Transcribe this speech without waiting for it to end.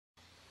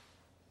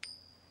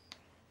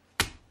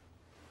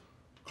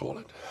Call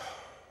it.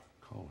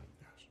 Call it,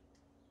 yes.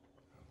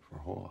 For a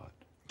whole lot.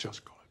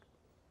 Just call it.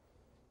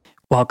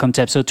 Welcome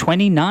to episode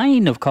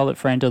 29 of Call It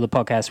Friendo, the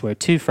podcast where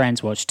two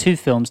friends watch two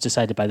films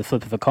decided by the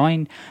flip of a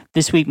coin.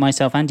 This week,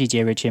 myself, Andy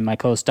J. Ritchie, and my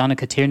co-host Donna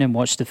Tiernan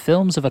watched the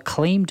films of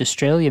acclaimed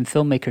Australian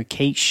filmmaker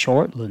Cate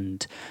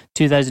Shortland,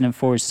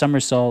 2004's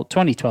Somersault,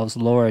 2012's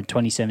Lore, and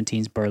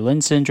 2017's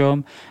Berlin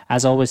Syndrome.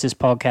 As always, this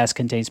podcast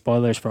contains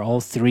spoilers for all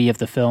three of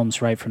the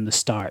films right from the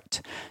start.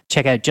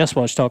 Check out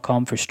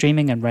justwatch.com for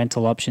streaming and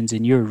rental options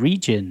in your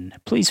region.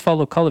 Please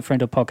follow Call It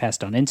Friendo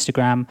podcast on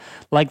Instagram,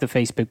 like the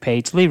Facebook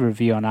page, leave a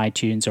review on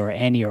iTunes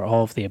or any or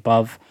all of the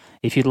above.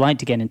 If you'd like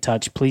to get in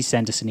touch, please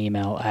send us an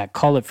email at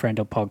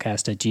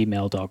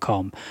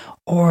callitfriendopodcast@gmail.com.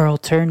 Or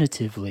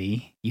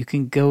alternatively, you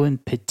can go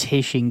and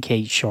petition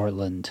Cate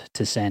Shortland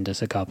to send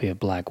us a copy of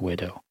Black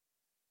Widow.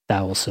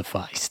 That will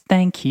suffice.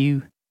 Thank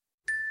you.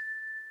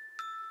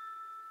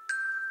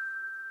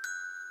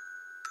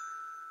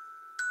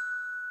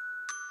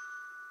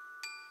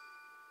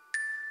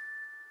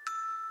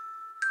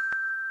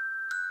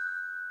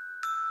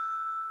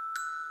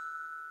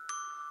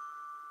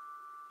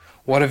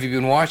 What have you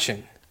been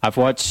watching? I've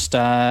watched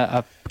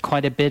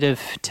quite a bit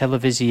of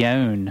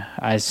television.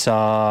 I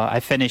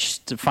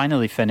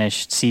finally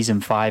finished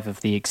season 5 of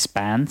The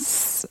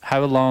Expanse.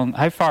 How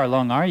far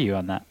along are you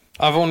on that?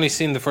 I've only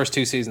seen the first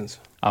 2 seasons.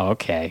 Oh,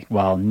 okay.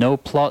 Well, no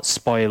plot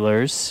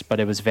spoilers, but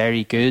it was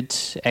very good.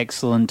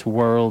 Excellent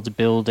world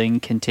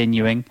building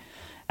continuing,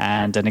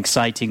 and an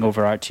exciting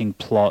overarching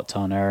plot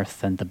on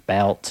Earth and the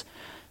Belt.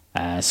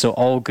 So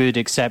all good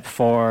except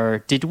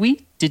for... Did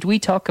we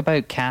talk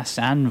about Cass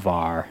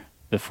Anvar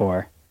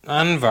before?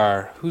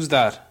 Anvar? Who's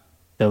that?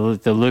 The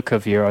look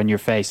on your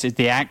face. It's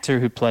the actor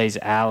who plays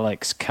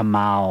Alex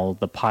Kamal,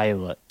 the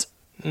pilot.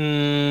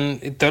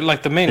 They're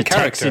like the main character.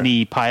 The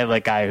Texan-y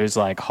pilot guy who's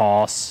like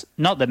Hoss.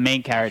 Not the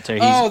main character.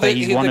 He's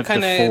one of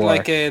the four.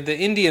 Like the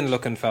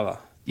Indian-looking fella.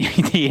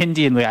 The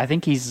Indian. I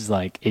think he's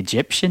like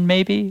Egyptian,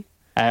 maybe,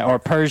 or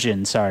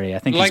Persian. Sorry, I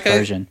think he's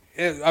Persian.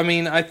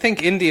 I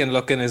think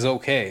Indian-looking is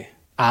okay.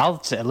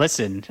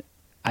 Listen.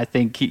 I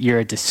think you're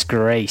a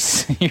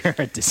disgrace. You're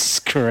a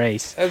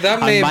disgrace.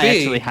 That may I might be.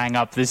 actually hang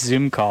up this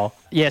Zoom call.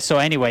 Yeah, so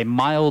anyway,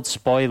 mild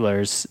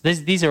spoilers.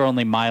 These are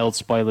only mild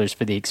spoilers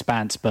for The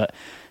Expanse, but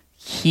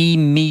he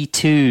Me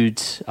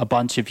Too'd a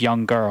bunch of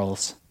young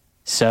girls.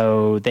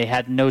 So they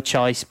had no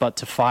choice but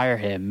to fire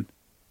him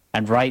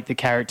and write the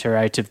character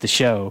out of the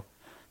show.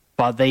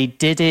 But they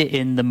did it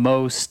in the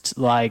most,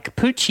 like,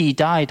 Poochie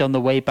died on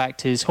the way back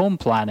to his home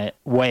planet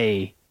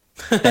way.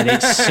 That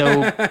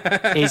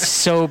it's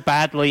so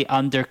badly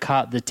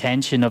undercut the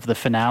tension of the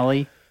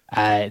finale.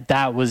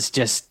 That was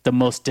just the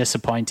most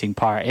disappointing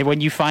part. When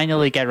you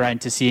finally get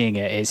around to seeing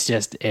it,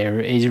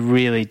 it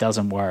really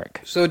doesn't work.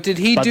 So did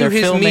he do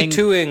his Me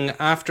Tooing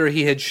after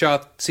he had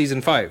shot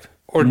season 5?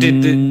 Or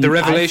did the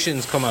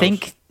revelations come out? I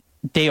think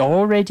they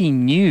already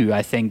knew,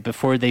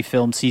 before they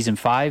filmed season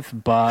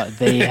 5, but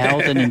they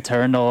held an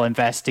internal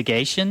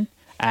investigation.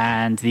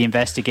 And the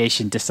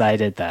investigation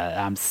decided that,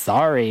 I'm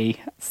sorry,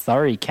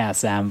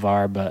 Cass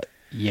Anvar, but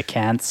you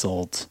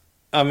cancelled.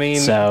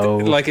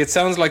 It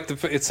sounds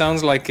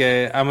like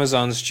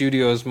Amazon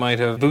Studios might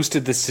have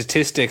boosted the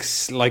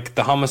statistics, like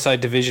the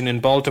homicide division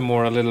in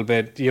Baltimore, a little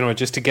bit,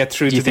 just to get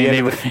through to the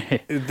end of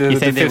the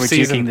fifth they were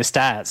season. Juking the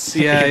stats?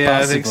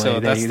 Yeah, I think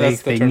so.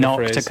 They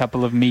knocked a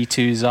couple of Me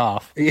Too's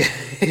off. Yeah,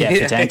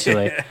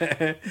 potentially.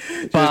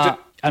 But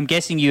I'm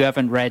guessing you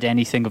haven't read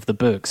anything of the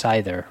books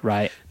either,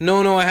 right?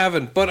 No, I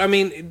haven't. But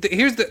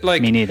here's the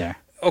Me neither.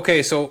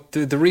 Okay, so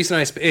the reason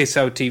I space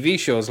out TV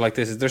shows like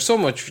this is there's so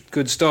much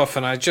good stuff,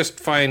 and I just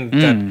find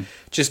that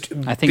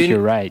I think you're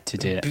right to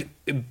do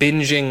it.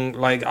 Binging,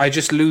 like, I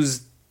just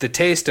lose the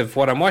taste of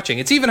what I'm watching.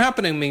 It's even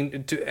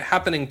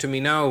happening to me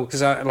now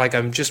because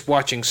I'm just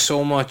watching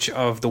so much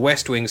of The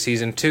West Wing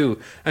season 2,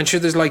 and sure,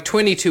 there's like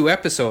 22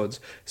 episodes.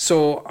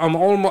 So I'm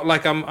almost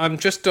like I'm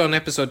just done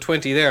episode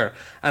 20 there,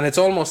 and it's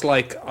almost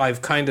like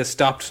I've kind of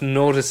stopped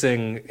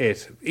noticing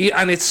it,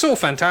 and it's so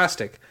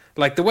fantastic.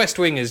 Like, The West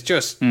Wing is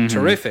just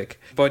terrific.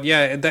 But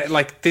yeah,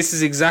 this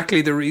is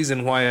exactly the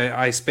reason why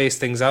I space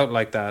things out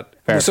like that.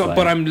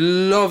 But I'm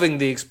loving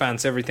The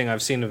Expanse, everything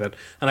I've seen of it.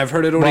 And I've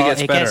heard it only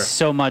gets better. It gets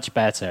so much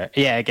better.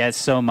 Yeah, it gets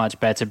so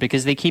much better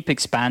because they keep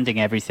expanding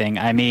everything.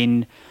 I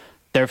mean,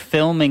 they're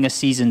filming a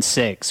season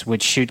 6,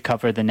 which should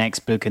cover the next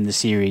book in the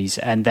series.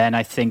 And then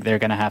I think they're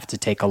going to have to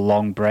take a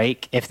long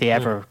break if they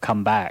ever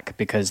come back,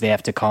 because they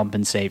have to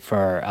compensate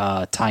for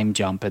a time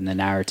jump in the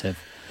narrative.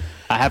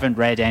 I haven't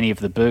read any of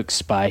the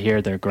books, but I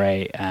hear they're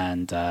great,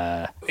 and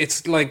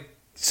it's like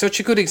such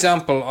a good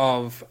example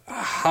of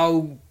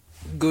how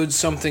good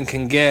something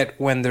can get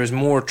when there's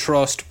more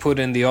trust put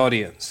in the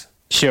audience.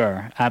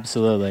 Sure,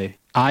 absolutely.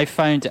 I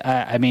found,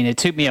 it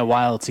took me a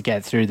while to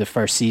get through the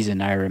first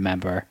season, I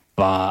remember,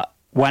 but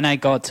when I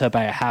got to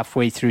about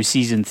halfway through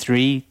season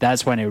 3,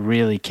 that's when it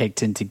really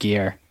kicked into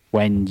gear.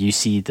 When you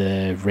see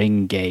the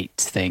ring gate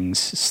things,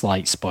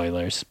 slight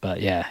spoilers, but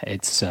yeah,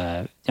 it's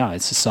a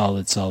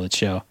solid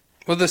show.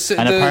 Well,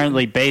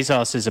 apparently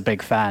Bezos is a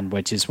big fan,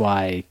 which is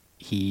why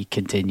he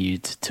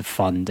continued to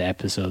fund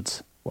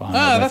episodes. with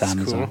That's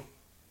Amazon. cool.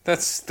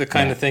 That's the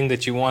kind of thing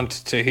that you want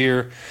to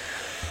hear.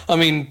 I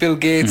mean, Bill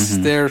Gates,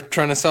 they're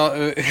trying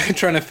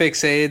to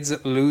fix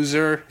AIDS.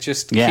 Loser.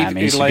 Just Yeah, keep I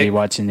mean, you it should like. be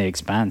watching The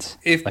Expanse.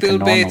 If like a Bill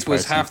normal Gates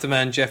was person. half the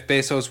man Jeff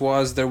Bezos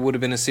was, there would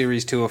have been a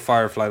series 2 of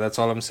Firefly. That's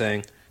all I'm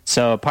saying.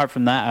 So apart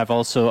from that, I've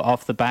also,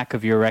 off the back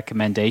of your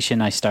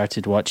recommendation, I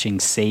started watching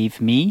Save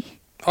Me.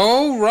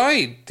 Oh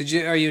right,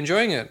 are you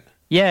enjoying it?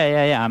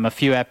 Yeah. I'm a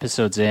few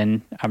episodes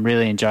in. I'm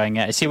really enjoying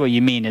it. I see what you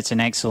mean. It's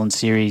an excellent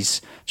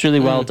series. It's really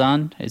well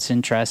done. It's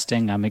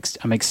interesting. I'm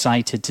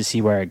excited to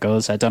see where it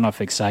goes. I don't know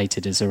if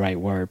excited is the right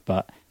word,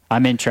 but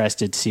I'm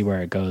interested to see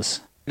where it goes.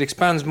 It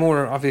expands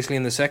more, obviously,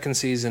 in the second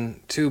season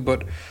too.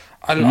 But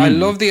I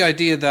love the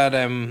idea that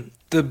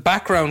the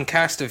background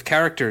cast of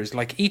characters,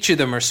 like each of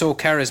them, are so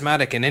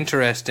charismatic and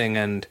interesting.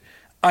 And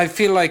I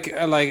feel like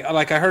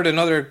I heard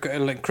another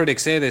critic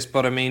say this,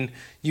 but I mean,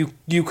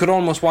 you could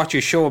almost watch a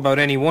show about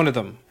any one of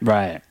them.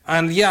 Right.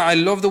 And yeah, I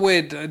love the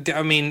way.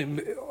 I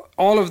mean,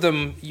 all of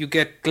them, you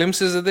get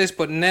glimpses of this,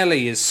 but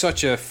Nellie is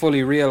such a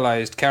fully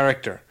realized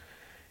character.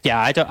 Yeah,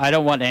 I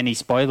don't want any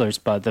spoilers,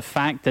 but the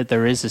fact that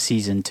there is a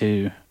season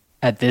 2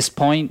 at this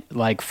point,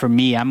 like for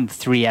me, I'm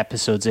 3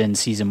 episodes in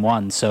season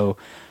 1, so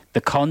the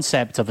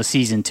concept of a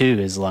season 2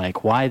 is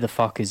like, why the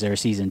fuck is there a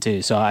season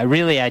 2? So I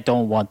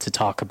don't want to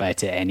talk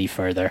about it any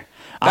further.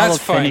 I'll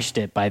have finished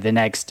it by the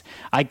next.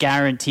 I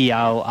guarantee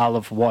I'll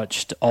have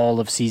watched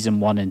all of season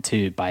 1 and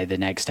 2 by the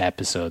next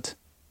episode.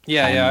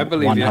 Yeah, I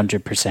believe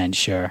 100%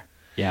 sure.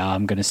 Yeah,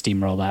 I'm going to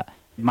steamroll that.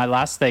 My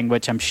last thing,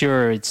 which I'm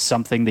sure it's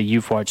something that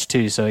you've watched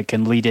too, so it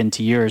can lead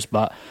into yours,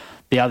 but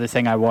the other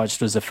thing I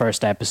watched was the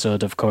first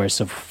episode, of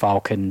course, of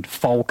Falcon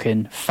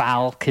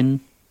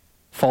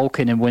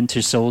and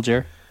Winter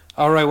Soldier.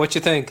 All right, what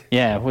you think?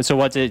 Yeah, so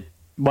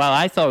well,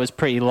 I thought it was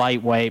pretty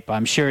lightweight, but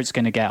I'm sure it's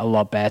going to get a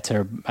lot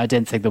better. I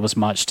didn't think there was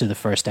much to the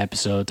first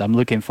episode. I'm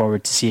looking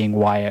forward to seeing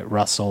Wyatt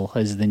Russell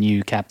as the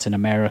new Captain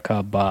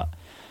America, but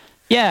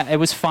yeah, it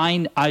was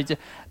fine.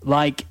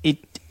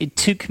 It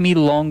took me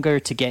longer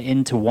to get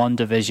into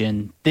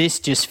WandaVision. This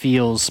just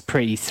feels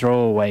pretty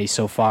throwaway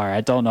so far.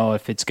 I don't know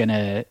if it's going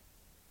to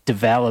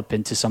develop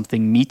into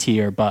something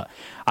meatier, but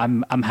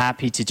I'm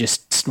happy to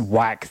just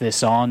whack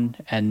this on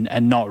and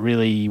not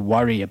really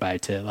worry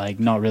about it, like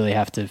not really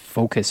have to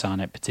focus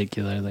on it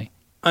particularly.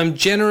 I'm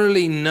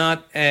generally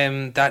not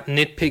that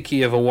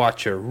nitpicky of a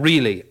watcher,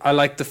 really. I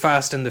like the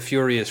Fast and the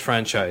Furious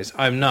franchise.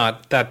 I'm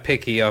not that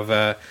picky of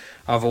a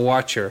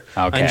watcher.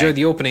 Okay. I enjoyed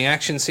the opening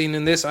action scene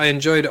in this. I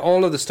enjoyed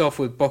all of the stuff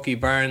with Bucky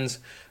Barnes,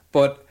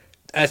 but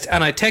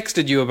and I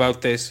texted you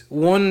about this.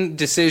 One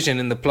decision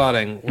in the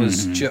plotting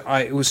was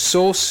it was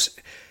so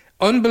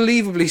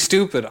unbelievably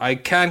stupid. I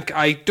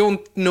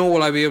don't know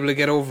will I be able to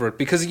get over it,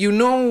 because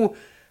the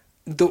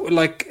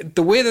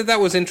way that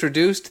was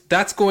introduced,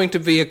 that's going to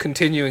be a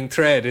continuing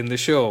thread in the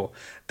show,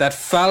 that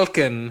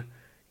Falcon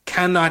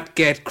cannot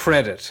get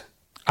credit.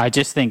 I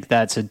just think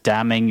that's a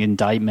damning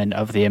indictment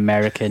of the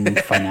American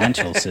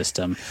financial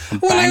system.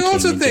 Well, I banking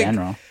also in think,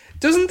 general.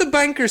 doesn't the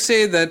banker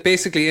say that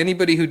basically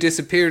anybody who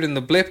disappeared in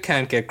the blip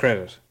can't get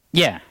credit?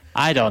 Yeah,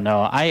 I don't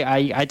know.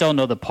 I don't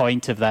know the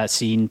point of that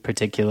scene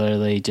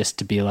particularly, just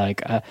to be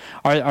like,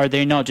 are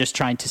they not just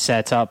trying to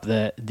set up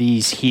that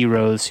these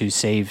heroes who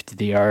saved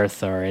the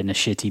Earth are in a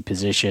shitty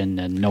position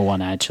and no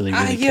one actually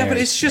really cares? Yeah, but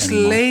it's just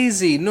anymore?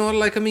 lazy. No,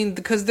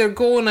 because they're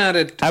going at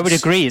it. I would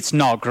agree, it's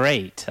not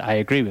great. I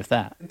agree with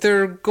that.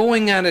 They're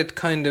going at it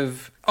kind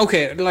of.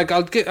 Okay,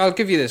 I'll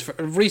give you this.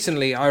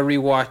 Recently, I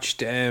rewatched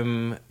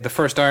the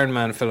first Iron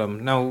Man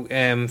film. Now,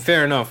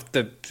 fair enough,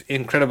 the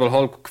Incredible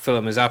Hulk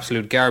film is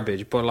absolute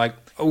garbage, but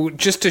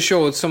just to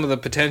show some of the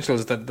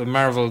potentials that the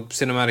Marvel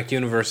Cinematic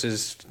Universe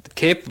is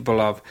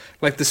capable of.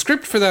 The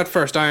script for that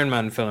first Iron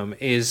Man film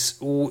is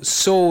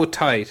so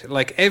tight.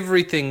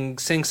 Everything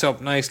syncs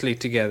up nicely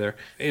together.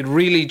 It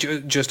really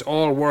just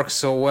all works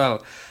so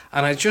well.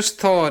 And I just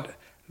thought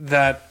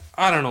that,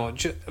 I don't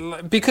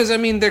know, because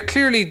they're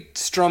clearly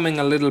strumming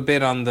a little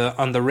bit on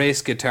the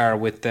race guitar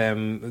with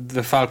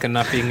the Falcon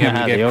not being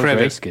able to get the old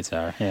credit. race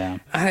guitar, yeah.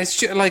 And it's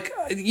just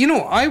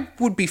I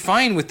would be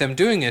fine with them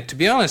doing it. To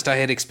be honest, I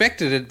had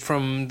expected it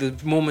from the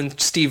moment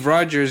Steve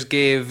Rogers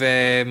gave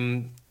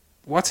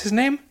what's his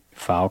name?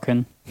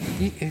 Falcon.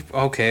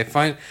 Okay,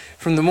 fine.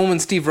 From the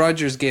moment Steve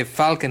Rogers gave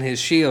Falcon his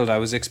shield, I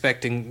was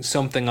expecting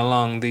something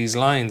along these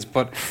lines.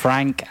 But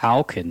Frank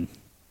Alkin.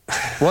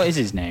 What is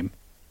his name?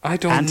 I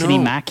don't Anthony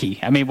know. Mackie.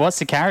 What's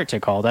the character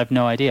called? I have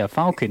no idea.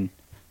 Falcon.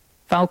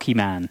 Falky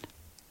Man.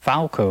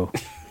 Falco.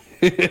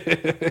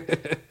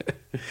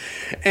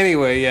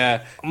 Anyway,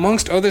 yeah.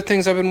 Amongst other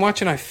things I've been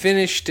watching, I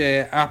finished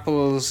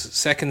Apple's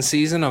second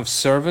season of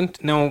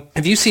Servant. Now,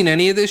 have you seen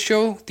any of this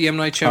show? The M.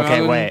 Night Shyamalan?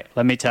 Okay, wait.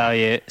 Let me tell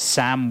you.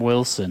 Sam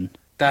Wilson.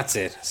 That's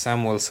it,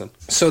 Sam Wilson.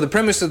 So the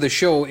premise of the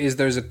show is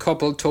there's a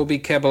couple, Toby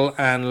Kebbell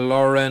and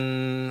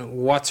Lauren,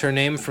 what's her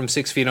name, from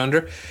 6 Feet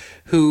Under,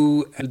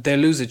 who they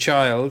lose a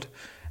child,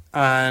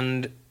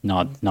 and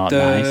Not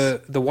nice.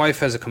 the wife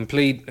has a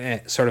complete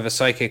sort of a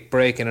psychic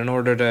break, and in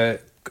order to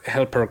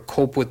help her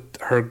cope with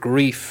her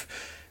grief,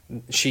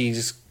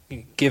 she's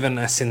given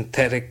a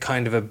synthetic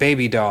kind of a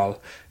baby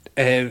doll.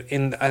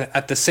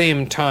 At the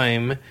same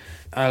time,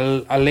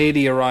 a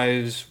lady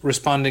arrives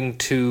responding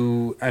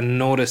to a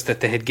notice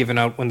that they had given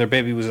out when their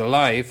baby was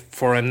alive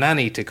for a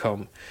nanny to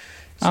come.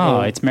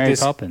 So it's Mary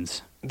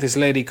Poppins. This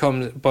lady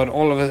comes, but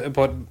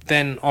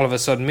then all of a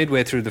sudden,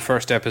 midway through the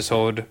first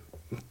episode,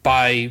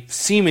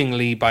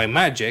 seemingly by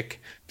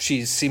magic,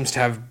 she seems to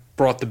have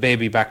brought the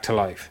baby back to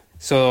life.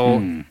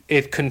 So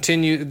it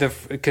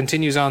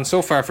continues on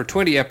so far for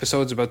 20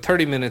 episodes, about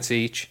 30 minutes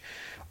each.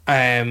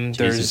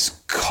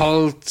 There's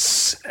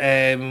cults.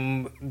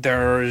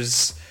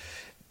 There's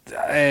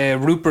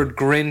Rupert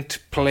Grint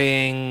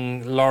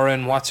playing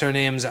Lauren, what's her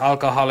name's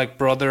alcoholic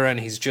brother, and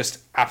he's just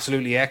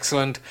absolutely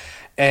excellent.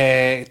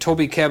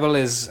 Toby Kebbell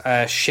is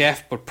a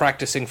chef, but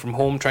practicing from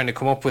home, trying to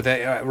come up with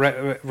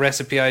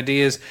recipe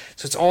ideas.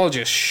 So it's all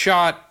just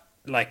shot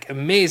like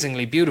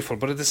amazingly beautiful,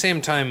 but at the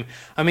same time,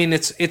 I mean,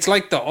 it's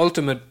like the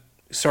ultimate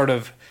sort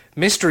of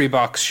mystery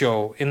box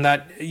show in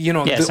that, you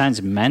know, it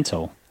sounds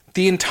mental.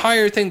 The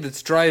entire thing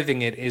that's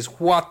driving it is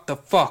what the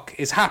fuck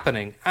is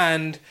happening.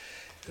 And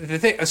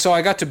so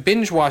I got to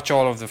binge watch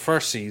all of the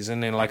first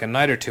season in like a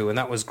night or two, and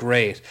that was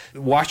great.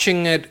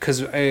 Watching it,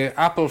 because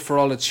Apple, for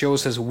all its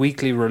shows, has a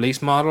weekly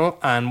release model,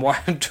 and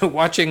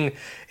watching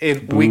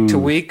it week to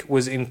week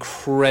was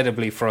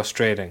incredibly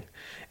frustrating.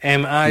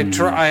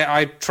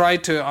 I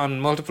tried to,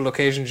 on multiple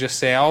occasions, just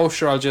say, oh,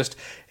 sure, I'll just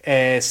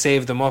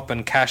save them up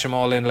and cash them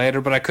all in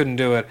later, but I couldn't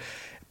do it.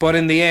 But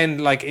in the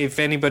end, like, if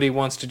anybody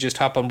wants to just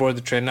hop on board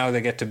the train now,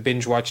 they get to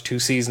binge watch 2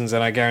 seasons,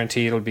 and I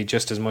guarantee it'll be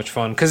just as much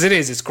fun. Because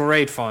it's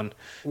great fun.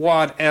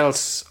 What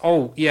else?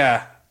 Oh,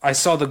 yeah, I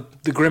saw the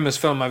grimmest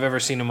film I've ever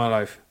seen in my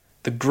life.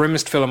 The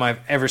grimmest film I've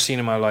ever seen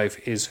in my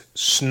life is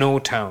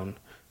Snowtown,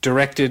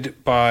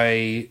 directed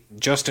by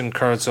Justin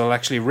Kurzel,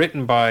 actually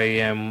written by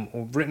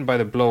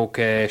the bloke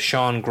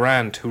Sean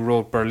Grant, who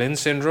wrote Berlin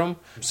Syndrome.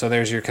 So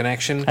there's your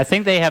connection. I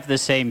think they have the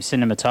same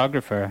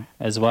cinematographer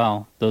as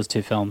well, those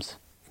 2 films.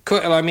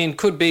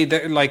 Could be,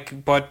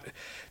 but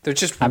they're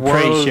just I'm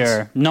worlds. pretty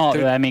sure. No,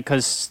 I mean,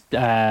 because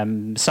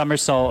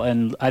Somersault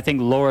and I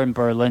think Lauren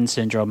Berlin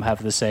Syndrome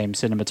have the same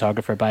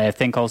cinematographer, but I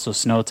think also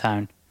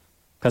Snowtown.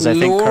 Because I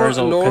think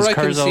Laura I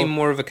can see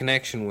more of a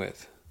connection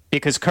with.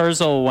 Because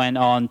Kurzel went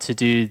on to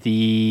do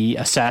the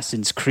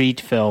Assassin's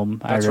Creed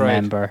film, That's I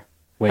remember,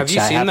 right. which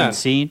I haven't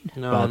seen.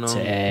 No,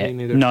 me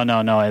neither.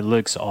 No, it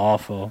looks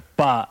awful.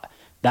 But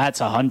that's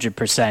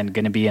 100%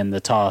 going to be in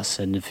the toss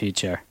in the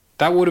future.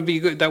 That would be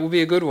good. That would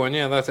be a good one.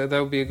 Yeah, that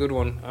would be a good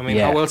one. I mean,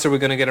 how else are we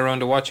going to get around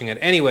to watching it?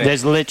 Anyway,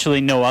 there's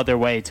literally no other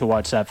way to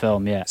watch that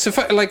film. Yeah. So,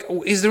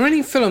 is there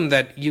any film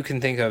that you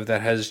can think of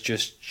that has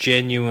just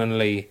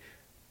genuinely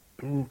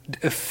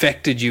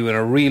affected you in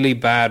a really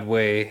bad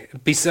way?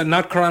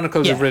 Not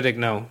Chronicles of Riddick.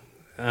 No,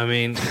 I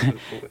mean,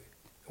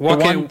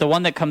 the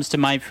one that comes to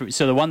mind.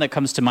 The one that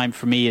comes to mind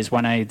for me is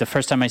the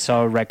first time I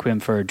saw Requiem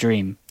for a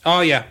Dream.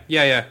 Oh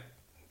yeah.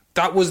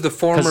 That was the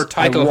former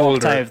title holder. I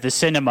walked out of the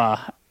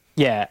cinema.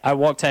 Yeah, I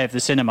walked out of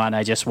the cinema and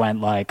I just went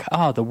like,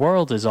 "Oh, the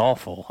world is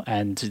awful,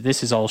 and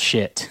this is all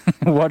shit.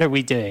 What are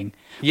we doing?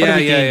 What are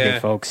we doing here,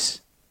 folks?"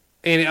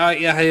 And I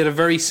had a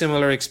very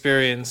similar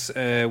experience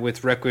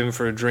with Requiem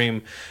for a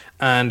Dream,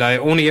 and I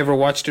only ever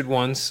watched it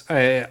once.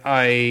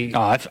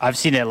 I've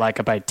seen it like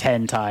about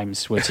 10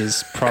 times, which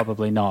is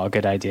probably not a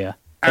good idea.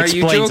 Are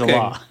you joking? A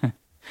lot.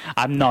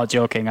 I'm not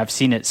joking. I've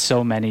seen it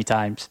so many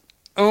times.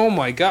 Oh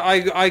my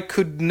god, I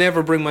could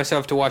never bring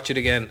myself to watch it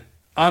again.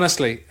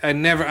 Honestly,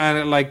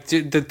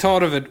 the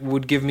thought of it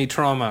would give me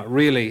trauma,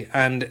 really.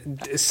 And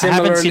I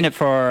haven't seen it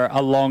for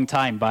a long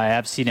time, but I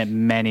have seen it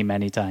many,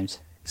 many times.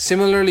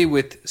 Similarly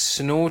with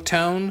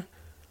Snowtown,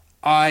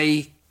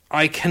 I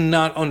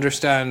cannot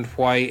understand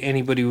why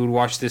anybody would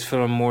watch this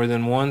film more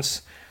than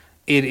once.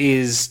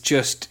 It's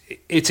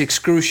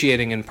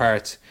excruciating in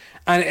parts.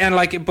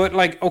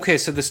 Okay,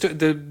 so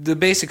the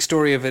basic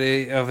story of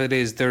it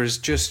is there's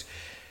just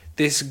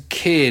this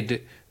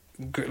kid.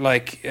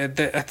 Like at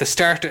the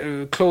start,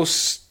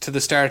 close to the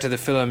start of the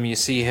film, you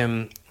see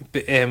him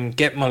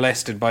get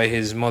molested by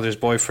his mother's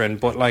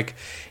boyfriend, but like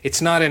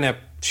it's not in a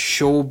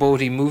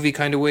showboaty movie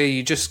kind of way.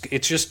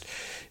 It's just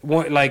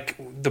like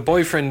the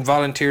boyfriend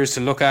volunteers to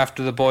look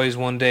after the boys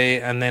one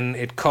day, and then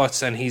it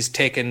cuts, and he's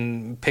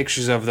taking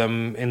pictures of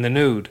them in the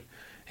nude.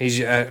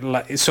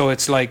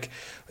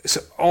 So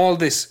all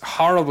this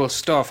horrible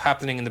stuff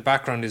happening in the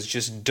background is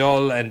just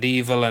dull and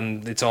evil,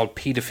 and it's all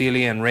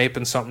pedophilia and rape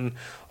and something.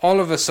 All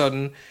of a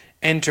sudden,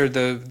 enter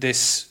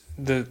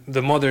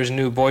the mother's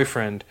new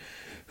boyfriend,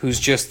 who's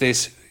just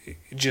this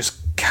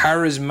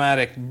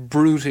charismatic,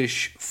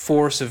 brutish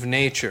force of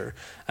nature,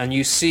 and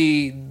you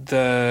see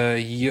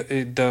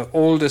the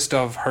oldest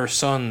of her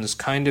sons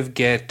kind of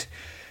get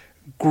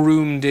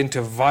groomed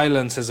into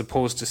violence as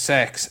opposed to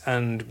sex,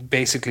 and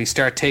basically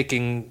start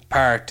taking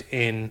part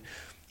in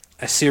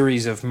a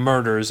series of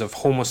murders of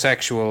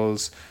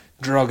homosexuals,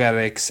 drug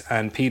addicts,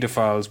 and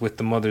pedophiles with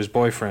the mother's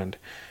boyfriend.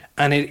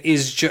 And it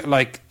is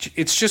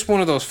it's just one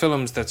of those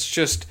films that's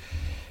just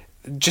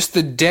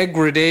the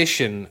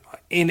degradation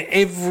in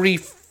every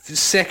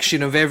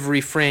section of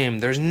every frame.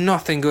 There's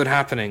nothing good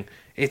happening.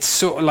 It's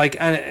so like,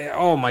 and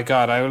oh my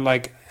god, I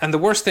like, and the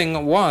worst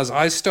thing was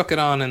I stuck it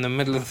on in the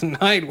middle of the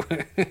night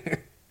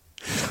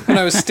when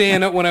I was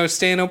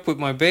staying up with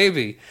my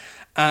baby,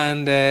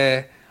 and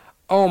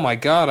oh my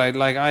god,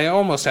 I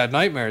almost had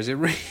nightmares. It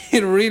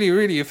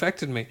really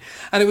affected me,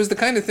 and it was the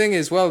kind of thing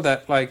as well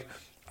that like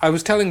I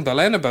was telling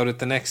Belen about it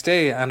the next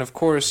day, and of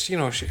course, you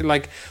know,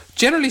 like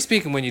generally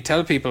speaking, when you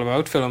tell people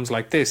about films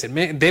like this,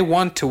 they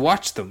want to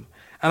watch them,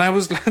 and I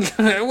was like,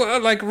 well,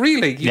 like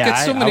really, you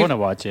get so many. I want to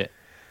watch it.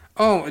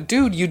 Oh,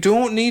 dude, you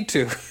don't need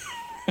to.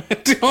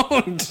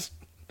 Don't.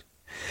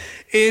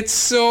 It's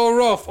so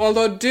rough.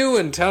 Although, do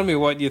and tell me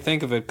what you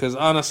think of it, because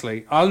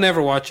honestly, I'll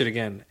never watch it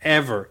again,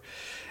 ever.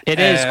 It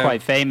is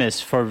quite famous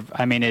for.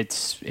 I mean,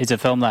 it's a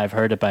film that I've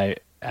heard about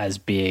as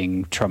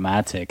being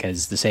traumatic,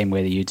 as the same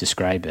way that you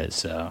describe it.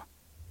 So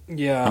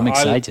yeah, I'm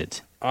excited.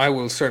 I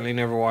will certainly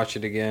never watch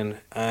it again.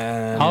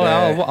 And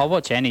I'll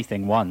watch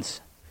anything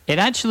once. It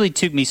actually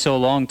took me so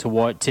long to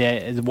watch.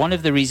 One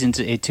of the reasons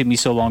it took me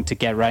so long to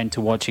get around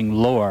to watching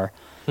Lore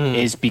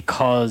is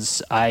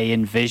because I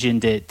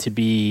envisioned it to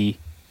be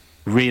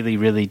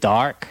really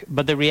dark.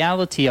 But the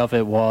reality of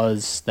it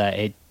was that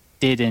it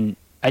didn't.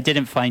 I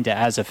didn't find it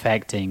as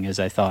affecting as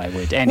I thought I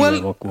would.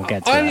 Anyway, we'll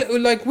get to that.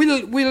 Like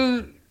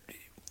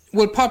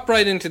we'll pop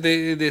right into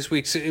this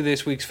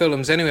week's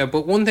films anyway.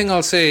 But one thing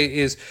I'll say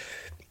is,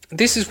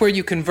 this is where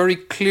you can very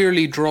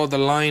clearly draw the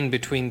line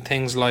between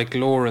things like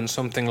Lore and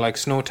something like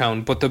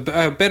Snowtown. But the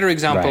better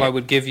example I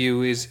would give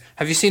you is,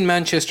 have you seen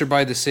Manchester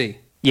by the Sea?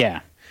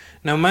 Yeah.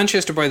 Now,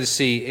 Manchester by the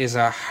Sea is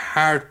a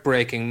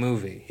heartbreaking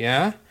movie,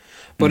 yeah?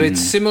 But it's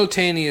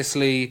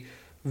simultaneously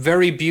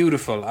very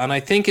beautiful, and I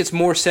think it's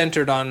more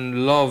centered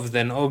on love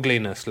than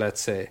ugliness,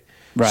 let's say.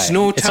 Right.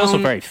 Snowtown, it's also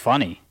very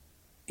funny.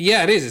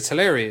 Yeah, it is. It's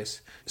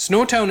hilarious.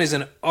 Snowtown is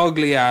an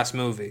ugly ass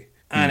movie,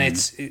 and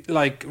it's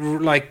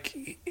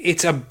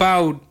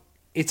about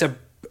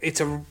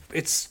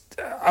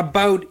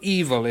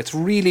evil. It's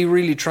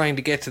really trying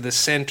to get to the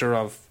center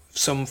of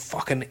some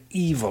fucking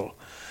evil,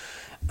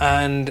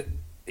 and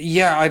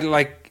yeah, I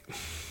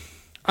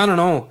don't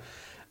know.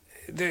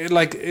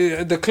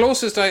 The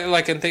closest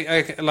I can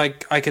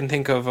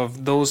think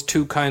of those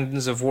two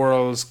kinds of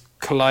worlds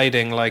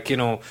colliding, like, you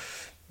know,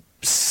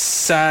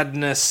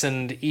 sadness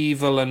and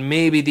evil, and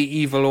maybe the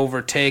evil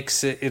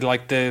overtakes it,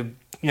 like the,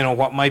 you know,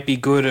 what might be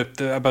good at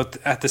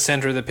the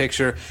center of the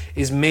picture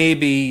is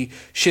maybe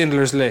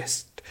Schindler's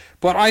List.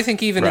 But I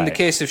think even in the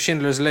case of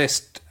Schindler's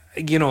List,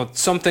 you know,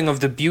 something of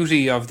the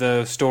beauty of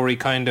the story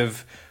kind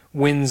of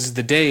wins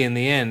the day in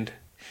the end.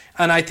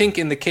 And I think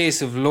in the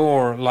case of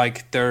Lore,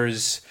 like,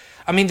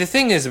 I mean, the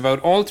thing is about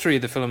all three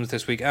of the films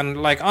this week,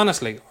 and like,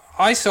 honestly,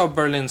 I saw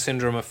Berlin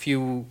Syndrome a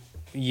few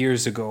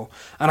years ago,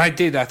 and I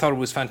thought it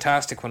was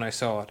fantastic when I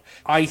saw it.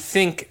 I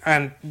think,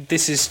 and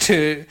this is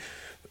to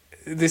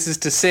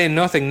say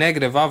nothing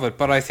negative of it,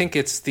 but I think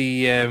it's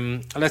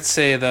the let's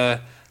say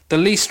the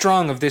least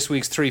strong of this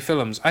week's three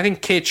films. I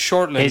think Kate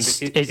Shortland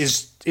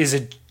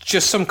is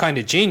just some kind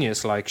of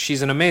genius. Like,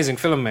 she's an amazing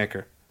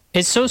filmmaker.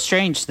 It's so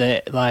strange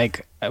that,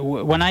 like,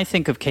 when I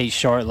think of Kate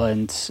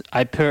Shortland,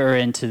 I put her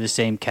into the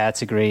same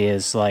category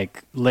as,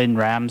 like, Lynn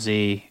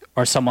Ramsey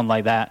or someone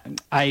like that.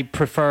 I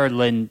prefer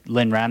Lynn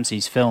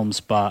Ramsey's films,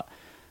 but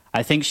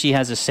I think she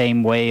has the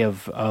same way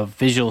of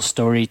visual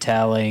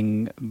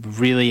storytelling,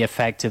 really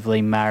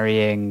effectively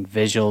marrying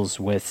visuals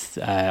with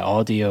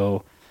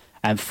audio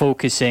and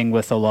focusing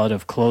with a lot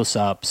of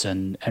close-ups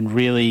and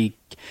really...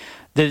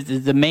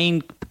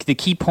 The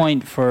key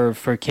point for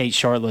Kate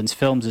Shortland's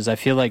films is I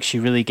feel like she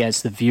really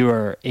gets the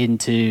viewer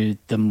into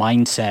the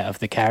mindset of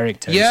the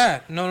characters. Yeah,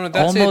 no,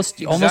 that's almost,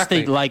 it. Exactly.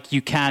 Almost like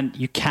you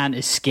can't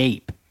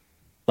escape.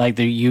 Like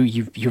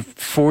you're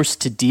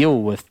forced to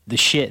deal with the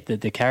shit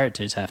that the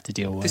characters have to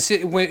deal with.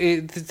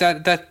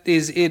 That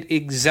is it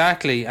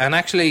exactly. And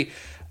actually,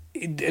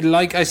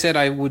 like I said,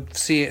 I would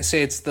say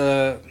it's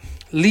the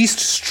least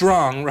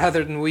strong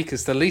rather than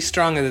weakest, the least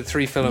strong of the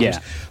three films. Yeah.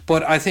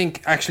 But I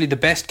think actually the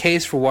best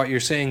case for what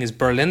you're saying is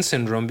Berlin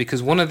Syndrome,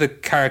 because one of the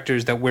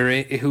characters that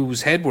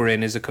whose head we're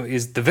in is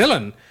the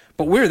villain,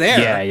 but we're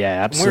there.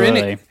 Yeah, absolutely.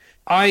 We're in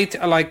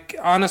it.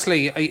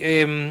 Honestly,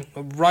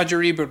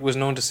 Roger Ebert was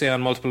known to say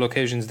on multiple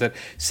occasions that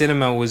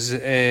cinema is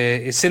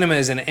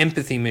an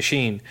empathy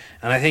machine,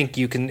 and I think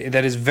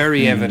that is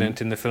very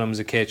evident in the films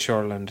of Kate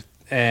Shortland.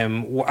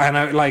 And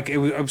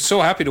I'm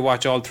so happy to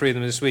watch all three of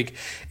them this week.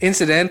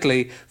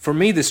 Incidentally, for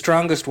me, the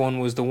strongest one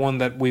was the one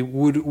that we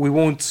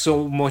won't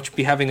so much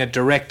be having a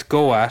direct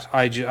go at.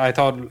 I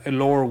thought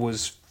Lore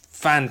was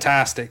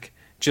fantastic.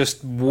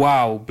 Just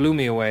wow, blew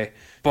me away.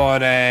 But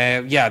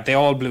they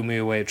all blew me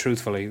away,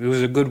 truthfully. It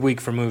was a good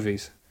week for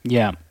movies.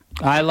 Yeah,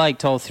 I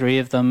liked all three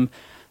of them.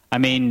 I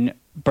mean,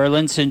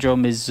 Berlin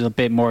Syndrome is a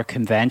bit more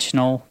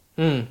conventional,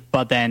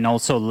 but then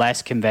also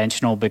less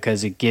conventional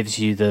because it gives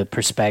you the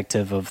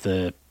perspective of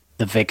the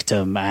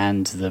victim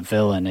and the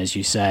villain, as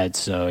you said.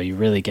 So you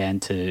really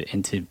get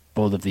into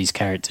both of these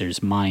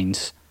characters'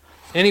 minds.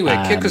 Anyway,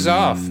 kick us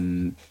off,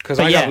 because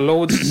I got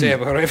loads to say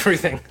about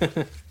everything.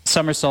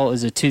 Somersault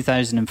is a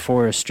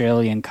 2004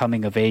 Australian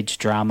coming-of-age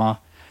drama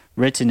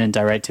written and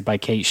directed by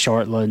Kate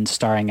Shortland,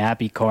 starring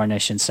Abby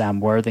Cornish and Sam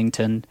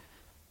Worthington.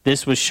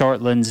 This was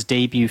Shortland's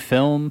debut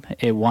film.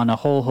 It won a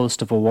whole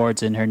host of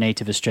awards in her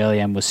native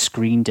Australia and was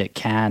screened at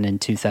Cannes in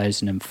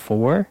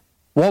 2004.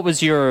 What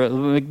was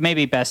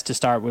maybe best to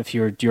start with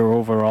your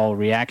overall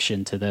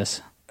reaction to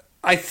this?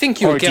 I think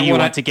you'll get. Or do you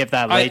want to give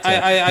that later?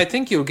 I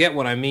think you'll get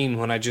what I mean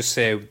when I just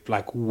say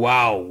like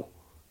wow,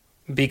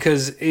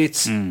 because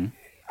it's.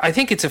 I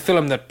think it's a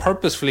film that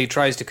purposefully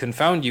tries to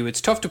confound you. It's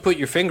tough to put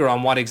your finger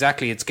on what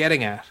exactly it's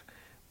getting at,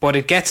 but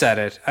it gets at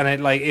it, and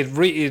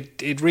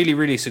it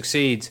really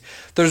succeeds.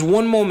 There's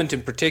one moment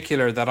in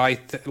particular that I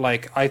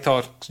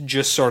thought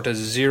just sort of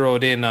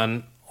zeroed in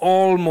on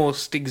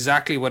almost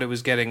exactly what it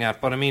was getting at.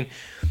 But I mean,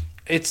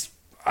 it's.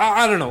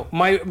 I don't know.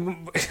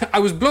 I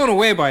was blown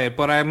away by it,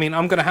 but I mean,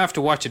 I'm going to have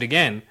to watch it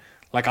again.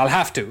 Like, I'll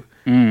have to.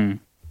 I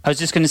was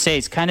just going to say,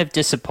 it's kind of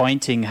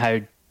disappointing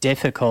how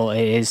difficult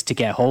it is to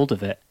get hold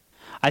of it.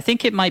 I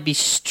think it might be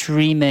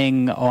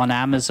streaming on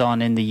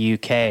Amazon in the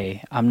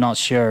UK. I'm not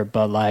sure,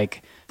 but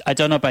like, I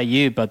don't know about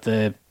you, but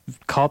the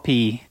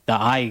copy that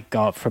I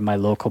got from my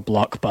local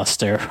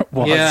Blockbuster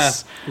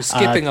was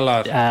skipping a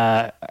lot.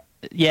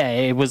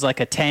 It was like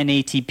a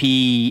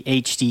 1080p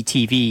HD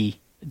TV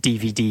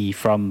DVD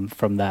from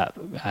that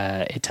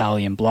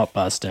Italian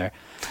Blockbuster,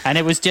 and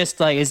it was just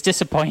like, it's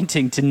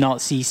disappointing to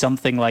not see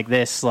something like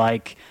this,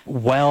 like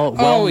well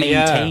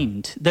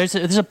maintained. There's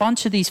a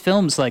bunch of these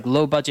films, like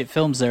low budget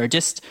films, that are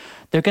just,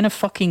 they're gonna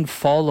fucking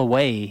fall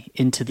away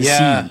into the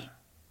sea.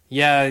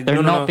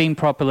 They're not being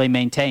properly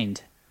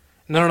maintained.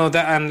 No,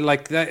 that, and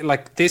like that,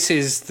 like this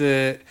is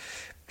the,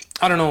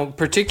 I don't know,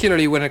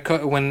 particularly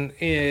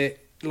when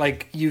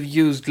like you've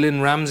used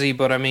Lynn Ramsey,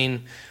 but I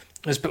mean,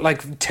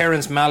 like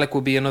Terrence Malick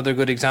would be another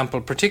good example,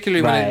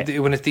 particularly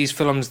when it's these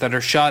films that are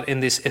shot in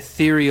this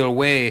ethereal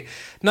way.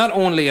 Not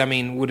only, I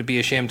mean, would it be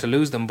a shame to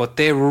lose them, but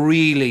they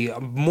really,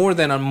 more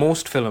than on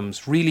most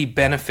films, really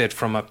benefit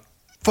from a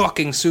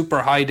fucking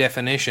super high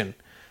definition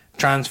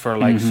transfer,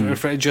 like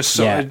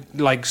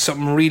like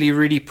something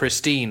really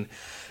pristine.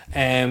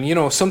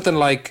 Something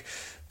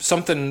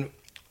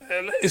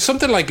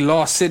like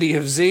Lost City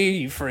of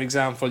Z, for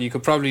example, you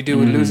could probably do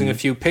with losing a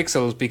few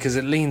pixels, because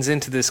it leans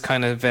into this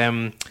kind of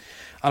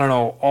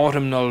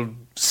autumnal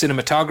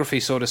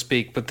cinematography, so to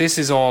speak. But this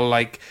is all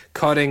like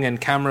cutting and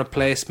camera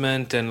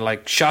placement and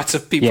like shots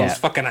of people's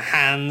fucking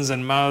hands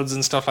and mouths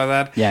and stuff like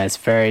that. Yeah, it's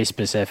very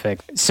specific.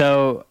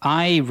 So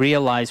I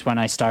realized when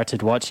I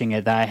started watching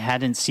it that I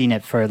hadn't seen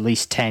it for at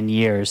least 10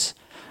 years.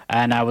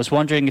 And I was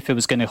wondering if it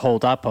was going to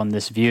hold up on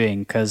this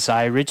viewing, because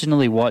I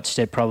originally watched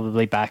it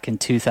probably back in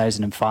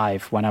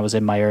 2005 when I was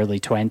in my early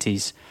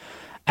 20s.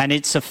 And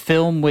it's a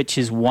film which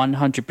is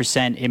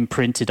 100%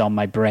 imprinted on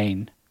my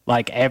brain,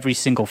 like every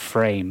single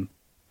frame.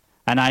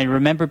 And I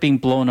remember being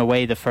blown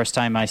away the first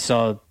time I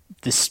saw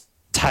this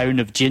town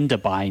of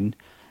Jindabyne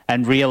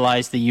and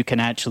realized that you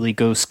can actually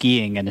go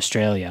skiing in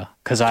Australia,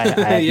 because I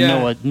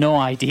had no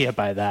idea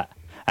about that.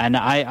 And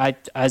I,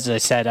 as I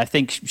said, I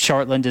think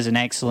Shortland is an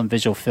excellent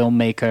visual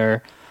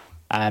filmmaker.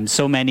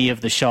 So many of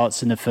the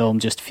shots in the film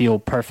just feel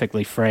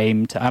perfectly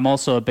framed. I'm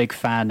also a big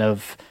fan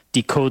of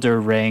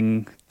Decoder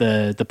Ring,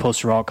 the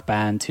post-rock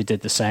band who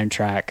did the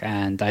soundtrack,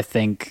 and I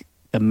think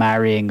the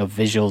marrying of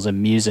visuals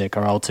and music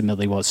are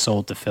ultimately what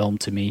sold the film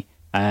to me.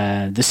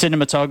 The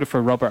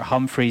cinematographer Robert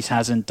Humphries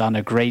hasn't done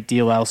a great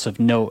deal else of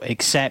note,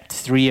 except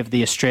 3 of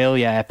the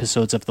Australia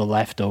episodes of The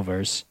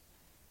Leftovers,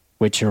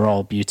 which are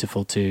all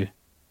beautiful too.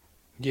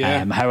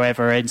 Yeah.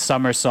 However, in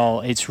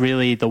Somersault, it's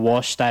really the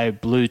washed out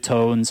blue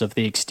tones of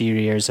the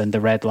exteriors and the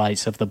red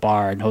lights of the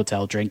bar and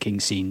hotel drinking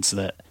scenes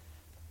that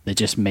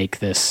just make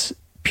this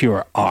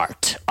pure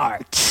art,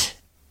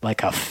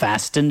 like a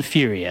Fast and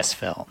Furious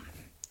film.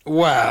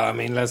 Well, I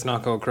mean, let's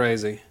not go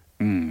crazy.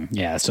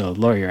 Yeah, so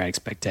lower your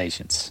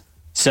expectations.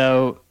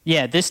 So,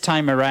 yeah, this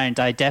time around,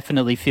 I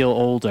definitely feel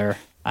older.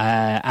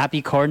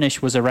 Abby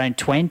Cornish was around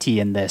 20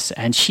 in this,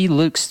 and she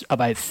looks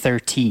about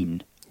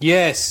 13.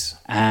 Yes.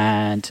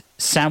 And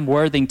Sam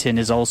Worthington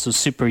is also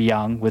super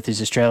young with his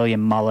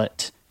Australian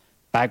mullet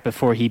back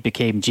before he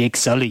became Jake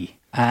Sully.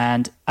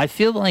 And I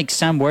feel like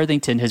Sam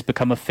Worthington has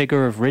become a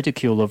figure of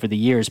ridicule over the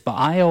years, but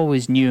I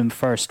always knew him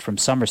first from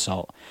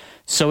Somersault.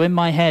 So in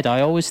my head, I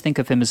always think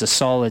of him as a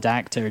solid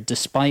actor,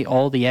 despite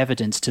all the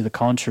evidence to the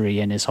contrary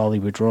in his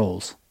Hollywood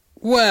roles.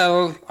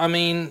 Well, I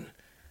mean,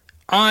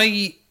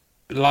 I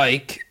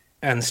like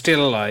and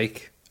still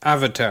like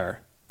Avatar,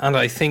 and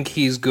I think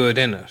he's good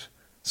in it.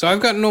 So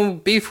I've got no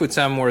beef with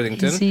Sam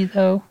Worthington. Is he,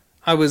 though?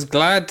 I was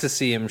glad to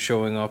see him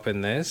showing up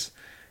in this.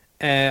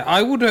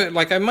 I would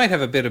I might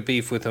have a bit of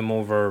beef with him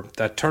over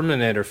that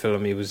Terminator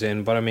film he was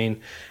in, but I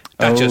mean,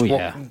 that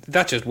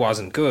just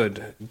wasn't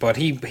good. But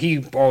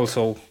he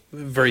also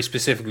very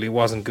specifically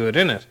wasn't good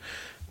in it.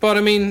 But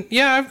I mean,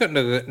 yeah, I've got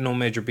no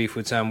major beef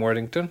with Sam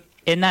Worthington.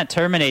 In that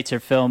Terminator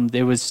film,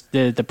 there was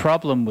the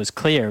problem was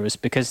clear. It was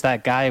because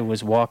that guy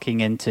was walking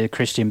into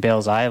Christian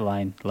Bale's eye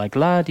line like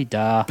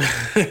la-di-da.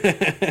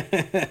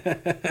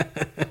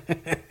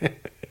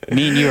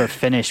 Me and you are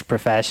finished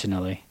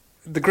professionally.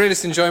 the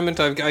greatest enjoyment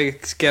I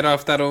get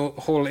off that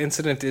whole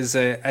incident is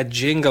a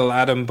jingle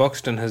Adam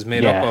Buxton has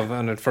made up of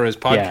on it for his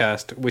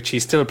podcast, which he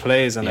still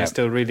plays and I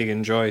still really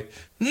enjoy.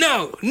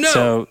 No.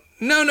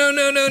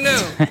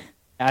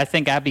 I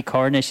think Abby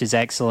Cornish is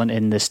excellent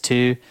in this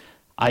too.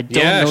 I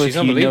don't know if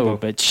you know,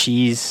 but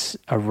she's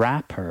a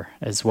rapper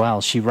as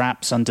well. She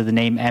raps under the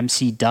name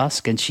MC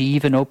Dusk, and she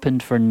even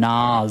opened for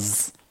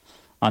Nas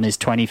on his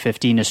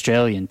 2015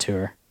 Australian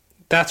tour.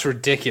 That's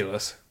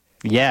ridiculous.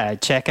 Yeah,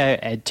 check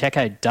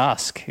out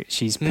Dusk.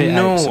 She's put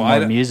out some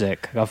more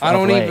music.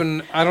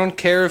 I don't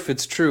care if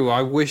it's true.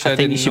 I wish I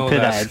didn't know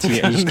that. You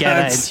should get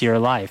that into your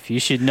life. You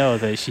should know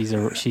that she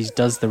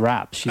does the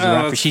rap. She's a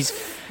rapper. She's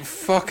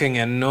fucking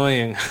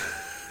annoying.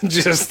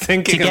 Just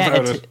thinking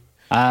about it.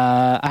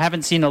 I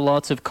haven't seen a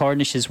lot of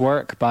Cornish's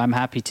work, but I'm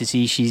happy to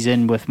see she's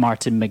in with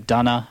Martin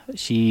McDonagh.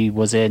 She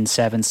was in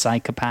 7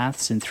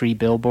 Psychopaths and 3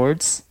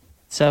 Billboards.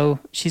 So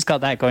she's got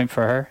that going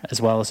for her,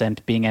 as well as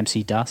being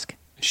MC Dusk.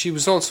 She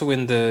was also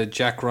in the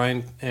Jack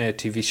Ryan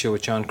TV show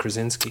with John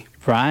Krasinski.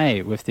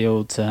 Right, with the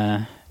old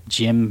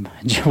Jim,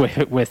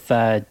 with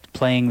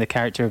playing the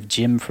character of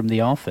Jim from The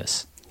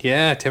Office.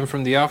 Yeah, Tim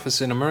from The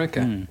Office in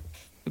America.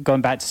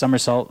 Going back to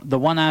Somersault, the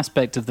one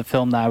aspect of the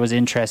film that I was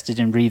interested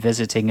in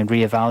revisiting and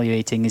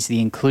reevaluating is the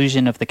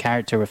inclusion of the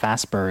character with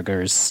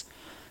Asperger's,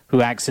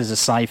 who acts as a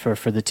cipher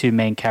for the 2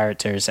 main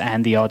characters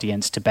and the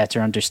audience to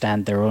better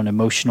understand their own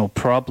emotional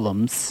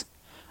problems.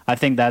 I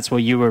think that's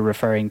what you were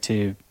referring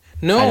to.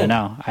 No, I don't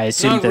know. I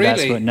assumed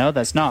that's what. No,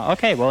 that's not.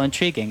 Okay, well,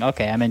 intriguing.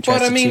 Okay, I'm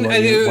interested to see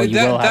what you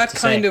will have to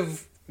say.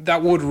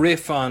 That would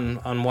riff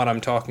on what I'm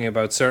talking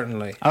about,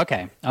 certainly.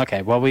 Okay.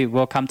 Well,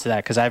 we'll come to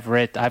that because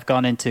I've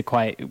gone into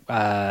quite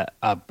a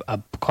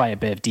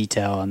bit of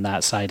detail on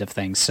that side of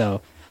things.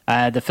 So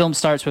the film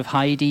starts with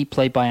Heidi,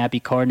 played by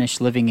Abby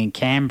Cornish, living in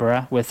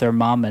Canberra with her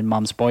mom and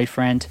mom's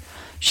boyfriend.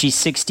 She's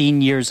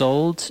 16 years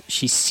old.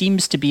 She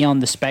seems to be on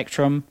the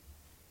spectrum.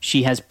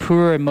 She has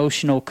poor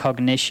emotional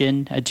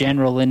cognition, a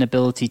general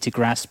inability to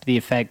grasp the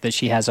effect that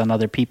she has on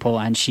other people,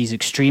 and she's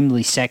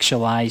extremely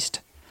sexualized.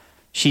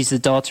 She's the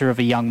daughter of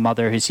a young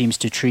mother who seems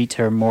to treat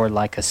her more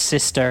like a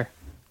sister.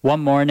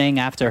 One morning,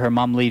 after her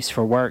mom leaves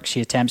for work,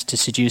 she attempts to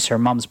seduce her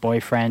mom's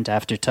boyfriend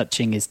after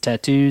touching his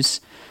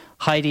tattoos.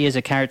 Heidi, as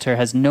a character,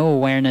 has no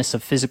awareness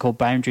of physical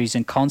boundaries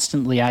and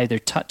constantly either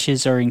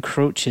touches or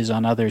encroaches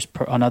on others'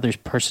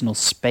 personal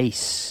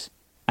space.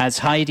 As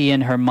Heidi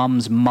and her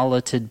mom's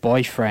mulleted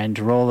boyfriend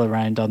roll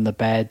around on the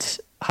bed,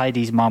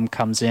 Heidi's mom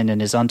comes in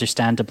and is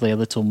understandably a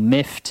little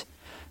miffed.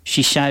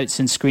 She shouts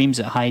and screams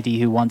at Heidi,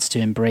 who wants to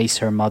embrace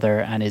her mother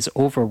and is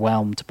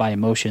overwhelmed by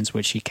emotions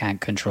which she can't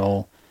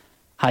control.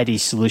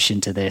 Heidi's solution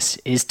to this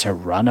is to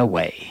run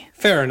away.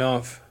 Fair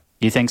enough.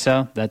 You think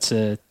so? That's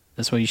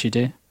what you should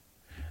do?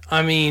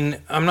 I mean,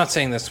 I'm not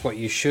saying that's what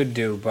you should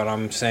do, but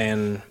I'm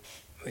saying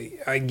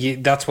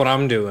that's what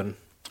I'm doing.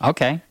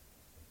 Okay.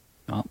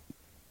 Well,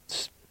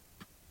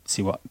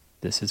 see what...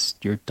 This is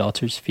your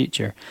daughter's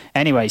future.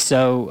 Anyway,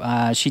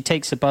 so she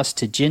takes a bus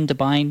to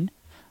Jindabyne,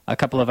 a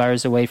couple of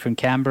hours away from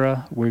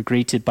Canberra. We're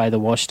greeted by the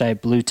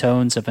washed-out blue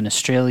tones of an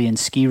Australian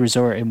ski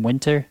resort in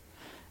winter,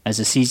 as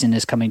the season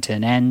is coming to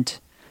an end.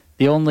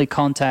 The only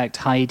contact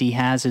Heidi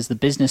has is the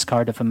business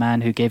card of a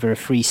man who gave her a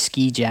free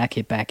ski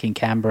jacket back in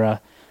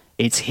Canberra.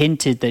 It's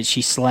hinted that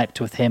she slept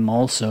with him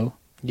also.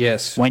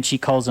 Yes. When she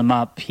calls him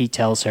up, he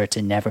tells her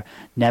to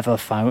never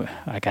phone.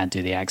 I can't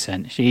do the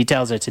accent. He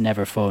tells her to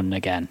never phone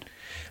again.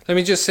 Let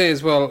me just say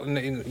as well,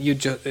 you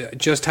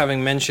just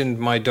having mentioned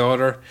my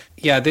daughter,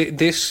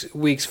 this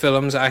week's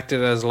films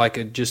acted as like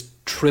a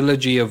just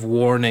trilogy of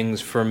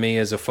warnings for me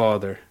as a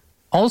father.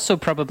 Also,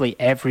 probably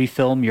every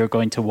film you're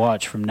going to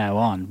watch from now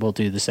on will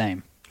do the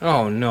same.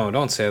 Oh no,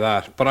 don't say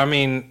that. But I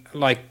mean,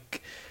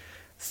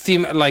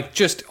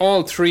 just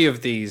all 3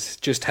 of these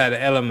just had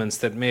elements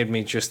that made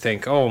me just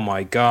think, oh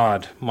my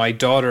God, my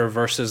daughter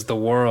versus the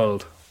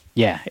world.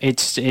 Yeah,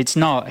 it's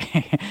not.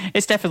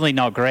 It's definitely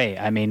not great.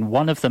 I mean,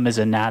 one of them is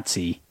a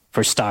Nazi,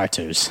 for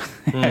starters,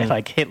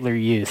 like Hitler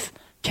Youth.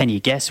 Can you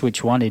guess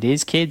which one it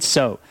is, kids?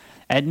 So,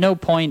 at no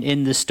point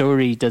in the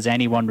story does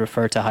anyone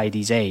refer to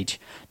Heidi's age.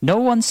 No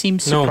one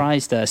seems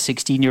surprised that a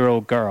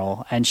 16-year-old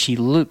girl, and she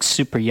looks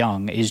super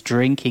young, is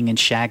drinking and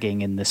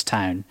shagging in this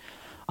town.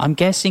 I'm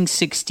guessing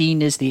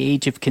 16 is the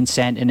age of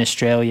consent in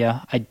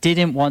Australia. I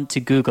didn't want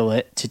to Google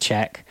it to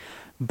check.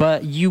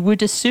 But you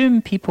would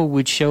assume people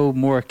would show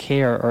more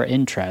care or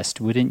interest,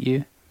 wouldn't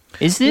you?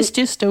 Is this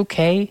just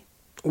okay?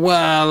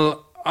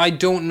 Well, I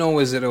don't know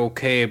is it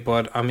okay,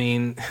 but I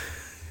mean,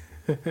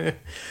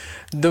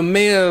 the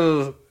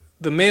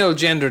male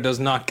gender does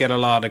not get a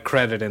lot of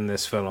credit in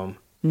this film.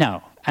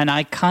 No, and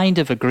I kind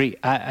of agree.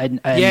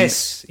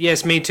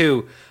 Yes, me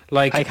too.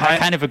 Like I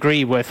kind of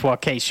agree with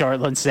what Kate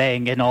Shortland's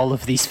saying in all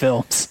of these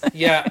films.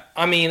 Yeah,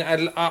 I mean,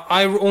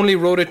 I only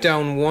wrote it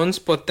down once,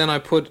 but then I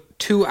put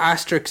 2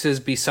 asterisks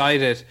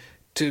beside it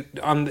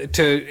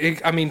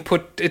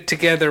put it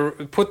together,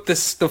 put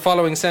the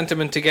following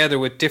sentiment together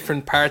with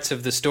different parts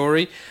of the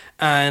story,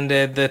 and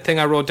the thing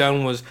I wrote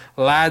down was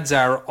lads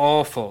are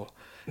awful.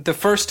 The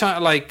first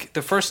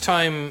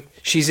time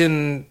she's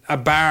in a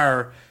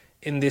bar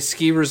in this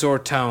ski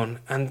resort town,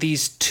 and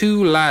these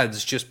two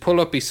lads just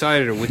pull up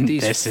beside her with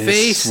these This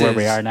faces is where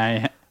we are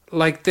now.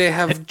 like they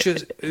have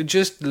just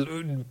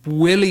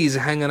willies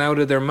hanging out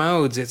of their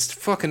mouths. It's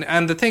fucking.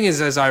 And the thing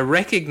is, as I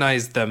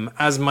recognized them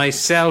as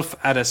myself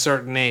at a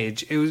certain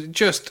age, it was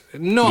just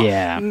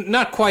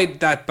not quite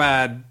that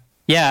bad.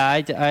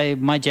 Yeah, I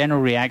my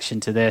general reaction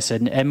to this,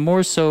 and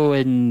more so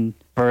in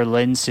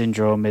Berlin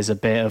Syndrome, is a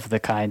bit of the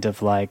kind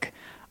of like,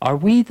 are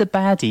we the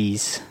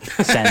baddies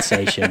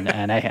sensation?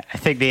 And I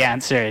think the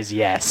answer is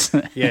yes.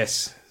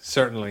 Yes,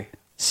 certainly.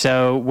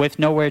 So, with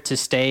nowhere to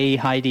stay,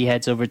 Heidi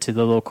heads over to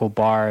the local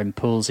bar and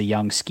pulls a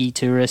young ski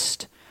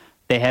tourist.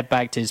 They head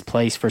back to his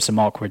place for some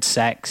awkward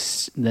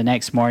sex. The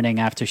next morning,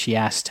 after she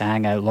asks to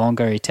hang out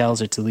longer, he tells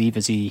her to leave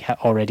as he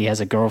already has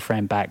a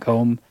girlfriend back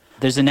home.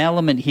 There's an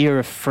element here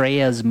of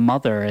Freya's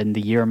mother in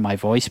The Year My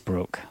Voice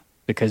Broke,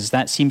 because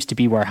that seems to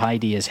be where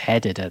Heidi is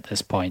headed at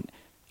this point.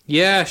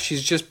 Yeah,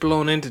 she's just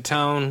blown into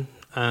town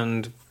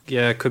and,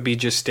 could be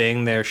just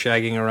staying there,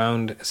 shagging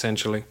around,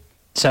 essentially.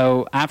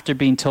 So, after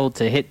being told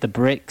to hit the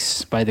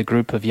bricks by the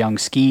group of young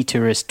ski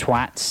tourist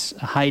twats,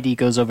 Heidi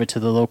goes over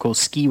to the local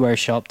skiwear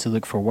shop to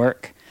look for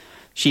work.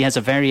 She has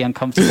a very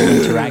uncomfortable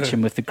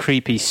interaction with the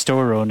creepy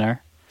store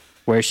owner,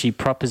 where she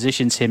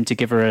propositions him to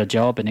give her a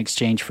job in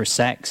exchange for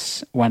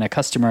sex. When a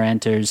customer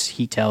enters,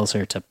 he tells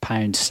her to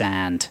pound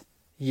sand.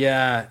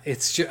 Yeah,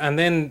 and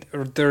then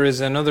there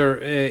is another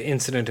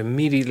incident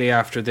immediately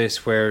after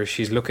this where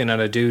she's looking at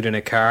a dude in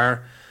a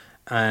car,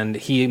 and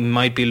he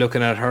might be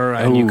looking at her,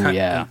 and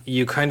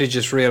you kind of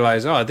just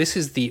realize, this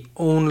is the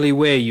only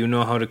way you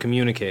know how to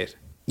communicate.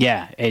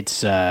 Yeah,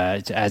 it's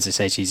as I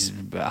say, she's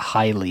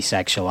highly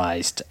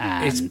sexualized,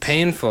 and it's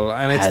painful,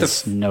 and it's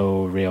has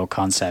no real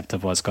concept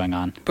of what's going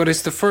on. But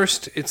it's the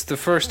first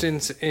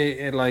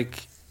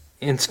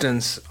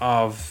instance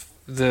of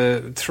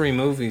the three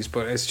movies.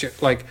 But it's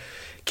just like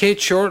Kate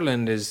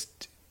Shortland is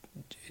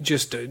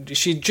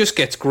she just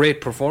gets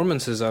great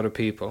performances out of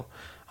people.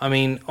 I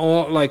mean,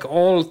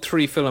 all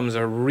three films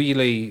are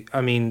really,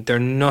 they're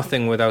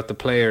nothing without the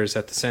players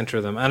at the center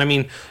of them. And I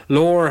mean,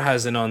 Lore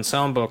has an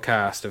ensemble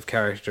cast of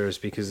characters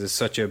because there's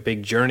such a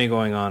big journey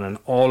going on, and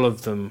all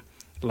of them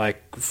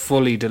like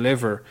fully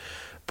deliver.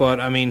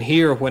 But I mean,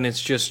 here, when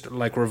it's just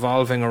like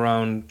revolving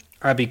around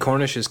Abby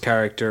Cornish's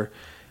character,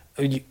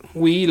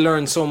 we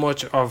learn so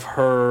much of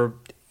her,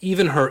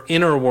 even her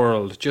inner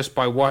world, just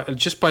by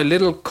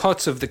little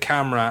cuts of the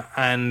camera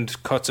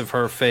and cuts of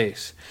her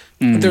face.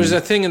 There's a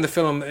thing in the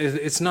film,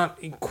 it's not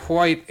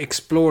quite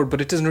explored,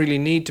 but it doesn't really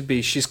need to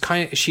be.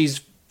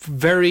 She's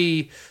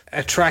very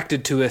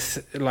attracted to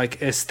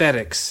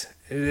aesthetics,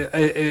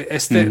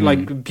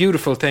 like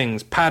beautiful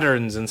things,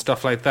 patterns and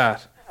stuff like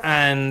that.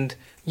 And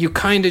you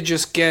kind of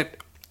just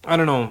get, I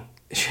don't know,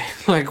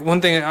 like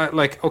one thing, it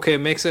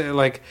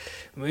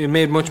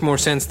made much more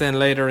sense then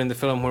later in the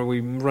film where we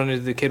run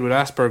into the kid with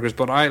Asperger's,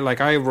 but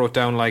I wrote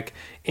down like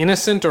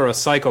innocent or a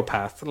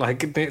psychopath, but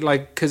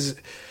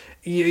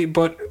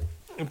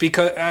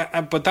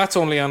that's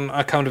only on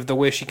account of the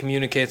way she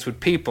communicates with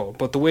people.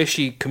 But the way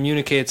she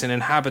communicates and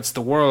inhabits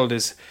the world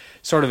is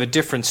sort of a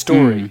different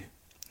story.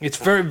 It's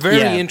very,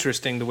 very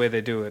interesting the way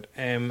they do it,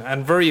 and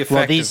very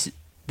effective. Well,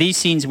 these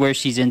scenes where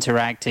she's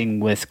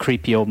interacting with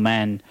creepy old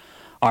men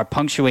are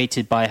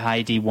punctuated by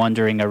Heidi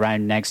wandering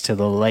around next to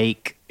the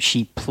lake.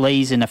 She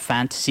plays in a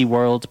fantasy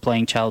world,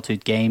 playing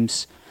childhood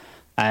games.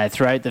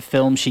 Throughout the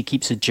film, she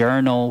keeps a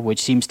journal,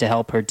 which seems to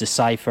help her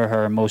decipher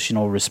her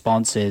emotional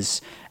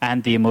responses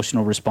and the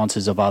emotional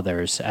responses of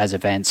others as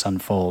events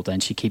unfold.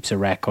 And she keeps a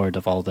record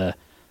of all the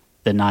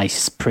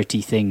nice,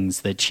 pretty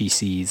things that she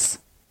sees.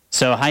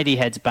 So Heidi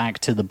heads back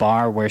to the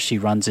bar where she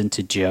runs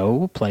into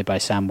Joe, played by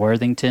Sam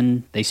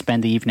Worthington. They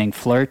spend the evening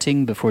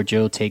flirting before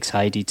Joe takes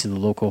Heidi to the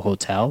local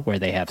hotel where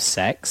they have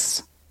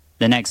sex.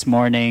 The next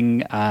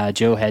morning,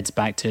 Joe heads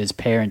back to his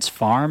parents'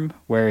 farm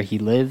where he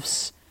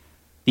lives.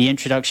 The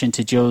introduction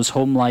to Joe's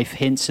home life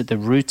hints at the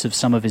root of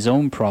some of his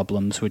own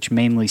problems, which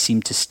mainly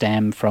seem to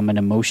stem from an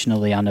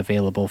emotionally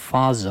unavailable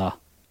father.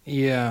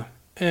 Yeah.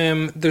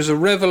 There's a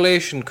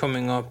revelation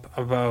coming up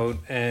about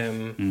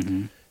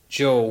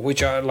Joe,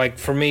 which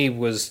for me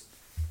was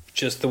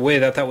just the way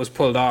that was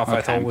pulled off. Okay.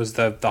 I thought was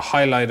the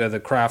highlight of the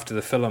craft of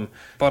the film.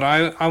 But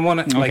I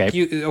want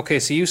to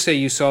so you say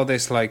you saw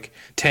this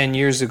 10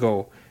 years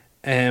ago.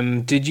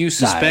 Did you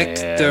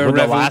suspect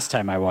the last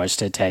time I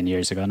watched it 10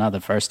 years ago, not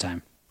the first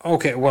time?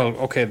 Okay,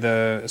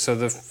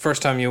 the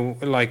first time you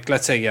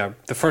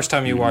the first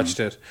time you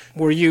watched it,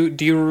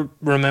 do you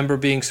remember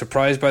being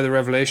surprised by the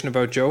revelation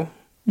about Joe?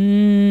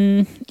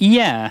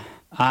 Yeah.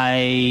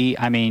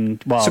 I mean,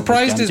 well,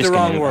 surprised is the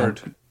wrong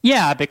word.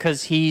 Yeah,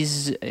 because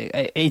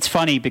it's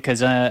funny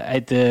because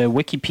the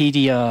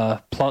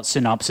Wikipedia plot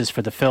synopsis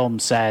for the film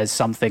says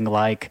something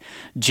like,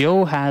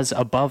 Joe has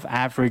above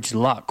average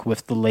luck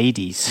with the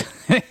ladies.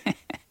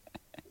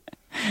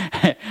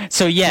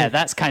 So yeah,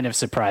 that's kind of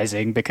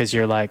surprising because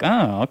you're like,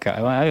 oh, okay,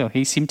 well,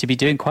 he seemed to be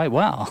doing quite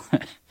well.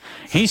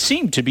 He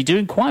seemed to be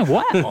doing quite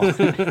well.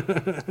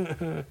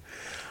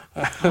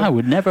 I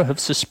would never have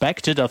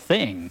suspected a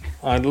thing.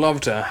 I'd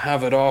love to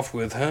have it off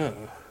with her.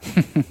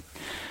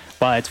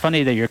 Well, it's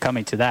funny that you're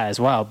coming to that as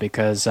well,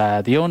 because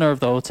the owner of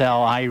the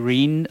hotel,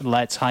 Irene,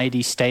 lets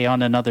Heidi stay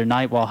on another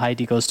night while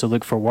Heidi goes to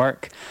look for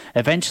work,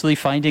 eventually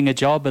finding a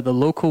job at the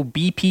local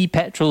BP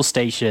petrol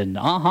station.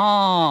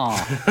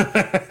 Aha!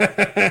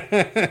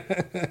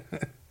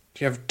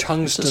 You have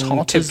tungsten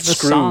hot tipped as the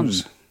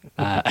screws.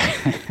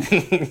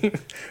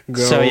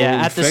 So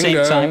yeah, at the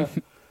Goldfinger. same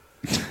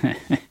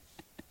time...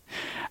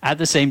 At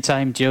the same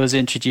time, Joe's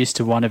introduced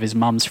to one of his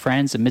mum's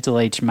friends, a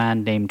middle-aged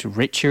man named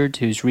Richard,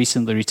 who's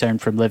recently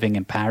returned from living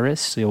in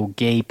Paris, the old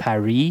gay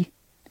Paris.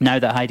 Now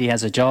that Heidi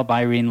has a job,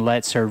 Irene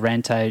lets her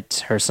rent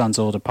out her son's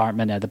old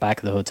apartment at the back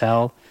of the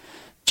hotel.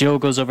 Joe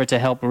goes over to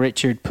help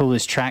Richard pull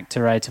his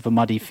tractor out of a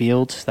muddy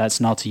field. That's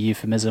not a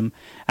euphemism.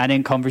 And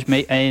in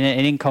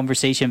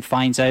conversation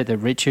finds out that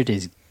Richard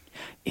is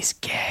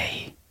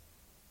gay.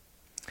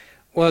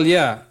 Well,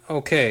 yeah,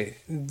 okay.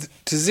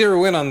 To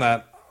zero in on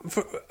that,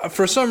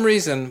 for some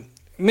reason,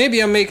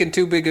 maybe I'm making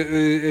too big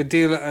a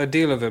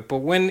deal of it, but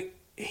when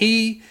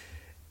he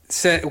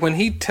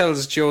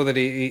tells Joe that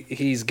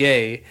he's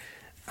gay,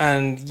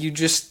 and you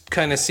just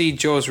kind of see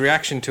Joe's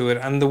reaction to it,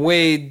 and the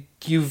way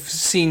you've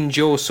seen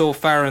Joe so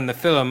far in the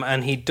film,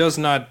 and he does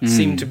not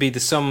seem to be the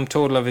sum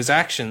total of his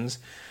actions,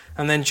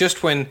 and then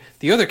just when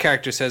the other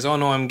character says, "Oh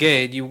no, I'm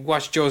gay," you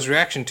watch Joe's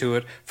reaction to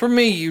it. For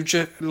me, you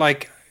just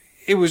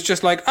it was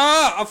just like,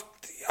 of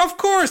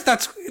course,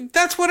 that's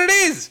what it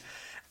is.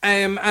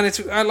 And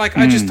it's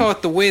I just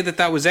thought the way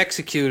that was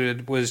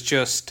executed was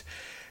just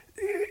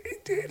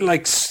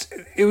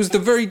it was the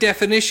very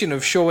definition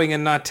of showing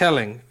and not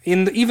telling.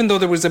 Even though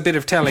there was a bit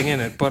of telling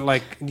in it,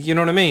 but you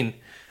know what I mean.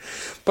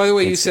 By the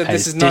way, you said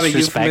this is not a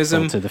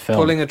euphemism. To the film.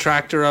 Pulling a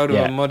tractor out of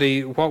a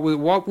muddy.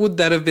 What would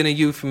that have been a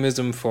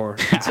euphemism for?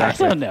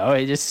 Exactly. I don't know.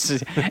 It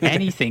just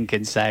anything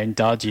can sound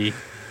dodgy.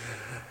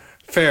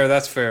 Fair.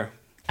 That's fair.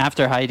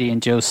 After Heidi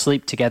and Joe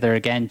sleep together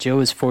again,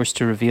 Joe is forced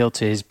to reveal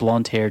to his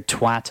blonde-haired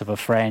twat of a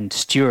friend,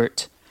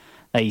 Stuart,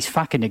 that he's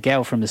fucking a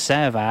girl from the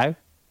servo,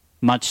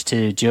 much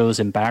to Joe's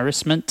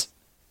embarrassment.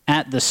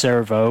 At the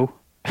servo,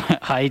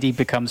 Heidi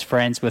becomes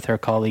friends with her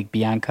colleague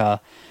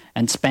Bianca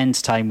and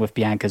spends time with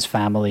Bianca's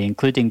family,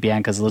 including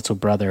Bianca's little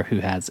brother who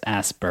has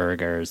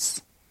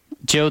Asperger's.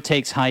 Joe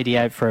takes Heidi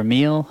out for a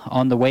meal.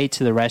 On the way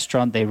to the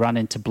restaurant, they run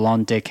into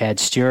blonde dickhead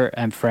Stuart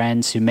and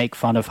friends who make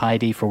fun of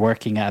Heidi for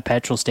working at a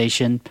petrol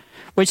station,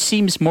 which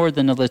seems more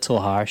than a little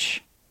harsh.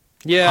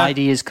 Yeah.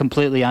 Heidi is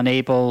completely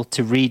unable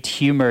to read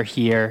humor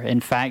here. In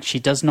fact, she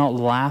does not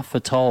laugh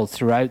at all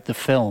throughout the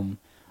film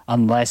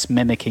unless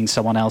mimicking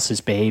someone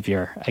else's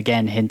behavior,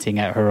 again hinting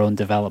at her own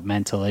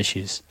developmental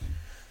issues.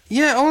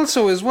 Yeah,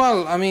 also as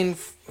well, I mean,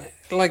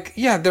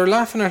 they're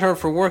laughing at her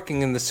for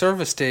working in the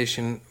service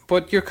station,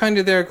 but you're kind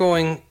of there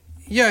going,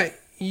 yeah,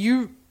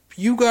 you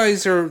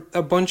guys are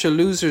a bunch of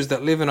losers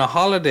that live in a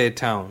holiday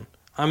town.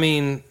 I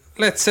mean,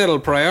 let's settle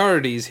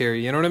priorities here,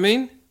 you know what I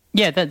mean?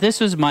 Yeah, this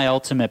was my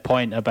ultimate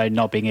point about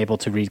not being able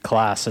to read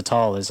class at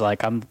all, is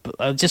I'm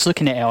just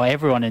looking at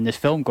everyone in this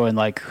film going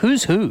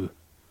who's who?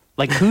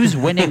 Who's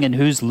winning and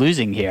who's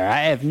losing here?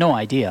 I have no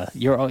idea.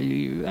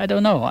 I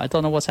don't know. I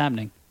don't know what's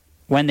happening.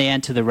 When they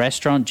enter the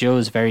restaurant, Joe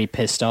is very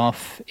pissed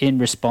off. In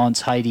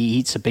response, Heidi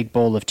eats a big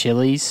bowl of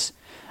chilies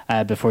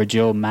before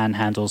Joe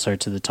manhandles her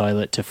to the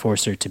toilet to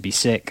force her to be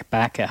sick.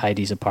 Back at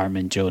Heidi's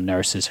apartment, Joe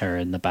nurses her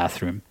in the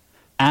bathroom.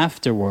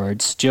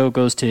 Afterwards, Joe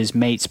goes to his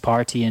mate's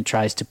party and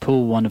tries to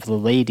pull one of the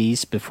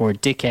ladies before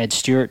dickhead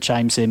Stuart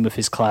chimes in with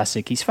his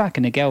classic "he's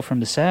fucking a girl from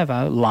the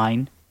servo"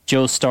 line.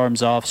 Joe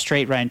storms off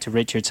straight round to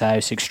Richard's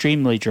house,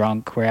 extremely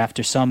drunk, where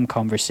after some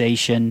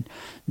conversation,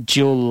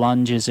 Joe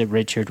lunges at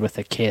Richard with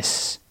a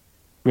kiss.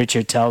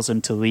 Richard tells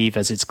him to leave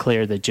as it's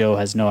clear that Joe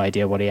has no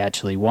idea what he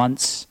actually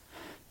wants.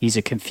 He's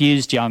a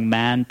confused young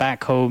man.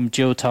 Back home,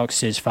 Joe talks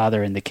to his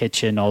father in the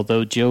kitchen.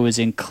 Although Joe is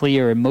in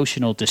clear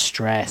emotional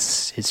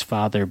distress, his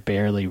father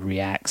barely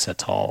reacts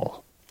at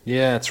all.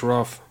 Yeah, it's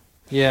rough.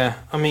 Yeah,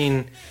 I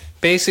mean,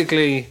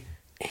 basically,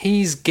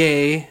 he's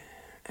gay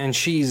and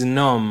she's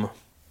numb.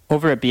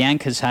 Over at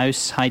Bianca's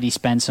house, Heidi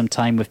spends some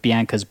time with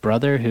Bianca's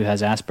brother, who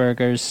has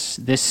Asperger's.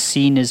 This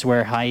scene is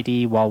where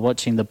Heidi, while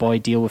watching the boy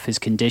deal with his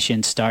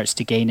condition, starts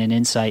to gain an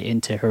insight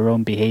into her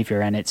own behavior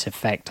and its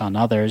effect on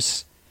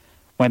others.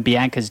 When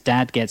Bianca's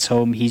dad gets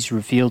home, he's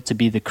revealed to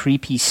be the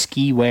creepy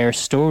ski-wear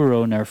store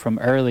owner from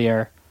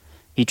earlier.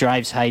 He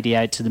drives Heidi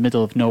out to the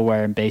middle of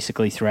nowhere and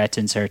basically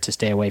threatens her to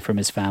stay away from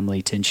his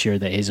family to ensure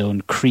that his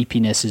own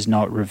creepiness is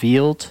not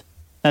revealed.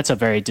 That's a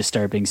very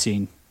disturbing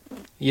scene.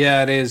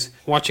 Yeah, it is.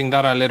 Watching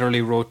that, I literally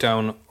wrote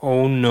down,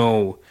 "Oh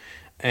no."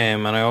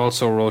 And I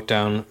also wrote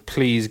down,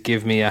 "Please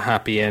give me a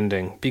happy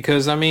ending."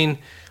 Because, I mean,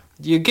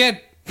 you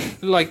get,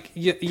 you like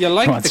you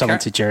want someone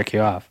to jerk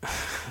you off.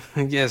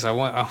 Yes, I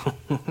want...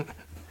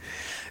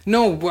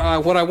 No,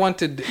 what I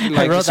wanted...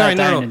 I wrote that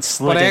down and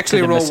slid it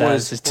to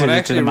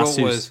the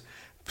masseuse.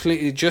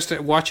 Please, just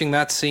watching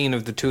that scene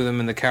of the two of them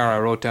in the car, I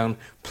wrote down,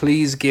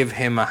 "Please give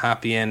him a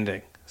happy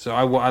ending." So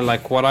I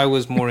what I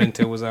was more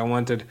into was I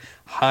wanted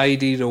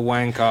Heidi to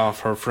wank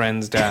off her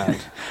friend's dad.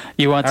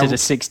 You wanted a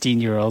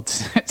 16-year-old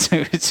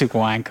to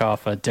wank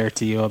off a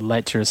dirty old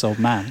lecherous old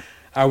man.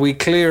 Are we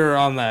clear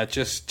on that?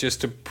 Just to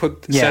set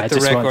the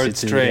just wanted record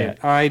to, straight. yeah.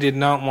 I did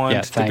not want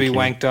Yeah, to thank be you.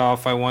 wanked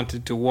off. I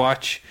wanted to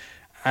watch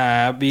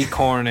be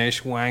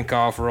Cornish wank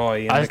off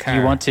Roy in the car.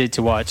 You wanted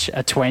to watch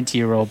a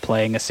 20-year-old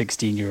playing a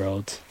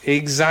 16-year-old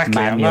Exactly.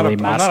 manually I'm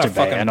not a masturbate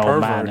fucking an old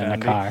pervert, man in a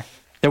Andy. car.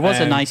 There was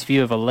a Um, nice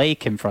view of a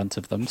lake in front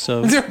of them,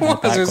 so There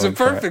not bad was. It was a going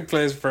for it. perfect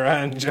place for a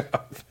hand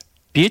job.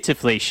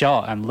 Beautifully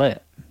shot and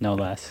lit, no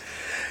less.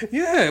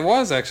 Yeah, it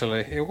was actually.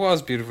 It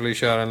was beautifully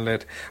shot and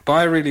lit. But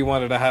I really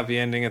wanted a happy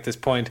ending at this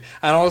point.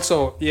 And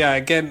also, yeah,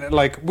 again,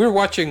 like, we're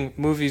watching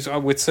movies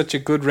with such a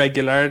good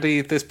regularity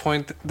at this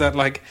point that,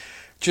 like,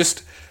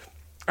 just,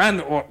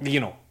 and, or, you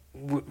know,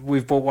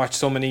 we've both watched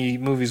so many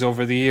movies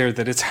over the year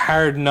that it's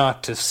hard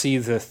not to see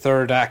the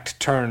third act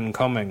turn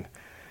coming.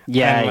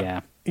 Yeah, And,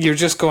 yeah. You're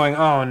just going,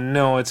 oh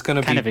no, it's going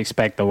to Kind be, of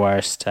expect the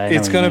worst. I know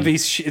it's what going you to mean.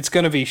 be, it's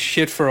going to be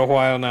shit for a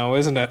while now,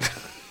 isn't it?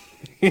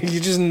 You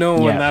just know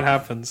when Yeah. that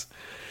happens.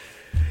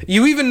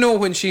 You even know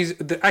when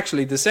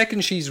actually the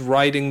second she's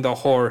riding the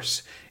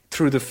horse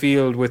through the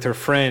field with her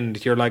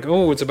friend, you're like,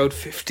 oh, it's about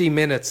 50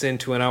 minutes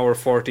into an hour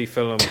 40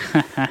 film.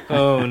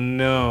 Oh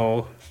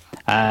no.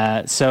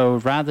 So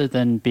rather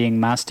than being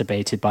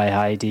masturbated by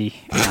Heidi,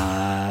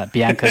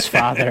 Bianca's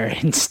father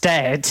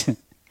instead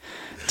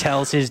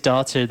tells his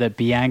daughter that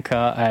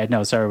Bianca.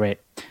 No, sorry, wait.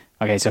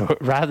 Okay, so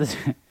rather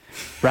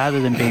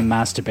than being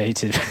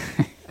masturbated,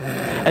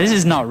 this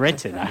is not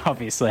written.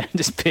 Obviously, I'm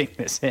just putting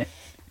this in.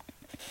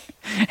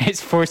 It's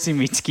forcing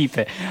me to keep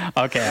it.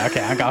 Okay.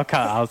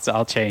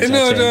 I'll change.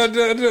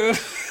 No.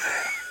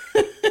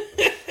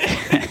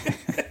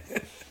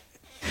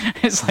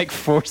 It's like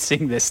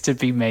forcing this to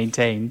be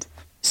maintained.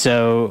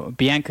 So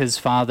Bianca's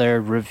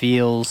father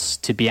reveals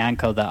to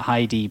Bianca that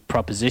Heidi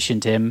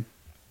propositioned him.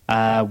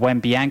 When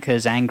Bianca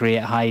is angry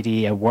at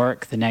Heidi at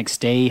work the next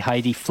day,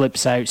 Heidi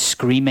flips out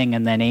screaming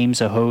and then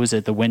aims a hose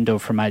at the window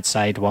from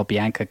outside while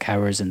Bianca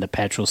cowers in the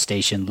petrol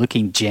station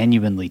looking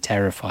genuinely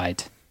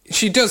terrified.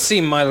 She does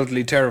seem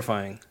mildly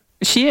terrifying.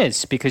 She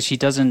is, because she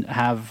doesn't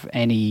have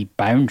any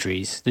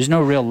boundaries. There's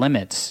no real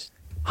limits.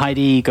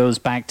 Heidi goes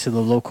back to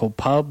the local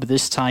pub,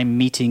 this time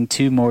meeting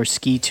two more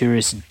ski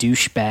tourist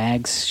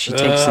douchebags. She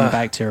takes them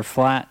back to her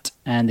flat,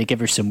 and they give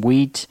her some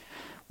weed.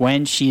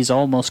 When she's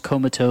almost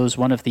comatose,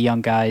 one of the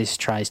young guys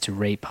tries to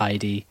rape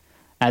Heidi.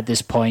 At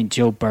this point,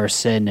 Joe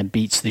bursts in and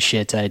beats the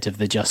shit out of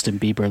the Justin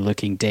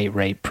Bieber-looking date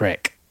rape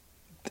prick.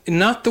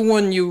 Not the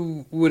one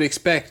you would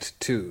expect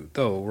to,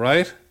 though,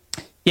 right?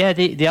 Yeah,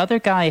 the other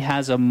guy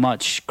has a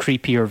much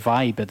creepier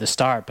vibe at the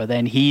start, but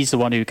then he's the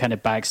one who kind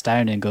of backs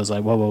down and goes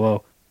like,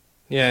 whoa.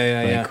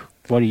 Yeah.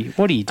 What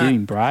are you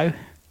doing, bro?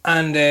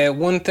 And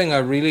one thing I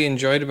really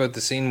enjoyed about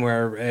the scene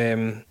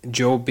where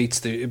Joe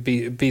beats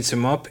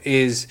him up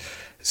is,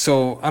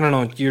 so I don't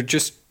know, you're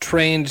just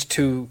trained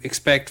to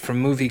expect from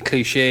movie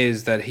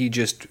cliches that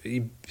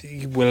he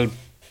will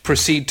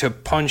proceed to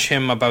punch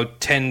him about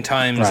 10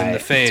 times in the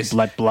face.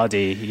 It's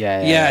bloody,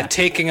 yeah.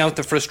 Taking out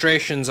the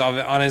frustrations of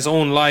it on his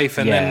own life,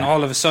 and then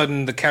all of a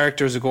sudden the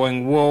characters are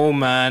going, whoa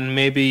man,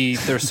 maybe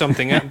there's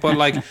something else. But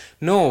like,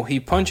 no, he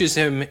punches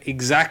him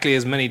exactly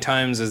as many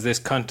times as this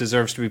cunt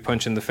deserves to be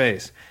punched in the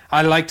face.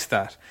 I liked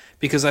that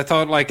because I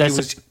thought like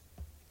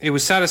it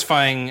was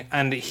satisfying,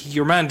 and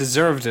your man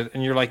deserved it,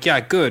 and you're like, yeah,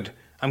 good,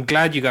 I'm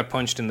glad you got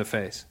punched in the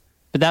face.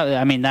 But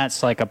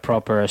that's like a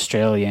proper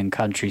Australian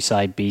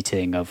countryside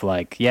beating of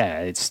like, yeah,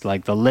 it's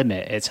like the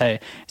limit. It's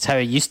how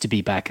it used to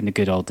be back in the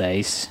good old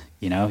days.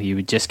 You know, you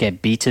would just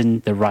get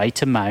beaten the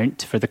right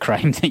amount for the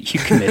crime that you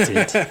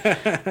committed,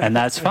 and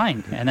that's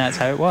fine. And that's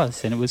how it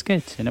was, and it was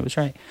good, and it was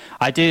right.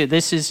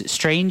 This is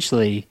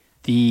strangely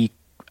the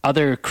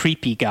other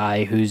creepy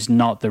guy who's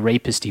not the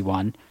rapisty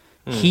one.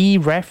 He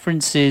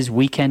references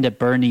Weekend at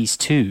Bernie's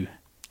too.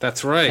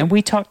 That's right. And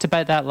we talked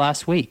about that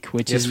last week,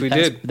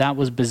 that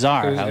was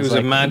bizarre. It was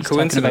a mad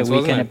coincidence, talking about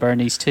wasn't Weekend it? at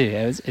Bernie's too.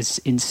 It's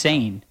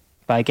insane.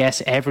 But I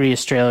guess every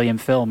Australian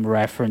film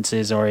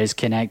references or is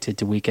connected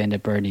to Weekend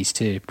at Bernie's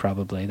too,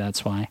 probably.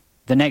 That's why.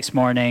 The next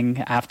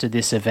morning, after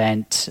this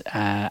event,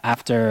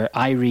 after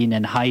Irene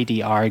and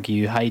Heidi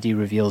argue, Heidi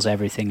reveals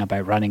everything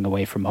about running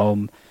away from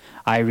home.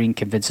 Irene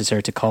convinces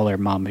her to call her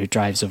mum, who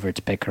drives over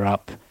to pick her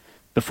up.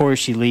 Before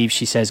she leaves,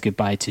 she says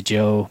goodbye to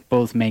Joe.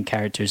 Both main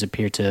characters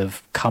appear to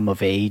have come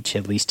of age,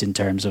 at least in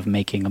terms of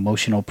making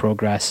emotional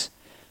progress.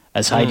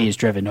 As Heidi is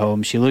driven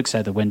home, she looks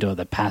out the window at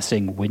the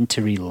passing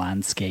wintry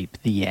landscape.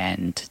 The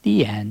end.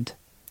 The end.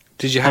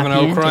 Did you have an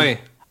Happy outcry? ending.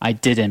 I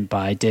didn't,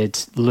 but I did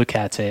look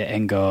at it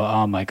and go,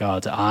 oh my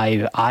God,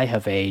 I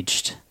have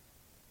aged.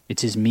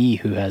 It is me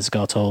who has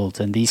got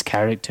old, and these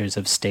characters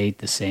have stayed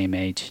the same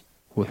age.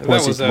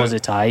 Was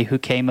it I who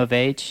came of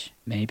age?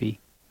 Maybe.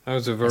 That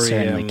was a I very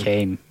certainly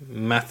came.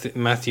 Matthew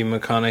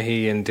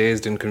McConaughey and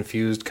Dazed and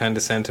Confused kind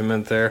of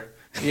sentiment there.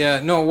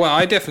 Yeah, no, well,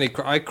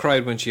 I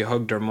cried when she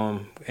hugged her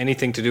mum.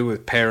 Anything to do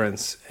with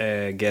parents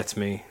gets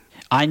me.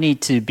 I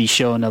need to be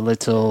shown a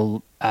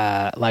little,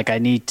 I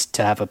need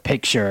to have a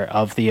picture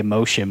of the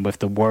emotion with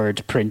the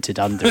word printed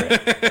under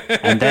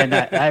it. And then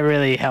that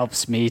really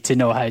helps me to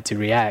know how to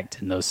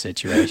react in those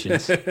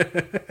situations.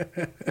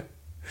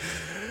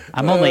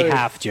 I'm only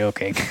half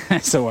joking.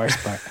 That's the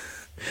worst part.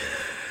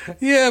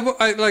 Yeah,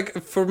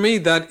 but for me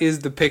that is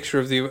the picture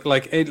of the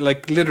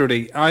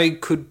literally I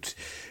could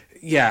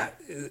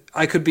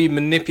be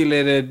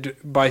manipulated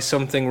by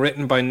something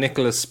written by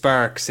Nicholas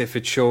Sparks if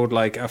it showed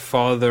like a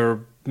father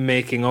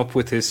making up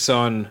with his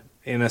son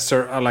in a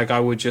certain I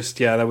would just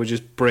that would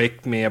just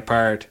break me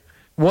apart.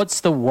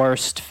 What's the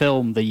worst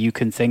film that you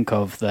can think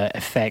of that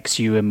affects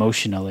you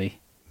emotionally?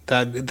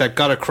 That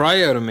got a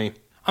cry out of me.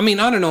 I mean,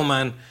 I don't know,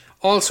 man.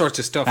 All sorts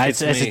of stuff.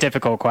 It's a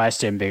difficult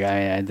question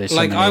because there's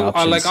so many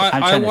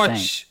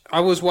options. I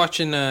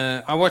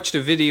watched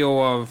a video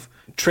of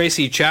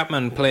Tracy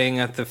Chapman playing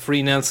at the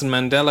Free Nelson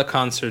Mandela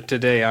concert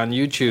today on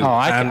YouTube. Oh,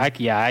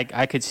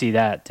 I could see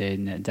that,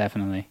 dude,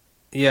 definitely.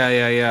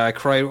 Yeah. I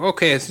cried.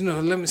 Okay, so,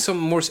 let me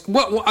something more.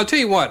 Well, I'll tell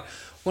you what.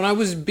 I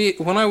was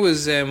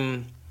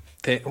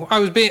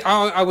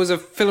a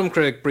film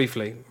critic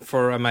briefly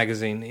for a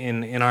magazine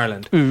in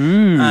Ireland,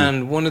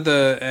 and one of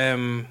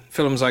the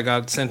films I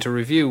got sent to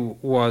review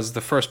was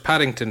the first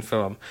Paddington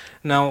film.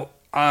 Now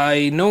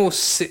I know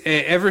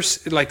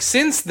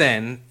since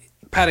then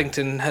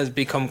Paddington has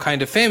become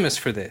kind of famous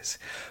for this.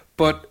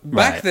 But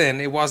back then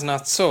it was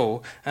not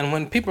so, and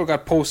when people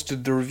got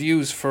posted the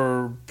reviews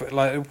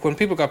when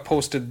people got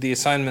posted the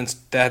assignments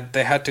that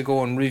they had to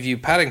go and review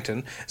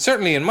Paddington,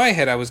 certainly in my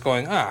head I was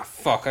going,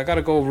 fuck, I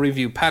gotta go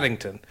review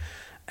Paddington,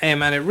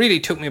 and it really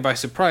took me by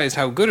surprise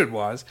how good it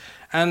was,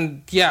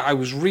 and I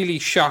was really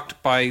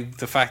shocked by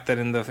the fact that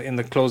in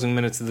the closing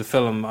minutes of the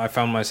film I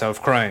found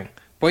myself crying.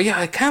 But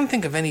I can't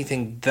think of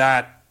anything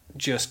that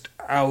just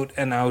out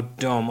and out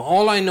dumb.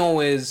 All I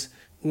know is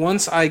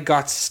once I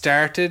got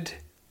started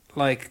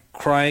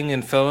crying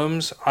in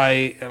films,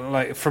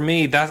 for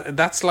me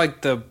that's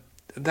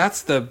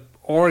the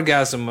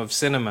orgasm of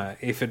cinema.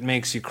 If it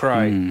makes you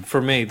cry,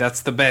 for me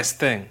that's the best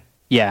thing.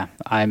 Yeah,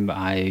 I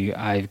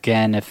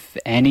again, if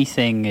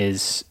anything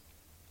is,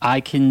 I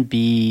can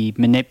be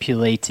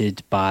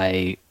manipulated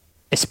by,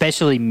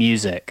 especially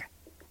music.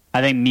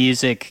 I think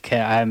music,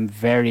 I'm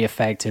very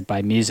affected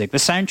by music. The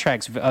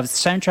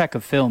soundtrack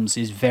of films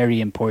is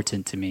very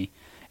important to me.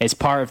 It's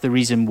part of the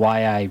reason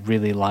why I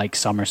really like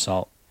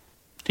Somersault.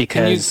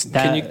 Because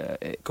can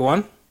you go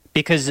on?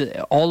 Because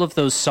all of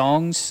those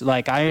songs,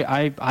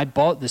 I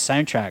bought the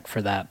soundtrack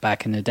for that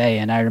back in the day,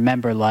 and I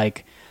remember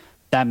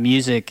that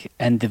music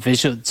and the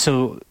visual.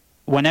 So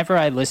whenever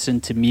I listen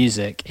to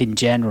music in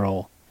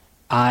general,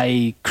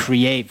 I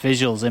create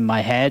visuals in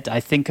my head. I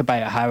think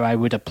about how I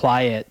would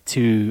apply it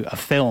to a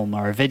film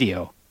or a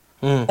video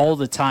all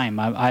the time.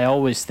 I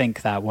always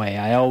think that way.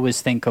 I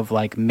always think of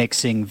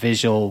mixing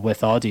visual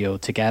with audio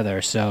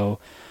together. So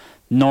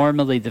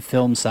normally the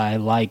films I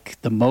like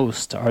the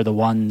most are the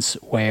ones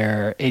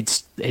where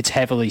it's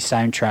heavily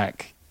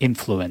soundtrack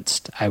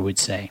influenced, I would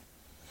say.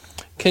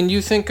 Can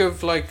you think of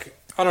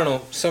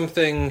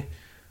something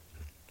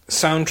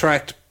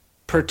soundtracked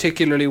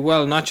particularly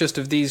well, not just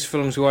of these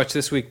films we watched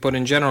this week, but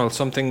in general,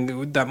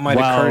 something that might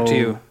occur to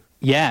you?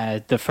 Yeah,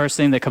 the first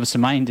thing that comes to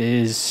mind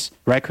is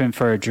Requiem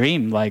for a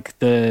Dream.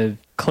 The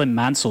Clint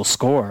Mansell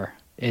score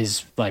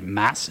is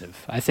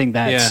massive. I think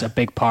that's a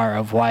big part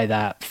of why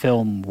that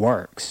film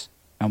works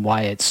and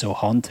why it's so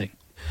haunting.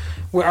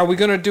 Well, are we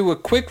going to do a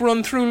quick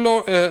run through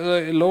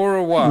lore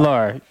or what?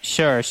 Lore,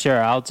 sure.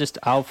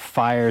 I'll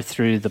fire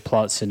through the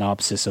plot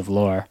synopsis of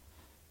lore.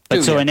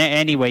 But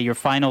anyway, your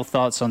final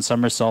thoughts on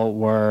Somersault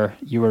were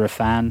you were a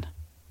fan?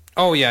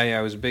 Oh yeah,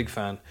 I was a big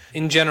fan.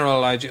 In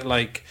general, I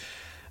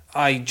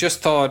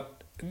just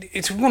thought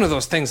it's one of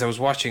those things I was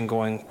watching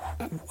going,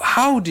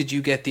 how did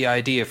you get the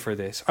idea for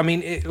this? I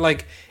mean,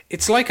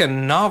 it's like a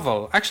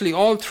novel. Actually,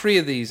 all three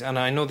of these, and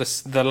I know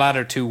the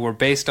latter two were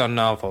based on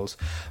novels,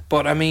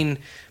 but I mean,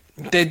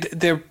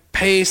 they're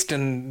paced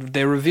and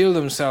they reveal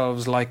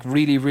themselves like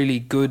really, really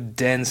good,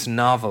 dense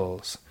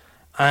novels.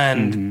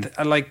 And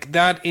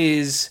that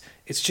is,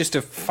 it's just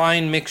a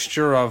fine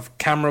mixture of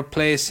camera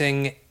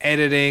placing,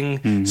 editing,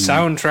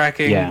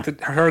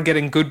 soundtracking, her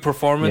getting good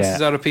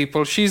performances out of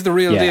people. She's the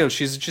real deal.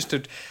 She's just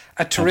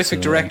a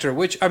terrific director,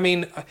 which, I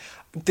mean,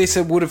 this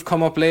would have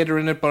come up later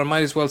in it, but I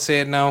might as well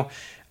say it now.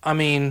 I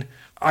mean,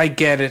 I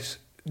get it.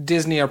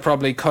 Disney are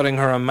probably cutting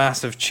her a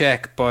massive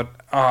check, but,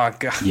 oh,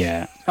 God.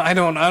 Yeah. I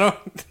don't.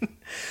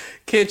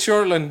 Kate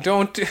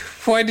Shortland,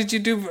 why did you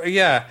do,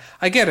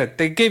 I get it.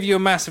 They gave you a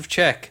massive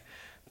check.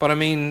 But I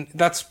mean,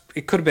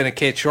 it could have been a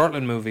Kate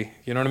Shortland movie.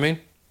 You know what I mean?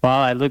 Well,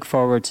 I look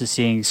forward to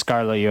seeing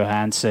Scarlett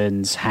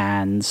Johansson's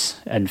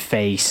hands and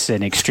face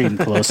in extreme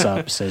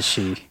close-ups as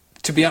she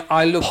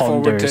I look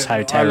forward to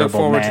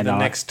the are.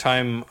 next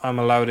time I'm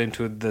allowed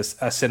into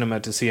a cinema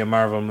to see a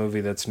Marvel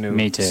movie that's new.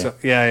 Me too. So,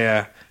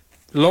 yeah.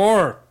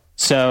 Lore.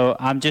 So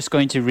I'm just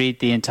going to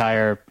read the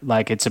entire,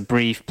 it's a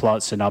brief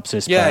plot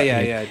synopsis. Yeah.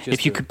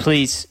 If you could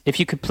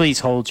please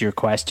hold your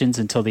questions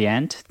until the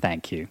end,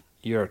 thank you.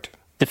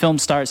 The film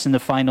starts in the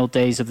final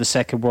days of the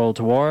Second World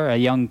War. A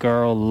young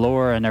girl,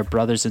 Lore, and her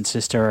brothers and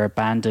sister are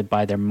abandoned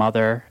by their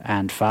mother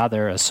and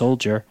father, a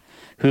soldier,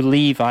 who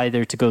leave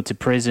either to go to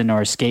prison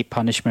or escape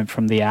punishment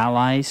from the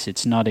Allies.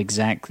 It's not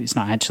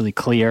actually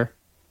clear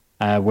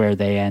where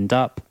they end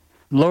up.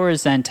 Laura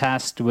is then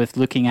tasked with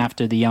looking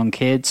after the young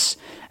kids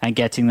and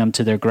getting them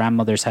to their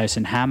grandmother's house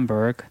in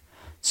Hamburg.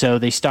 So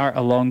they start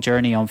a long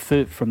journey on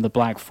foot from the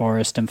Black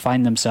Forest and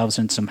find themselves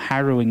in some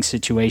harrowing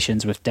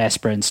situations with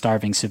desperate and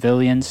starving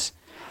civilians.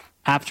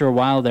 After a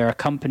while, they're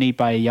accompanied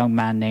by a young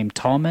man named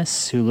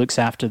Thomas, who looks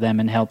after them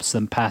and helps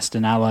them past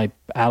an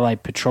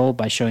Allied patrol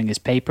by showing his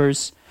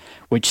papers,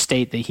 which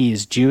state that he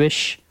is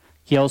Jewish.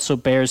 He also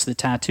bears the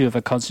tattoo of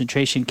a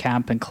concentration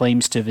camp and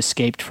claims to have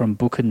escaped from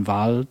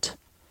Buchenwald.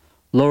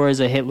 Laura is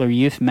a Hitler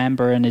Youth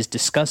member and is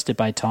disgusted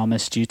by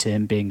Thomas due to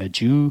him being a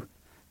Jew.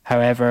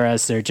 However,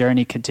 as their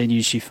journey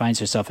continues, she finds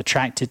herself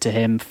attracted to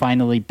him,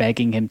 finally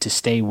begging him to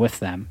stay with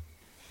them.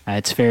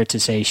 It's fair to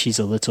say she's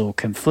a little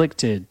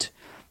conflicted.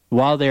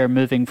 While they are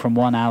moving from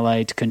one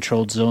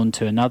Allied-controlled zone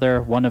to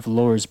another, one of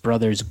Laura's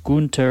brothers,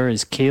 Gunther,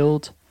 is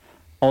killed.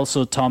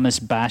 Also, Thomas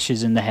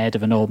bashes in the head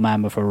of an old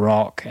man with a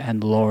rock,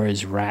 and Laura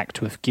is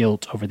racked with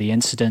guilt over the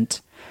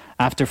incident.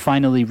 After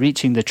finally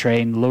reaching the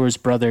train, Laura's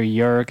brother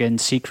Jürgen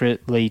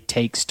secretly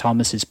takes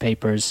Thomas's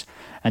papers,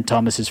 and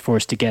Thomas is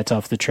forced to get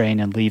off the train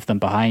and leave them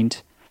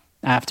behind.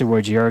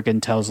 Afterwards,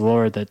 Jürgen tells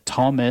Laura that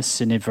Thomas,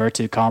 in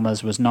inverted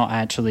commas, was not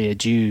actually a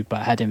Jew,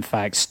 but had in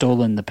fact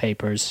stolen the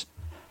papers.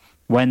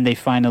 When they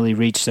finally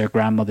reach their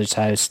grandmother's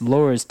house,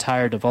 Laura is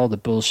tired of all the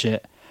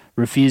bullshit,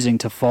 refusing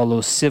to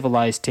follow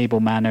civilized table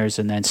manners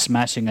and then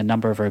smashing a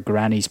number of her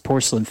granny's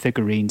porcelain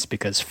figurines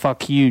because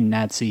fuck you,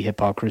 Nazi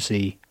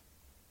hypocrisy.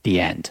 The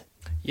end.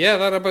 Yeah,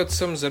 that about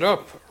sums it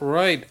up.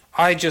 Right.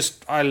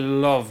 I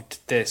loved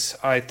this.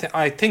 I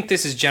think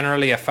this is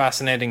generally a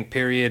fascinating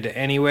period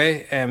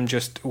anyway.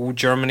 Just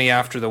Germany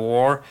after the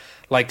war.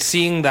 Like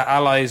seeing the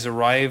Allies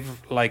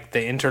arrive, like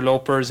the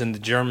interlopers and the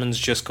Germans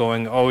just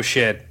going, oh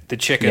shit, the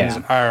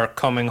chickens are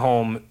coming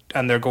home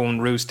and they're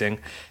going roosting.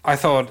 I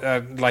thought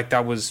like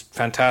that was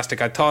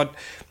fantastic. I thought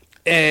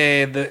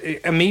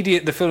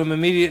the film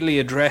immediately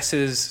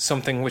addresses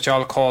something which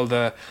I'll call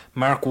the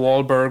Mark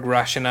Wahlberg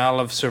rationale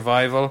of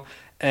survival.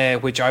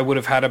 Which I would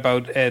have had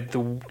about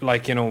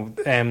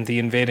the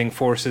invading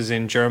forces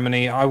in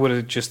Germany. I would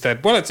have just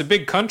said, well, it's a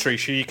big country,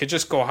 sure, you could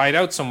just go hide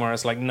out somewhere.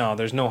 It's like, no,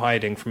 there's no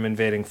hiding from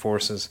invading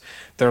forces.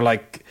 They're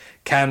like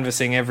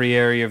canvassing every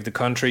area of the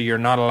country. You're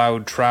not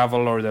allowed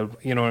travel, or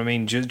you know what I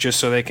mean,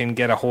 just so they can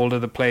get a hold of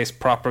the place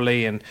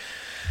properly. And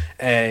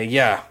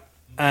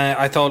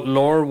I thought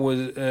Laura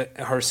was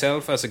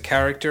herself as a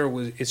character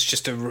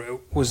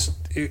was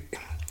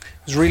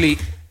really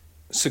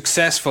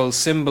successful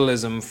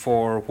symbolism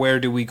for where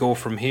do we go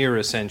from here,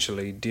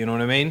 essentially. Do you know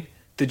what I mean?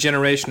 The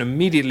generation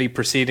immediately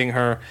preceding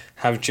her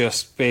have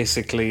just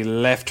basically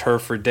left her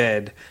for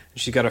dead.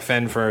 She's got to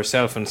fend for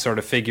herself and sort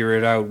of figure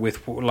it out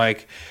with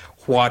like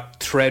what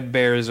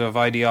threadbares of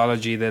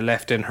ideology they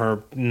left in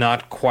her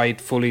not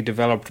quite fully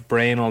developed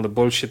brain. All the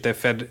bullshit they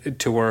fed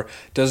to her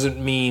doesn't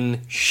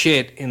mean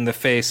shit in the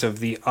face of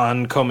the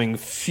oncoming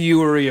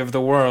fury of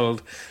the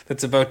world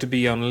that's about to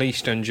be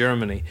unleashed on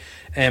Germany.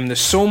 There's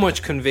so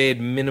much conveyed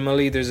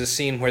minimally. There's a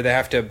scene where they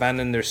have to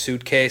abandon their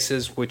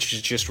suitcases, which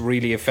is just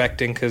really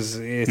affecting because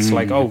it's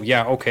like, oh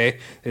yeah, okay,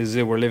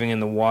 we're living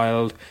in the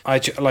wild. I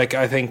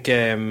think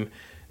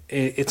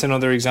it's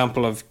another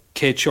example of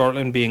Kate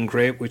Shortland being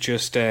great with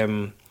just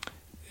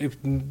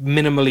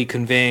minimally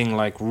conveying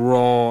like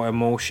raw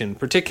emotion,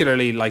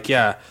 particularly like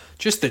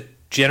just the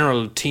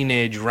general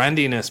teenage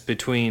randiness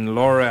between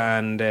Laura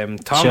and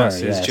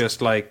Thomas is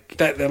just like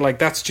that. Like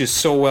that's just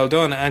so well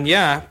done. And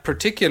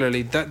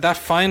particularly that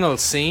final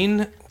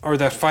scene or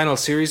that final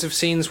series of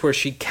scenes where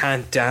she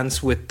can't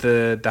dance with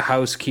the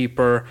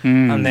housekeeper,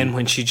 and then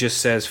when she just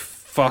says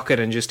fuck it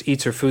and just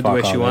eats her food the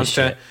way she wants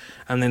to,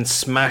 and then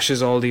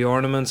smashes all the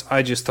ornaments.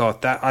 I just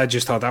thought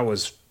that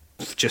was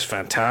just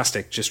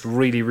fantastic, just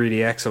really,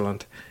 really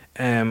excellent.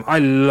 I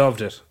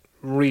loved it,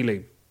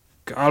 really.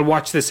 I'll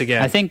watch this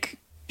again. I think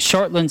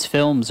Shortland's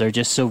films are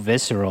just so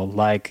visceral.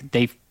 Like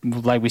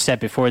we said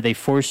before, they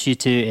force you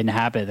to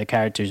inhabit the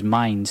characters'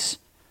 minds,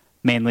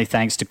 mainly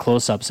thanks to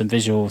close-ups and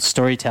visual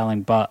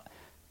storytelling. But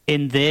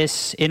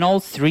in all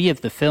three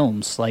of the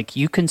films, like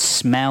you can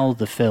smell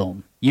the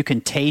film, you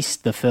can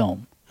taste the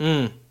film.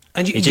 And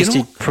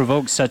it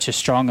provokes such a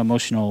strong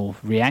emotional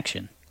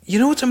reaction. You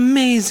know what's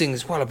amazing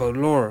as well about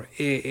Laura?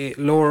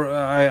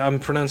 Laura, I'm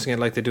pronouncing it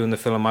like they do in the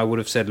film. I would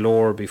have said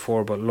Laura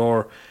before, but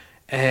Laura.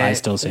 I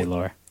still say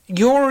Laura.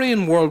 You're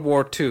in World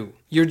War II.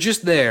 You're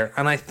just there,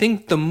 and I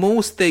think the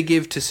most they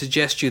give to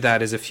suggest you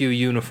that is a few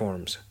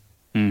uniforms.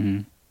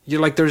 Mm-hmm.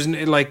 You're like, there's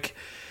like,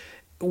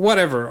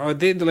 whatever.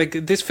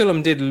 This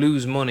film did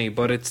lose money,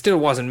 but it still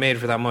wasn't made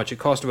for that much. It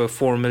cost about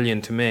 $4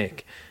 million to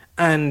make.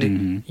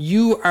 And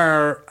you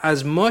are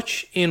as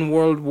much in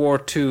World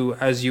War II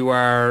as you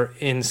are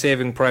in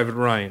Saving Private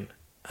Ryan.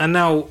 And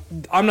now,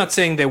 I'm not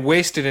saying they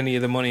wasted any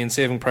of the money in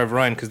Saving Private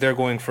Ryan because they're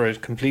going for a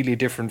completely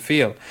different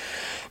feel.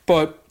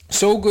 But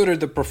so good are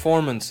the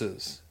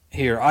performances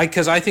here.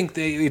 Because I think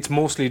it's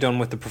mostly done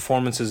with the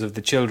performances of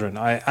the children.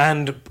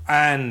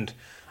 And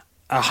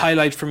a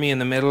highlight for me in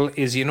the middle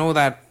is, you know,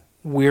 that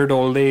weird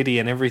old lady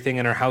and everything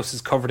in her house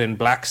is covered in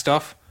black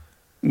stuff?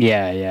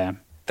 Yeah.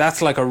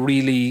 That's like a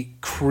really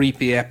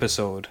creepy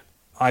episode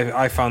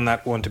I found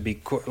that one to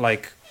be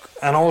like,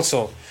 and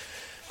also,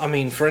 I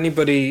mean, for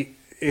anybody,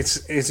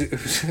 it's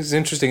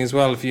interesting as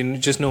well. If you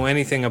just know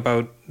anything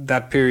about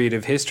that period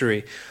of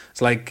history,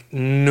 it's like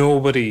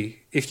nobody.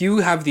 If you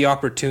have the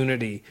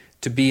opportunity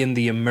to be in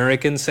the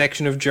American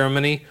section of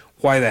Germany,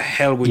 why the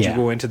hell would you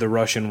go into the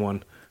Russian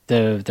one?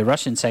 The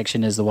Russian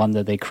section is the one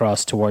that they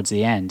cross towards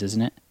the end,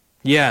 isn't it?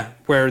 Yeah,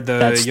 where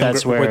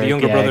the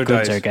younger brother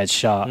dies. Gunther gets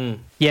shot.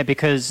 Yeah,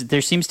 because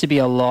there seems to be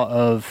a lot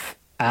of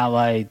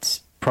Allied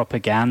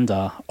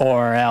propaganda,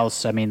 or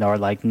else, I mean, or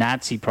like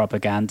Nazi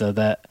propaganda,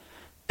 that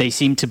they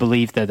seem to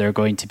believe that they're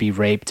going to be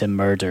raped and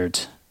murdered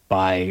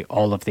by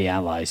all of the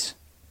Allies,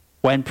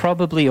 when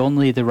probably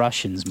only the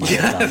Russians might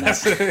have done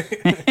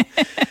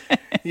that.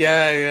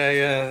 Yeah.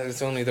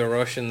 It's only the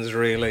Russians,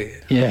 really.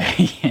 Yeah.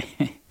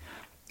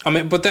 I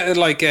mean, but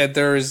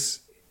there's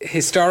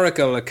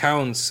historical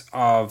accounts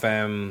of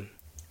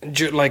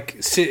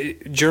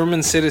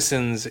German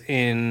citizens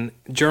in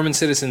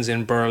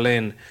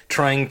Berlin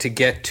trying to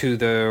get to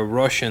the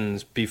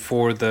Russians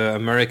before the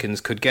Americans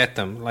could get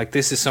them. Like,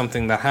 this is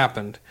something that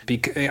happened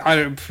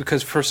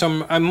because for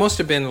some, I must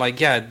have been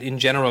in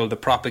general, the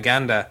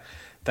propaganda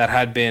that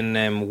had been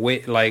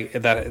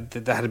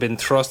that had been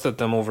thrust at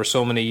them over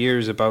so many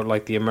years about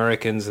like the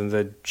Americans and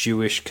the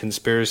Jewish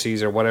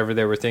conspiracies or whatever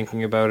they were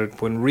thinking about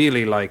it, when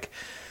really like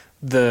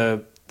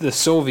the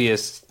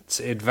Soviets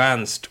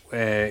advanced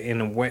in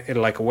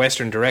a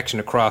Western direction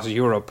across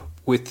Europe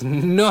with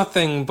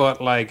nothing but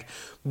like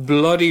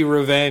bloody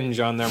revenge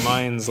on their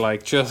minds,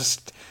 like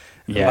just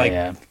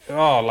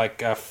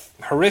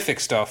horrific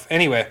stuff.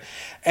 Anyway,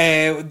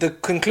 the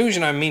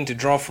conclusion I mean to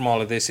draw from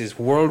all of this is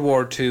World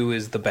War II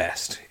is the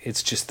best.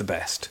 It's just the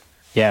best.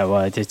 Yeah,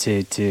 well,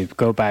 to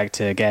go back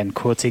to, again,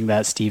 quoting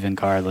that Stephen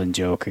Carlin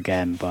joke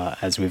again, but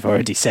as we've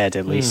already said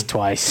at least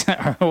twice,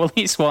 or at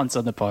least once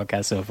on the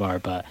podcast so far,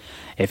 but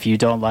if you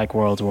don't like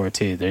World War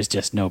II, there's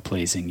just no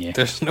pleasing you.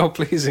 There's no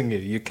pleasing you.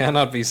 You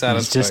cannot be satisfied.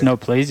 There's just no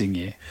pleasing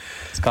you.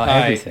 It's got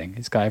everything.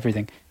 It's got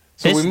everything.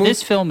 So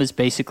this film is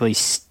basically...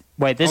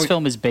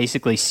 film is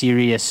basically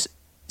serious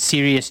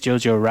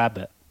Jojo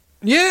Rabbit.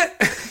 Yeah.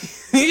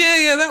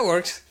 yeah, that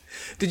works.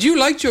 Did you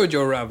like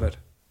Jojo Rabbit?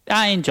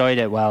 I enjoyed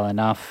it well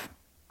enough.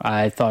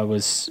 I thought it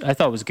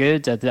was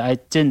good. I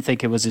didn't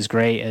think it was as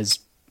great as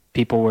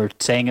people were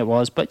saying it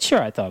was, but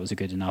sure, I thought it was a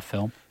good enough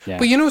film. Yeah.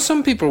 But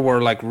some people were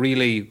like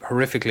really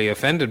horrifically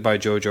offended by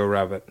Jojo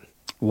Rabbit.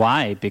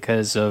 Why?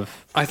 Because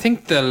of... I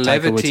think the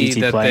levity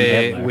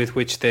with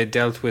which they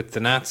dealt with the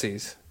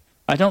Nazis.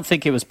 I don't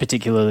think it was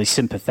particularly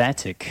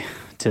sympathetic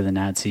to the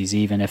Nazis,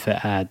 even if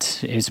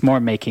it's more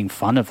making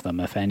fun of them,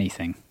 if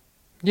anything.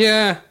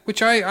 Yeah,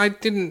 which I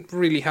didn't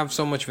really have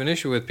so much of an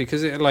issue with,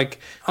 because I don't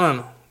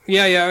know.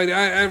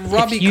 Yeah.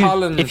 Robbie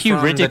Collins. If you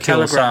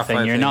ridicule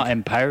something, you're not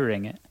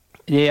empowering it.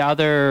 The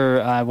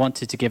other, I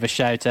wanted to give a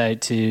shout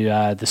out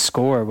to the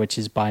score, which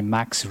is by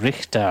Max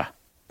Richter.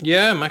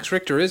 Yeah, Max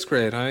Richter is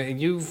great.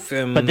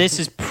 But this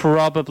is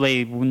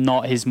probably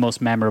not his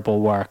most memorable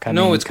work.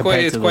 It's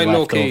quite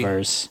low key.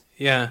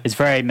 Yeah, it's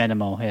very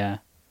minimal. Yeah,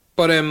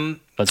 but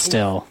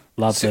still,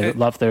 love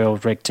the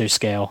old Richter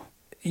scale.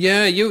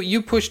 Yeah,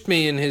 you pushed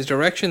me in his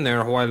direction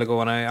there a while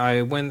ago, and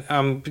I went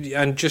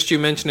and just you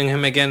mentioning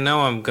him again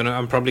now,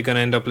 I'm probably gonna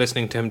end up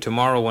listening to him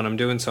tomorrow when I'm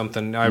doing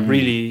something.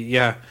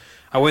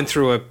 I went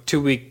through a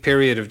 2-week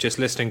period of just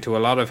listening to a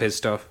lot of his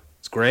stuff.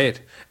 It's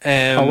great.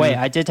 Wait,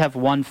 I did have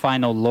one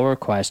final lore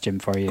question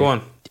for you. Go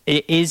on.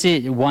 Is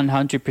it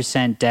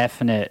 100%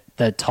 definite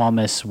that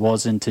Thomas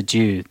wasn't a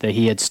Jew, that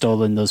he had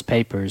stolen those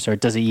papers, or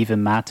does it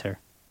even matter?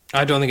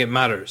 I don't think it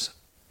matters.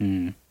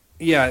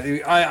 Yeah,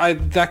 I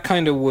that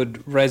kind of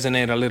would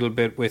resonate a little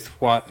bit with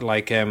what,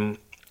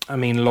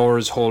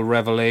 Laura's whole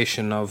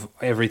revelation of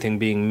everything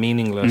being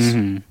meaningless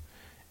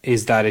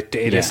is that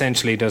it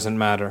essentially doesn't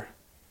matter.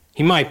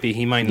 He might be,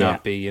 he might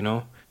not be,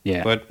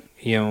 Yeah. But,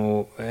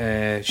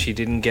 she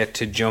didn't get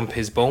to jump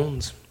his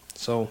bones,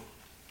 so...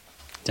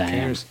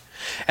 Damn.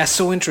 That's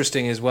so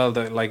interesting as well,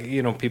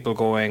 that people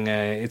going,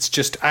 it's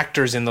just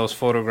actors in those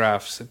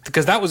photographs,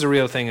 because that was a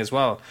real thing as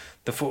well.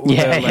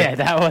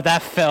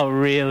 That felt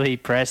really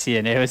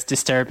prescient. It was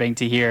disturbing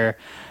to hear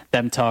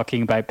them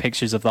talking about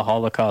pictures of the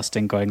Holocaust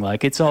and going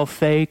like, it's all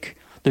fake,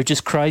 they're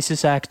just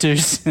crisis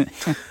actors.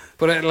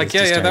 But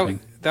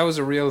that was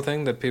a real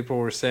thing that people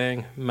were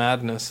saying.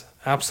 Madness,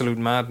 absolute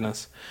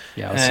madness.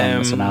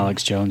 Yeah, some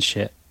Alex Jones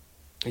shit.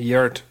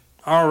 Yurt.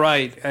 All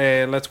right,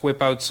 let's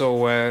whip out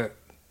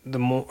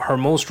her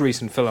most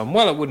recent film.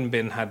 Well, it wouldn't have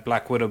been had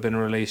Black Widow been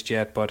released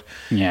yet, but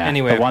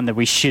anyway, the one that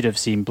we should have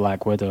seen,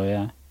 Black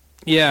Widow.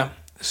 Yeah.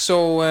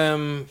 So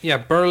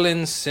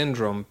Berlin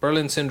Syndrome.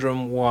 Berlin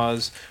Syndrome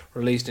was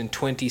released in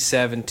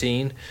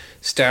 2017,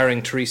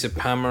 starring Teresa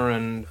Palmer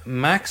and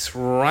Max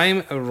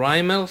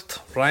Reimmelt.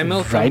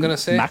 I'm gonna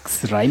say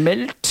Max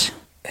Reimmelt.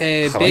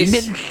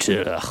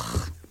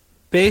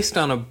 Based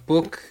on a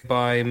book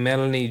by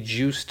Melanie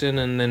Houston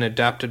and then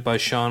adapted by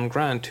Sean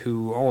Grant,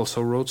 who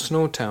also wrote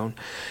Snowtown.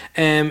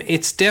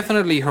 It's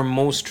definitely her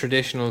most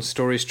traditional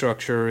story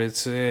structure.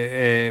 It's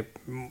a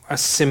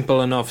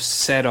simple enough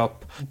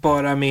setup,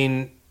 but I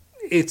mean,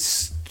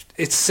 it's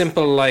it's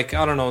simple. Like,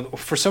 I don't know.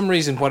 For some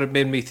reason, what it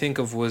made me think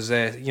of was,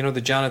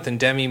 the Jonathan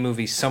Demme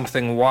movie,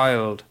 Something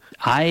Wild.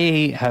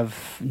 I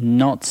have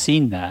not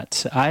seen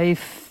that. I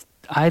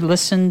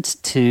listened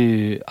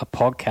to a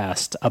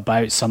podcast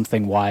about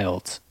Something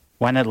Wild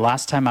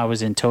last time I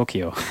was in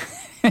Tokyo.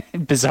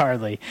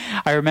 Bizarrely,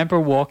 I remember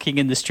walking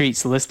in the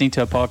streets listening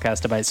to a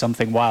podcast about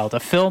Something Wild, a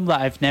film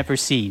that I've never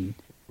seen.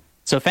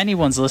 So if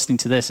anyone's listening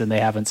to this and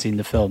they haven't seen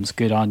the films,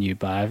 good on you,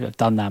 but I've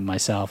done that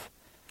myself.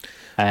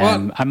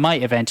 I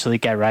might eventually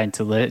get around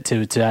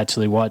to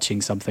actually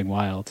watching Something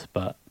Wild,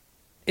 but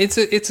it's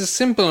a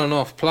simple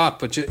enough plot,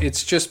 but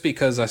it's just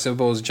because I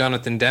suppose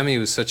Jonathan Demme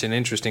was such an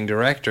interesting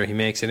director. He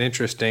makes it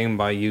interesting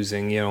by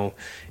using,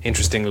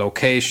 interesting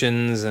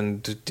locations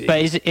and.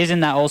 But isn't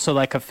that also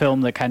like a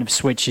film that kind of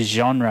switches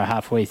genre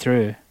halfway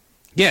through?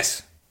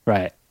 Yes.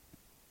 Right.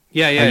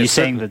 Yeah. Are you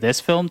saying that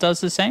this film does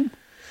the same?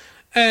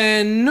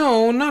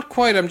 No, not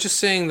quite. I'm just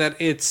saying that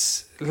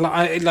it's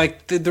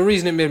like the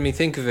reason it made me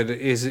think of it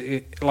is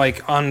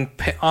like on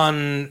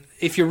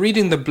if you're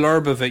reading the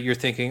blurb of it, you're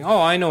thinking,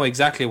 oh, I know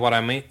exactly what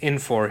I'm in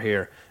for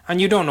here, and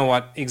you don't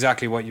know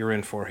exactly what you're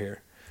in for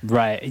here.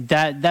 Right.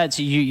 That's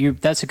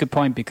a good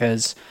point,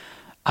 because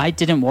I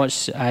hadn't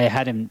watched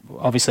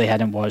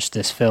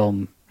this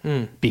film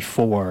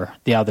before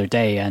the other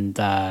day, and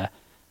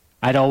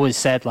I'd always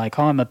said, like,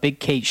 oh, I'm a big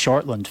Kate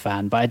Shortland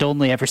fan, but I'd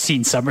only ever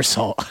seen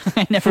Somersault.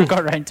 I never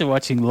got around to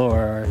watching Lore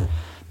or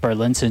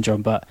Berlin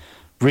Syndrome, but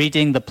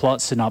reading the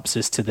plot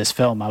synopsis to this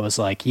film, I was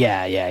like,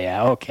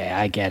 yeah, okay,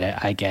 I get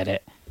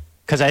it.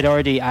 Because I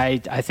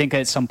think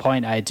at some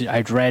point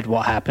I'd read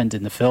what happened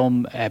in the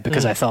film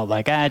because I thought,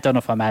 like, I don't know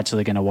if I'm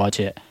actually going to watch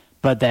it.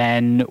 But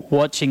then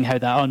watching how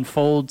that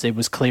unfolds, it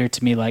was clear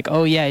to me, like,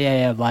 oh,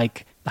 yeah,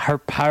 like, her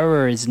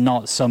power is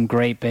not some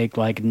great big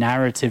like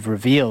narrative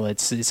reveal.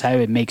 It's how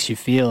it makes you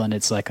feel, and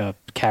it's like a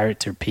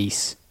character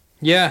piece.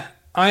 Yeah,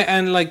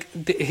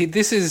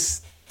 this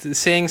is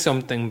saying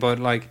something, but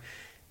like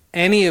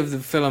any of the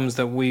films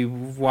that we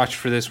watched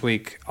for this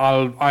week,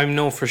 I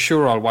know for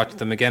sure I'll watch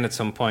them again at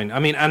some point. I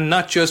mean, and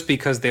not just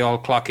because they all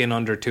clock in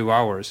under 2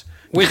 hours,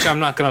 which I'm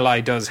not gonna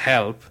lie does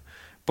help,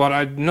 but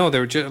I know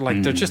they're just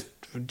like they're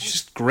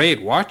just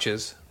great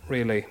watches,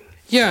 really.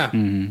 Yeah.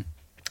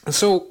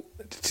 So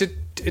to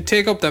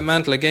take up that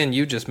mantle again,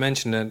 you just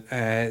mentioned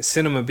it,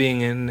 cinema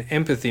being an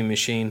empathy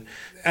machine,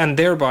 and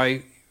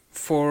thereby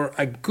for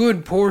a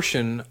good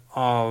portion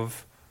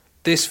of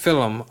this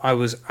film I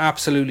was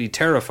absolutely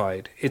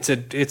terrified. It's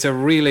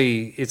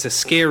a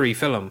scary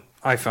film,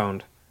 I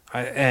found.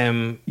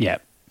 And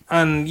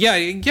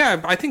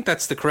I think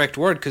that's the correct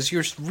word, because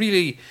you're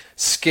really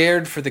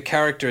scared for the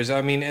characters.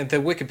 I mean, the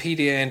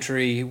Wikipedia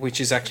entry,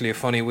 which is actually a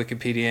funny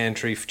Wikipedia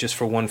entry just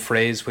for one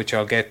phrase, which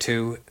I'll get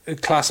to,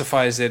 it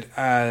classifies it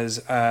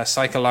as a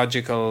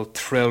psychological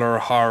thriller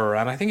horror,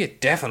 and I think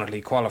it definitely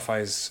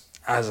qualifies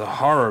as a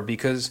horror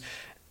because,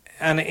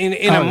 and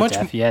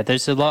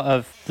there's a lot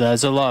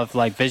of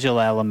like visual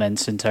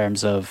elements in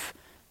terms of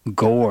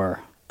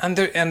gore,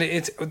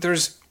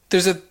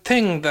 there's a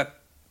thing that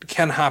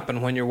can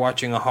happen when you're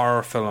watching a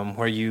horror film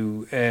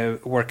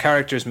where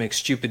characters make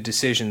stupid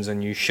decisions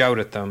and you shout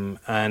at them,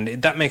 and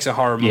that makes a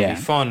horror movie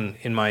fun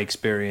in my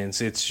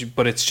experience.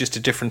 But it's just a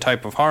different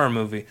type of horror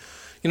movie.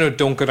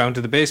 Don't go down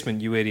to the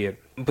basement, you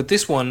idiot. But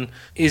this one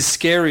is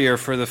scarier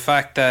for the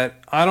fact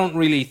that I don't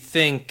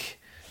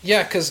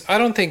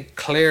think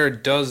Claire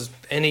does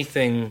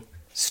anything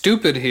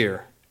stupid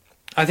here.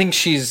 I think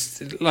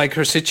she's like,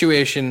 her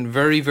situation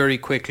very, very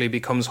quickly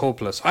becomes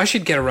hopeless. I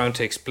should get around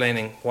to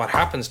explaining what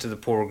happens to the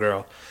poor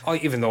girl.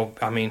 Even though,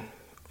 I mean,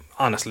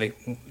 honestly,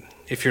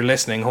 if you're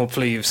listening,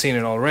 hopefully you've seen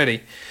it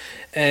already.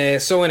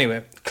 So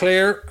anyway,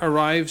 Claire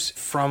arrives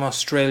from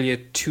Australia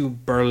to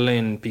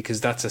Berlin because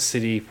that's a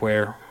city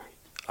where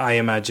I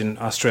imagine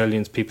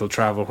Australians people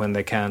travel when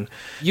they can.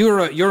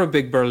 You're a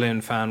big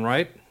Berlin fan,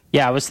 right?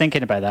 Yeah, I was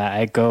thinking about that.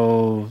 I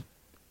go...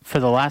 For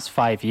the last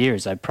 5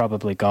 years, I've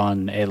probably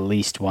gone at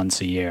least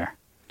once a year.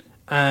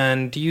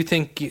 And do you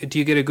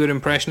get a good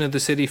impression of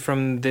the city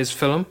from this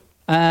film?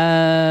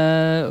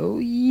 Yeah,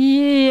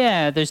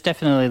 there's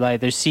definitely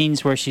there's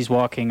scenes where she's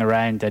walking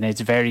around and it's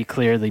very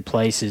clearly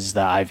places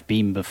that I've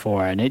been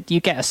before, and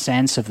you get a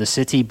sense of the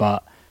city,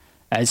 but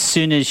as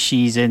soon as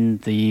she's in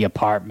the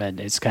apartment,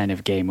 it's kind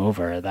of game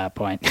over at that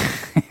point.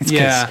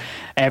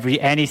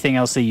 Anything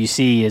else that you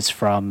see is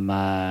from...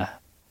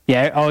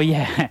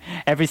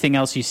 everything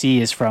else you see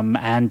is from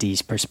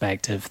Andy's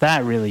perspective.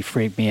 That really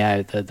freaked me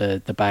out,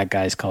 the bad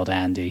guy's called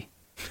Andy.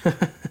 I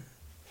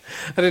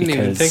didn't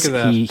even think of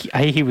that.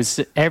 He was,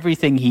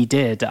 everything he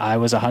did, I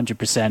was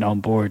 100%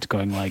 on board,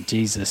 going like,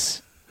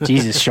 Jesus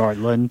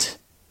Shortland,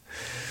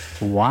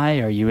 why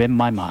are you in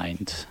my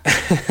mind?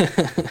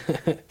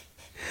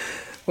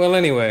 Well,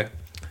 anyway,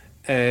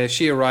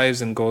 she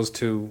arrives and goes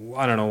to,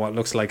 I don't know, what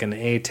looks like an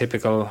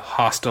atypical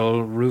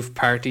hostel roof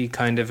party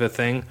kind of a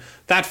thing.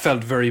 That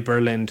felt very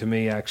Berlin to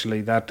me,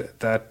 actually,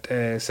 that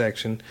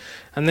section.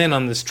 And then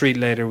on the street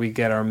later, we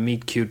get our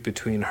meet cute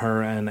between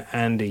her and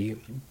Andy.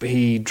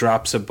 He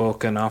drops a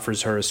book and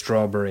offers her a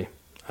strawberry,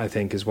 I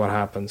think is what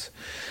happens.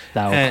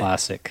 That was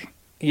classic.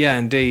 Yeah,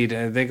 indeed.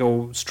 They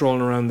go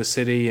strolling around the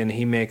city, and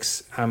he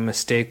makes a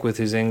mistake with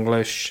his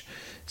English.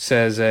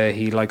 Says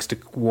he likes to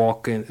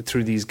walk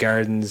through these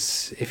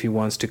gardens if he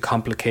wants to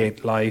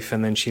complicate life,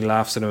 and then she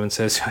laughs at him and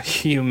says,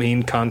 "You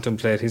mean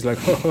contemplate?" He's like,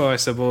 "Oh, I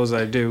suppose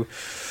I do."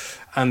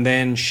 And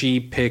then she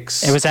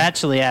picks... It was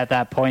actually at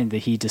that point that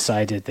he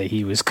decided that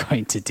he was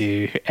going to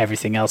do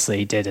everything else that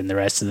he did in the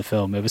rest of the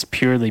film. It was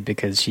purely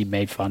because she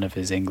made fun of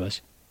his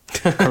English,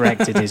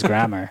 corrected his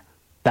grammar.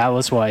 That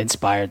was what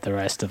inspired the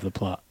rest of the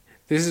plot.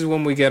 This is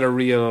when we get a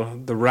real...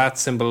 The rat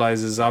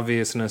symbolizes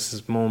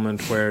obviousness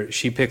moment where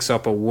she picks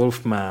up a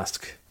wolf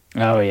mask.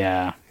 Oh,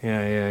 yeah.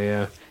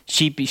 Yeah.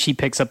 She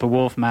picks up a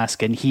wolf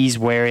mask and he's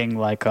wearing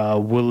like a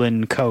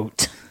woolen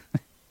coat.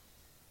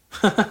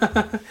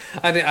 I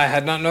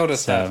had not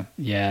noticed that.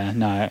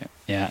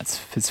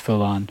 It's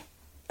full on.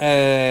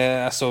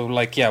 So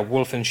like, yeah,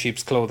 wolf in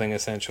sheep's clothing,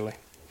 essentially.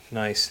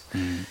 Nice.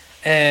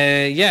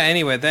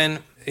 Anyway, then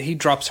he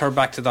drops her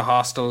back to the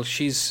hostel.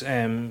 She's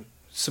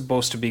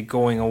supposed to be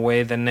going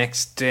away the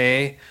next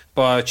day,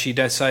 but she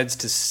decides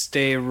to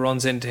stay,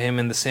 runs into him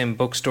in the same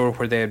bookstore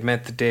where they had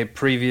met the day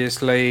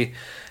previously,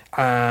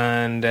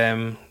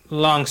 and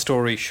long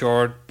story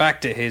short, back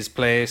to his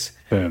place.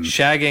 Boom.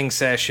 Shagging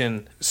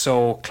session.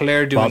 So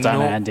Claire doing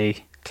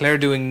Andy. Claire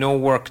doing no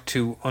work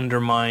to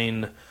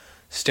undermine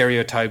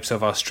stereotypes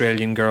of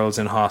Australian girls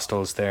in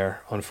hostels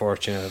there,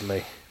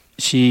 unfortunately.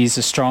 She's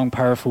a strong,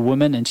 powerful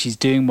woman and she's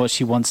doing what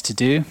she wants to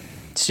do.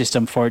 It's just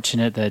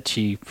unfortunate that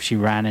she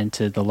ran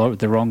into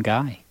the wrong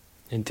guy.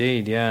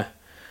 Indeed, yeah.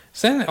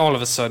 So then all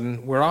of a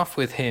sudden, we're off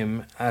with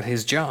him at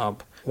his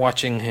job,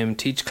 watching him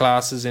teach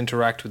classes,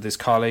 interact with his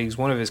colleagues.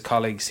 One of his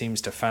colleagues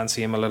seems to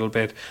fancy him a little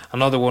bit.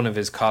 Another one of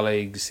his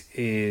colleagues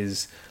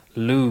is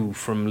Lou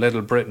from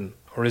Little Britain.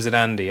 Or is it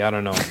Andy? I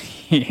don't know.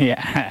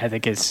 Yeah, I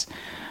think is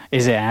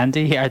it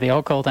Andy? Are they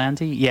all called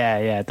Andy?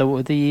 Yeah.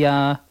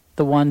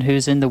 The one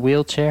who's in the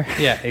wheelchair.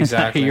 Yeah,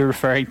 exactly. You're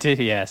referring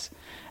to? Yes.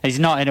 He's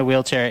not in a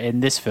wheelchair in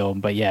this film,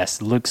 but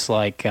yes, looks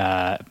like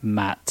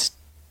Matt.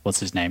 What's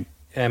his name?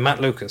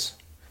 Matt Lucas.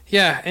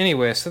 Yeah.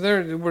 Anyway, so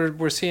there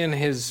we're seeing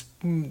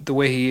the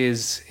way he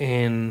is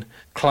in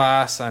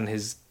class and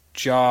his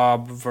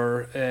job,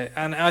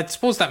 and I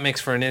suppose that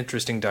makes for an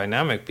interesting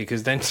dynamic,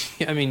 because then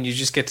I mean you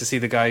just get to see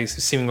the guy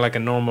seeming like a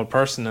normal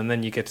person, and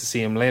then you get to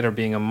see him later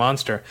being a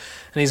monster,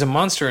 and he's a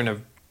monster in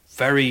a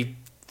very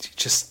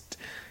just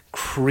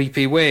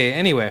creepy way.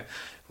 Anyway,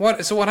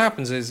 what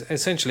happens is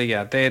essentially,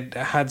 yeah, they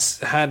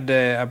had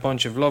a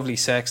bunch of lovely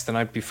sex the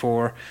night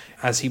before.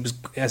 As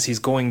he's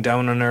going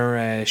down on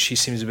her, she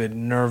seems a bit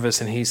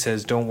nervous, and he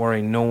says, "Don't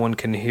worry, no one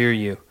can hear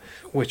you,"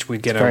 which we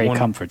get very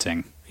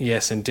comforting.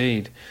 Yes,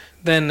 indeed.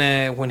 Then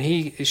when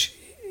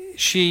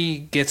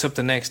she gets up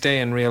the next day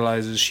and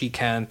realizes she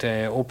can't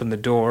open the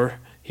door,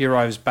 he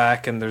arrives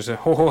back and there's a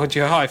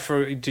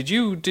did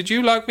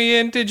you lock me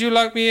in? Did you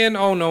lock me in?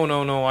 Oh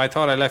no! I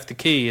thought I left the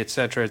key,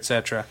 etc.,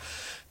 etc.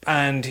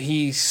 And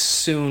he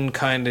soon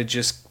kind of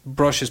just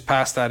brushes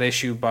past that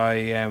issue by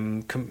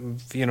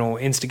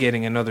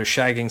instigating another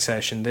shagging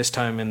session. This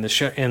time in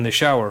the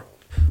shower.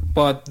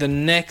 But the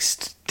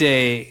next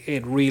day,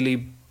 it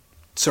really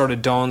sort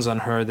of dawns on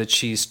her that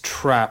she's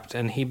trapped,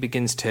 and he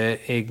begins to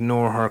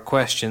ignore her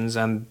questions,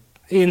 and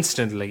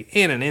instantly,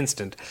 in an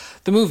instant,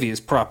 the movie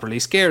is properly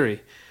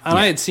scary. And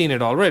I had seen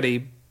it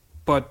already,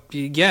 but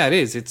yeah, it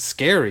is. It's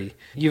scary.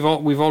 We've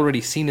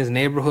already seen his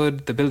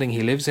neighborhood, the building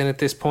he lives in at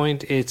this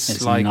point.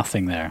 It's like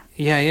nothing there.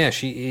 Yeah.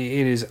 It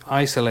is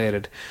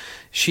isolated.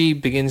 She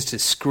begins to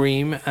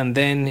scream, and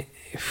then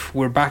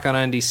we're back on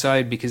Andy's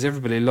side because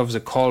everybody loves a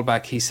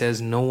callback. He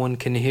says, "No one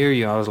can hear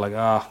you." I was like,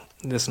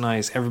 that's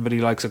nice. Everybody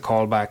likes a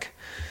callback.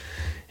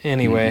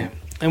 Anyway,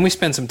 and we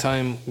spent some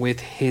time with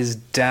his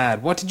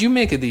dad. What did you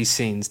make of these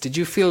scenes? Did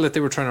you feel that they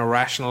were trying to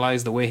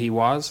rationalize the way he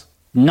was?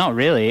 Not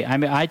really. I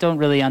mean, I don't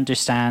really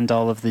understand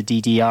all of the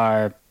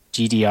DDR,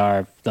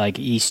 GDR, like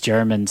East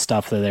German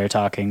stuff that they're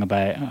talking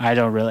about. I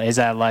don't really... Is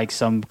that like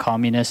some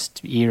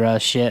communist era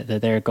shit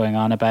that they're going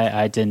on about?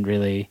 I don't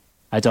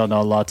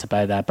know a lot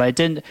about that, but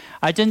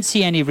I didn't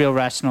see any real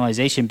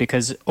rationalization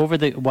because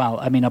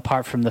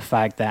apart from the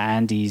fact that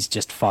Andy's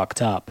just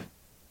fucked up,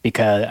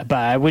 but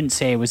I wouldn't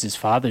say it was his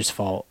father's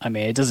fault. I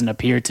mean, it doesn't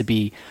appear to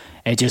be.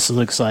 It just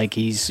looks like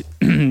he's,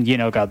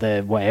 got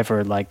the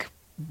whatever, like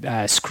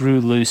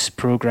screw loose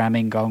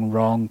programming gone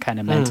wrong kind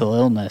of mental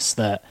illness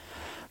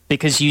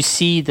because you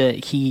see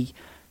that he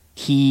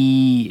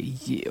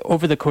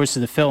over the course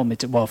of the film,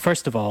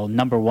 first of all,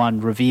 number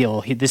one,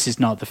 reveal, this is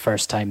not the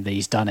first time that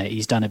he's done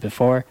it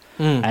before.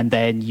 And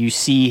then you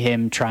see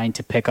him trying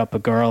to pick up a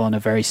girl in a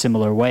very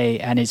similar way,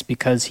 and it's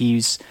because he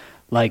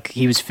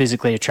was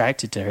physically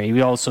attracted to her. He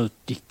also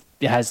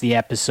has the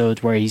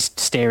episode where he's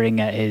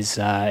staring at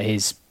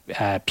his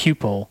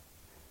pupil.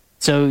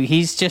 So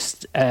he's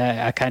just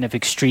a kind of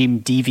extreme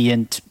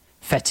deviant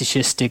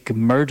fetishistic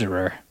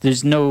murderer.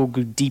 There's no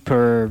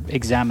deeper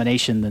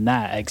examination than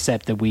that,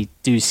 except that we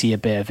do see a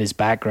bit of his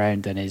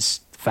background and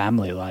his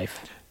family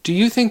life. Do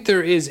you think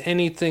there is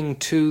anything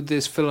to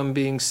this film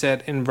being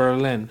set in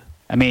Berlin?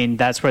 I mean,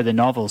 that's where the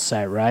novel's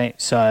set, right?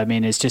 So, I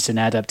mean, it's just an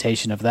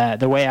adaptation of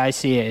that. The way I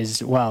see it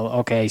is, well,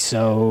 okay,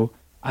 so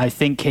I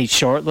think Kate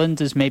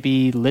Shortland is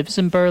maybe lives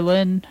in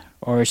Berlin,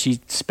 or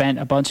she spent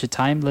a bunch of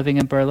time living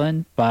in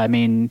Berlin. But, I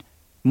mean,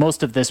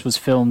 most of this was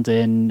filmed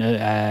in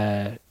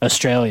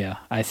Australia,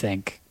 I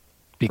think.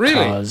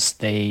 Because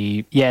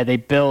they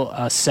built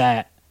a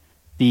set.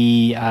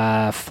 The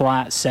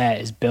flat set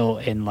is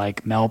built in,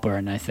 like,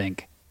 Melbourne, I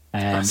think.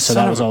 So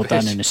that was all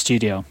done in a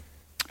studio.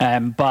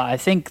 But I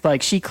think,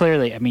 like, she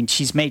clearly, I mean,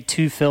 she's made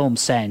 2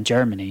 films set in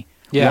Germany.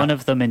 Yeah. One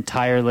of them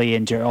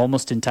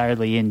almost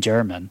entirely in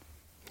German.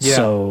 Yeah.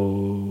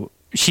 So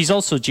she's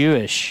also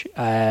Jewish.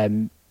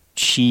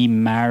 She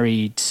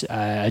married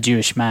a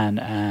Jewish man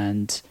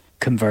and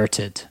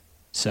converted.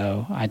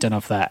 So I don't know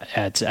if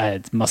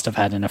that must have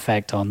had an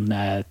effect on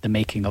the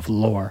making of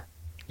Lore.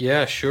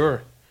 Yeah,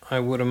 sure. I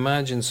would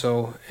imagine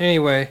so.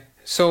 Anyway,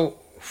 so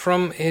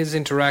from his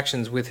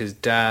interactions with his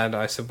dad,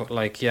 I suppose,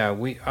 like, yeah,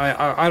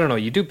 I don't know,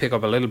 you do pick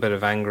up a little bit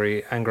of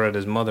anger at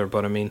his mother,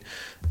 but I mean,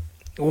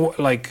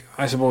 like,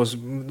 I suppose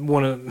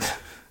one of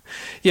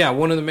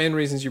the main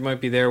reasons you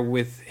might be there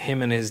with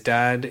him and his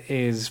dad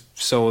is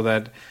so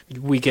that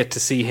we get to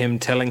see him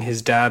telling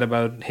his dad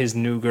about his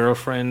new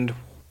girlfriend.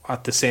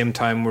 At the same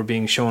time, we're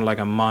being shown like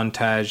a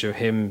montage of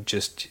him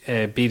just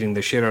beating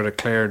the shit out of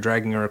Claire,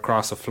 dragging her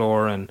across the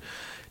floor and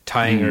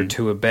tying her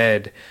to a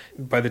bed.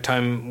 By the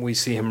time we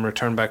see him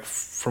return back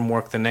from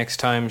work the next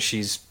time,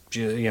 she's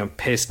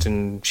pissed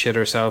and shit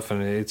herself,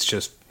 and it's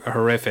just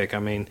horrific. I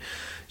mean,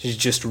 she's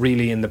just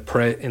really in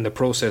the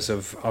process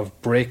of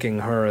breaking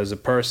her as a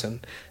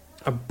person.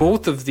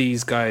 Both of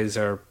these guys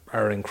are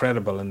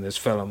incredible in this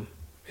film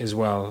as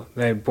well.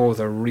 They both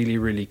are really,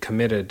 really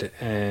committed.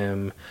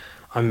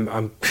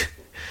 I'm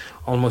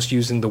almost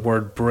using the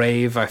word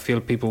brave. I feel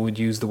people would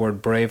use the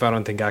word brave. I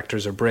don't think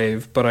actors are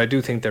brave, but I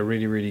do think they're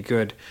really, really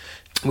good.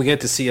 We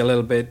get to see a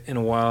little bit in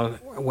a while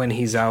when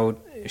he's out.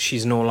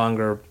 She's no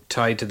longer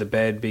tied to the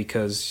bed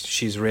because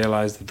she's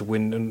realized that the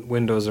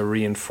windows are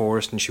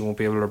reinforced and she won't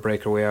be able to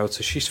break her way out.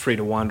 So she's free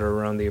to wander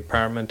around the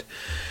apartment.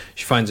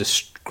 She finds a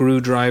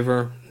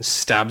screwdriver,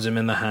 stabs him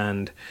in the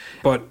hand.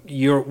 But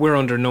we're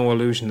under no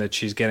illusion that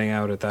she's getting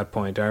out at that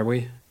point, are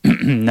we?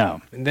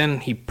 No. And then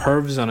he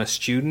pervs on a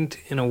student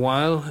in a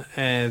while.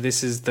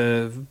 This is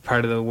the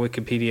part of the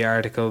Wikipedia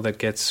article that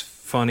gets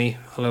funny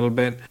a little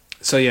bit.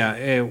 So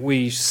yeah,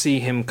 we see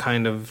him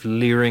kind of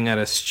leering at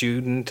a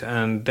student,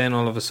 and then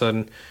all of a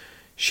sudden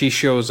she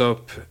shows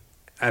up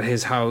at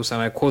his house,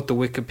 and I quote the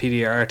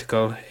Wikipedia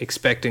article,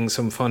 expecting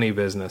some funny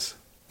business.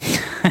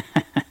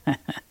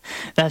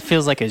 That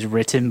feels like it's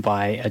written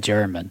by a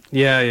German.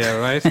 Yeah,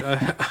 right?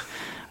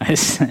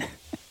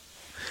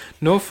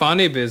 No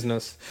funny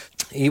business.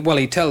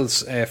 He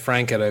tells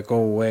Franca to go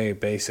away,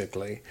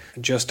 basically,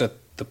 just at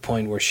the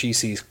point where she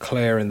sees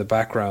Claire in the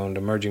background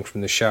emerging from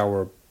the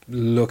shower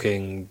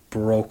looking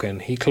broken.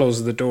 He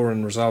closes the door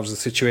and resolves the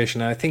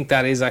situation. And I think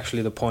that is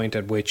actually the point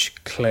at which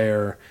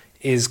Claire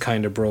is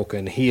kind of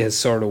broken. He has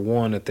sort of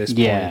won at this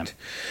point.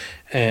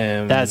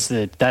 That's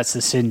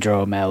the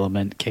syndrome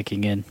element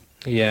kicking in.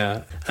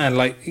 Yeah, and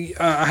like,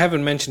 I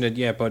haven't mentioned it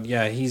yet, but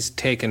yeah, he's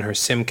taken her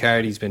SIM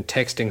card. He's been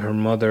texting her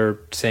mother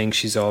saying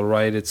she's all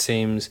right, it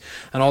seems,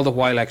 and all the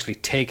while actually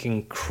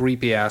taking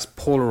creepy ass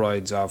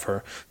Polaroids of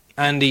her.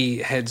 Andy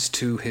heads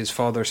to his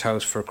father's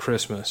house for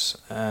Christmas,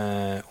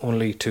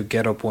 only to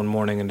get up one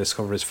morning and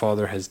discover his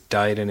father has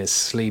died in his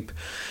sleep.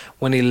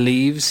 When he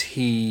leaves,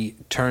 he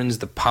turns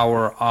the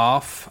power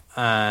off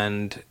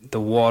and the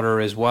water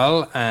as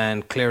well,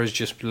 and Claire is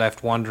just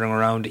left wandering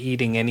around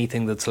eating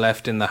anything that's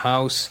left in the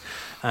house.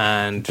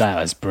 And that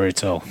was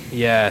brutal.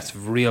 Yeah, it's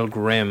real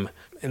grim.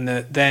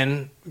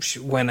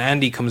 When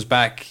Andy comes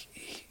back,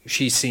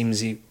 she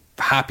seems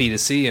happy to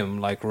see him,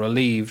 like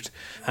relieved,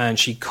 and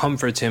she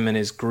comforts him in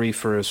his grief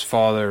for his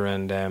father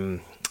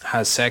and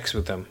has sex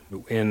with him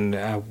in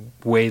a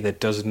way that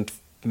doesn't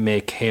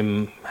make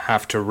him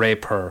have to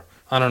rape her.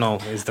 I don't know,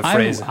 is the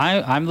phrase.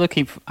 I'm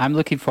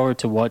looking forward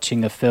to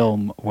watching a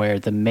film where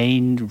the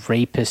main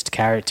rapist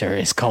character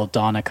is called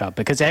Donica,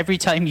 because every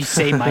time you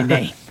say my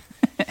name,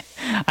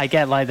 I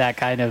get like that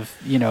kind of,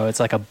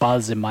 it's like a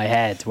buzz in my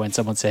head when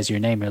someone says your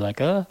name. You're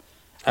like, oh.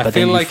 I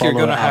feel like you're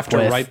going to have to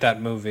write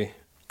that movie.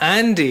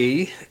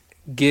 Andy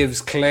gives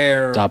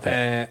Claire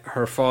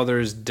her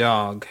father's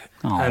dog.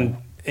 Aww. And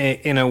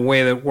in a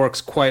way that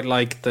works quite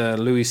like the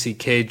Louis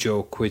C.K.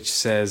 joke, which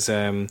says,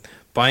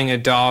 buying a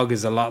dog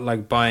is a lot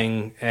like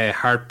buying a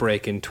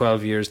heartbreak in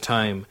 12 years'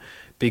 time,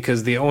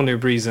 because the only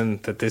reason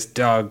that this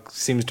dog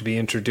seems to be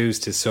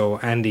introduced is so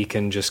Andy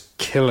can just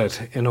kill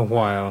it in a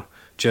while,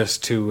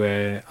 just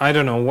to, I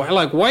don't know,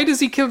 why does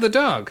he kill the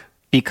dog?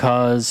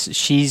 Because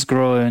she's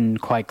growing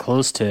quite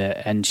close to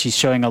it and she's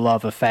showing a lot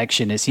of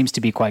affection. It seems to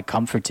be quite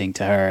comforting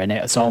to her, and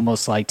it's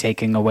almost like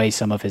taking away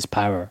some of his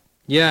power.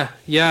 Yeah,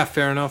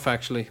 fair enough,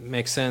 actually.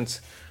 Makes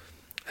sense.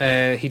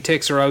 He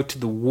takes her out to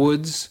the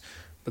woods,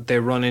 but they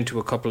run into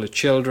a couple of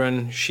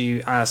children.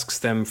 She asks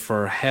them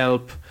for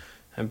help,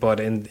 but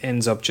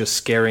ends up just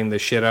scaring the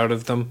shit out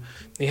of them.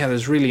 Yeah,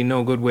 there's really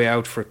no good way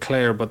out for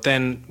Claire. But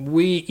then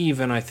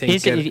I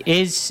think...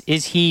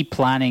 Is he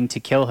planning to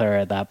kill her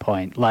at that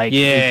point? Like,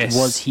 yes.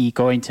 Was he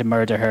going to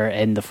murder her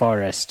in the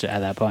forest at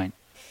that point?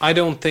 I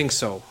don't think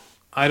so.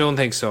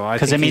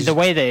 Because, I mean, the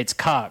way that it's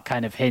cut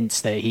kind of hints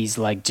that he's,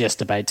 like,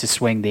 just about to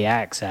swing the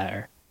axe at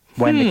her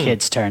when the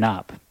kids turn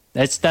up.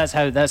 That's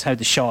how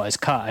the shot is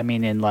cut. I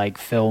mean, in, like,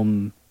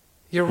 film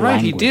You're right,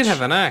 language. he did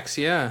have an axe,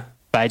 yeah.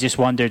 But I just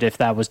wondered if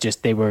that was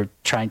just they were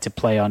trying to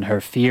play on her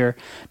fear,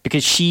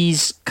 because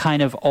she's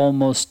kind of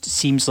almost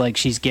seems like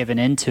she's given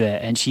into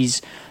it, and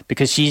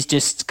because she's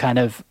just kind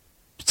of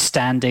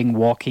standing,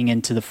 walking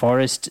into the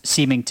forest,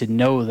 seeming to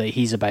know that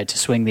he's about to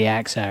swing the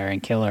axe at her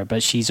and kill her,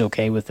 but she's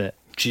okay with it.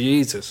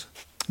 Jesus.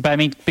 But I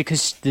mean,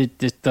 because the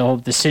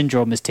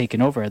syndrome is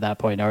taken over at that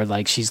point, or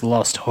like she's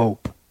lost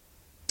hope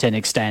to an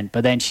extent,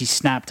 but then she's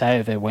snapped out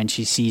of it when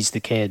she sees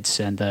the kids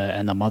and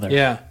the mother.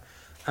 Yeah.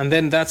 And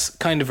then that's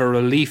kind of a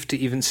relief to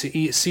even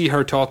see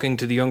her talking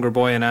to the younger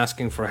boy and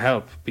asking for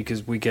help,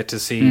 because we get to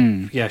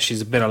see,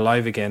 she's a bit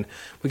alive again.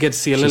 We get to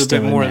see a little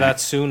bit more of that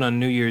soon on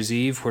New Year's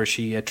Eve, where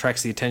she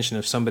attracts the attention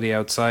of somebody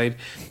outside.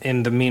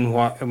 In the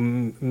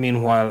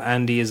meanwhile,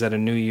 Andy is at a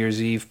New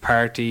Year's Eve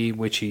party,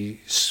 which he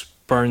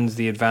spurns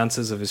the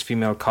advances of his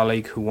female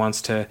colleague who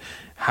wants to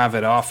have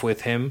it off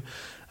with him,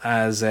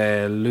 as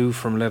Lou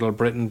from Little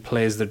Britain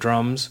plays the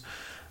drums.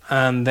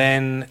 And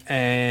then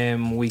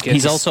we get...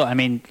 He's also, I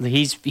mean,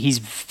 he's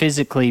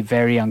physically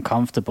very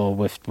uncomfortable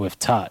with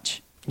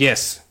touch.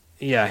 Yes.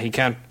 Yeah, he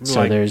can't...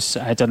 So I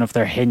don't know if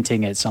they're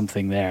hinting at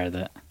something there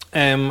that...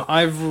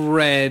 I've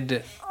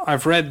read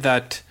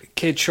that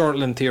Kate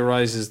Shortland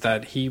theorizes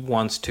that he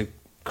wants to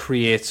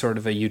create sort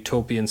of a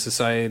utopian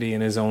society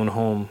in his own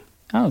home.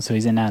 Oh, so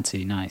he's a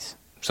Nazi. Nice.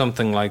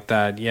 Something like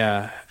that,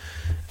 yeah.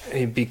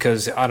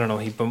 Because, I don't know,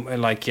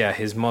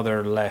 his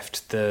mother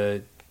left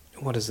the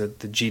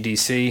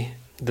GDC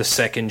the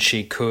second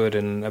she could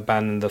and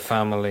abandoned the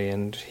family,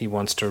 and he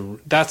wants to...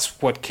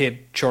 That's what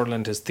Kate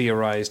Shortland has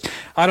theorized.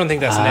 I don't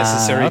think that's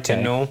necessary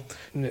to know,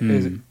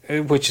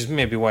 which is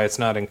maybe why it's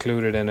not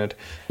included in it.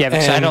 Yeah,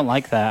 because I don't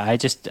like that.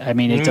 It doesn't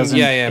it doesn't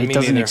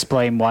neither.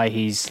 explain why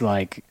he's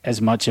like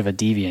as much of a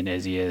deviant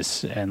as he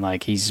is, and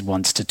like he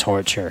wants to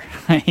torture.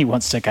 He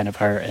wants to kind of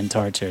hurt and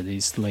torture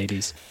these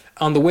ladies.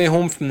 On the way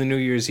home from the New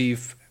Year's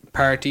Eve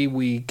party,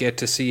 we get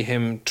to see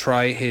him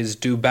try his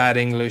do bad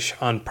English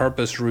on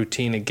purpose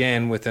routine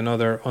again with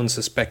another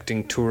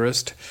unsuspecting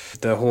tourist.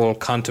 The whole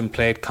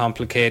contemplate,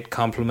 complicate,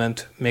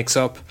 compliment mix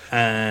up,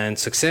 and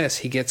success.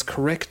 He gets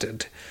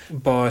corrected.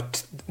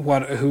 But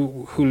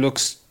who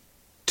looks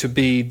to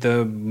be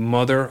the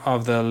mother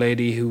of the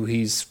lady who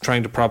he's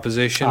trying to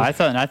proposition? I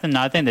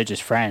think they're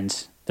just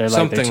friends. They're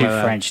like they're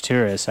two French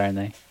tourists, aren't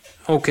they?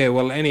 Okay,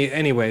 well,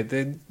 anyway,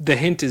 the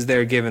hint is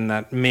there given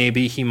that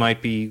maybe he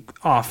might be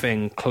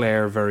offing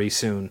Claire very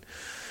soon.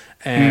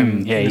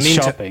 He's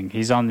shopping.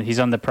 He's on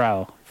the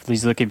prowl.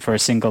 He's looking for a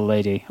single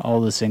lady,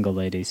 all the single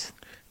ladies.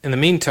 In the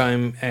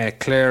meantime,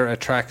 Claire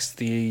attracts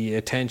the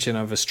attention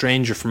of a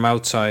stranger from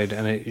outside,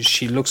 and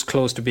she looks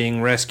close to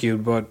being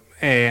rescued, but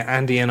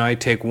Andy and I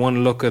take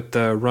one look at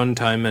the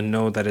runtime and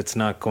know that it's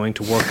not going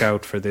to work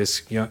out for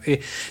this.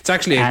 It's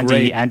actually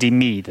Andy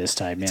me this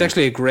time. Yeah. It's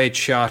actually a great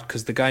shot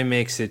because the guy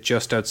makes it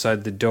just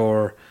outside the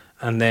door,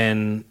 and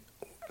then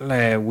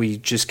we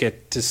just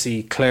get to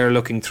see Claire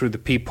looking through the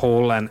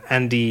peephole and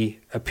Andy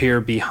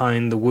appear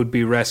behind the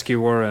would-be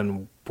rescuer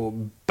and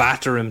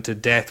batter him to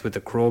death with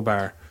a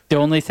crowbar. The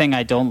only thing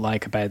I don't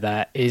like about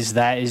that is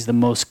the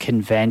most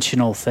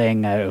conventional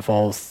thing out of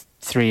all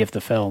three of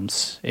the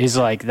films. Is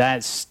like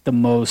that's the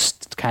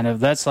most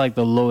that's like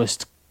the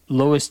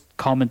lowest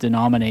common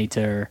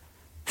denominator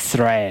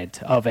thread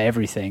of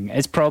everything.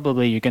 It's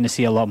probably you're going to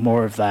see a lot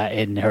more of that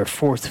in her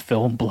fourth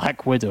film,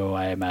 Black Widow,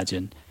 I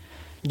imagine.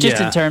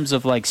 Just in terms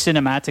of like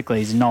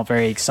cinematically, it's not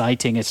very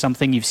exciting. It's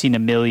something you've seen a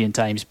million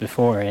times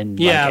before in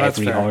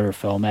every horror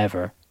film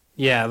ever.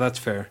 Yeah, that's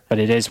fair. But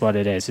it is what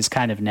it is. It's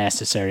kind of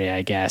necessary,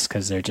 I guess,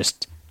 because they're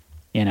just,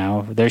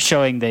 they're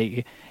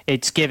showing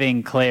it's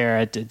giving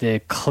Claire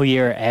the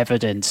clear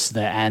evidence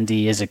that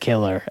Andy is a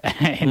killer,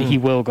 and he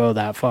will go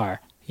that far.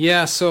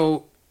 Yeah.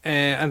 So,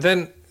 and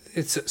then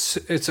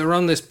it's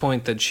around this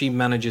point that she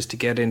manages to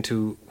get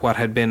into what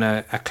had been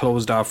a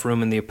closed off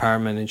room in the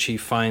apartment, and she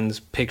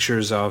finds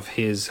pictures of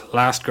his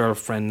last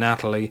girlfriend,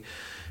 Natalie.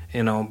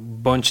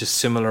 Bunch of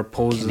similar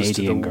poses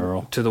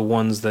to the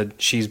ones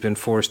that she's been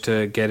forced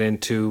to get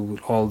into,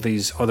 all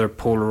these other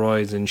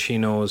Polaroids, and she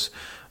knows,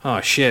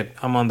 oh shit,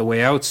 I'm on the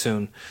way out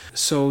soon.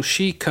 So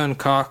she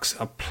concocts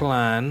a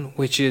plan,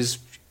 which is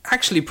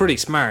actually pretty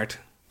smart.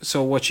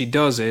 So what she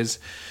does is,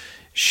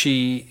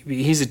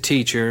 he's a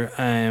teacher,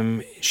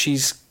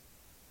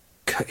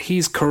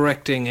 he's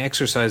correcting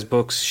exercise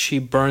books. She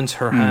burns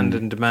her hand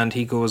and demand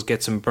he goes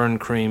get some burn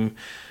cream.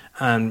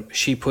 And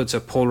she puts a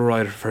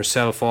Polaroid of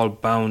herself all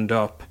bound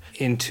up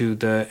into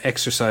the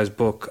exercise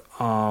book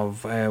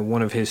of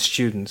one of his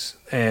students,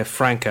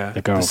 Franca.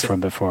 The girl from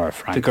before,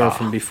 Franca. The girl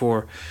from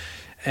before.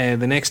 The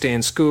next day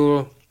in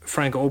school,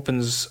 Frank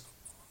opens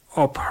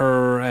up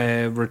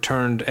her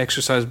returned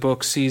exercise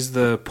book, sees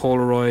the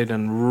Polaroid,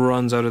 and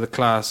runs out of the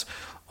class.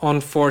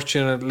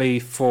 Unfortunately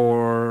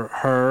for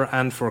her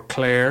and for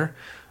Claire,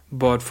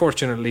 but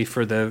fortunately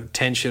for the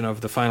tension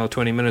of the final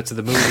 20 minutes of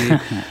the movie,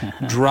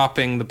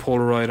 dropping the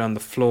Polaroid on the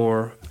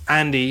floor,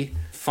 Andy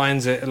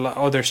finds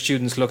other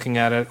students looking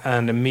at it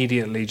and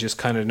immediately just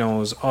kind of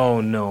knows, oh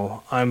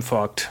no, I'm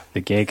fucked.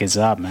 The gig is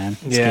up, man.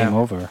 It's game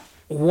over.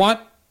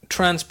 What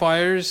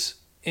transpires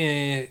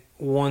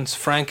once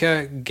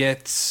Franca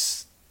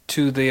gets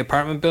to the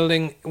apartment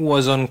building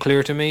was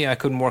unclear to me. I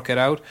couldn't work it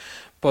out.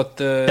 But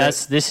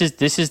this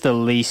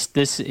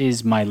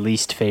is my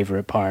least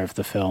favorite part of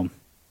the film.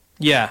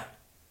 Yeah,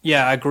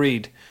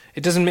 agreed.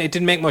 It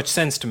didn't make much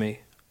sense to me.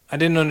 I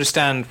didn't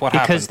understand what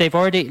happened. Because they've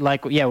already,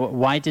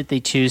 why did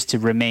they choose to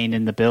remain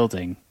in the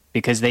building?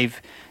 Because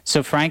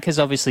so Frank has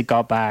obviously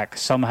got back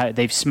somehow.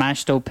 They've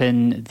smashed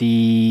open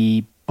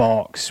the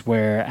box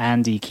where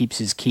Andy keeps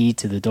his key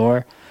to the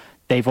door.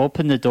 They've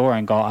opened the door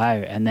and got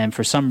out, and then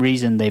for some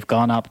reason they've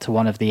gone up to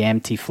one of the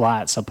empty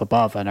flats up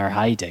above and are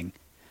hiding.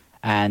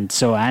 And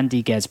so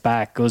Andy gets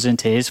back, goes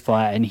into his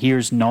flat, and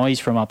hears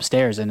noise from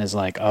upstairs and is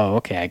like, oh,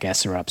 okay, I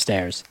guess they're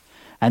upstairs.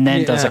 And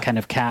then does a kind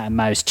of cat and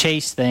mouse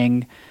chase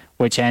thing,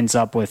 which ends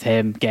up with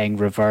him getting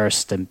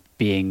reversed and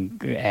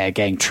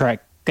getting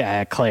tricked.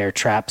 Claire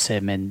traps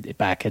him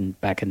back in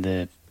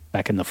the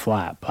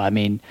flat. But I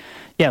mean,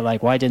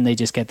 why didn't they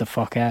just get the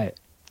fuck out?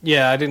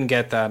 Yeah, I didn't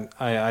get that.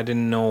 I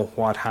didn't know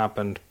what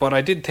happened. But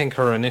I did think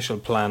her initial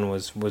plan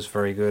was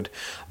very good.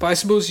 But I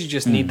suppose you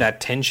just need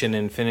that tension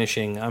in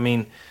finishing. I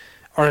mean,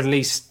 or at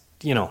least,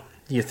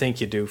 you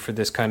think you do for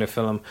this kind of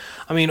film.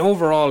 I mean,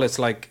 overall, it's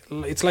like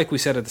we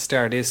said at the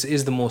start,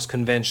 is the most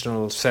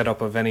conventional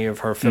setup of any of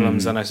her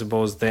films, and I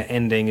suppose the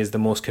ending is the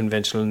most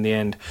conventional in the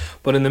end.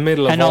 But in the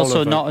middle of all of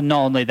it, and also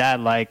not only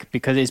that,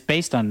 because it's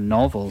based on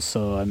novels,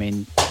 so I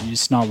mean,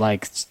 it's not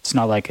like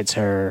it's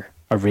her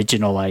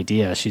original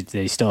idea.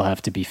 They still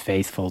have to be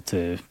faithful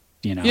to.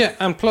 Yeah,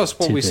 and plus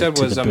what we said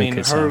was, I mean,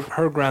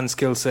 her grand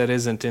skill set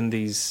isn't in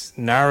these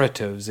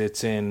narratives,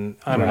 it's in,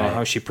 I don't know,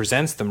 how she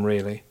presents them,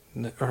 really.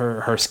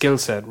 Her skill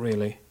set,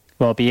 really.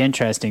 Well, it'll be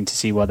interesting to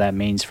see what that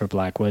means for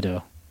Black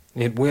Widow.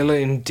 It will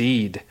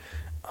indeed.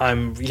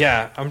 I'm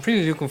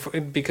really looking for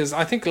it, because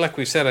I think, like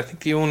we said, I think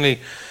the only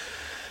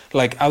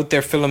out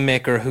there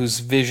filmmaker whose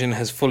vision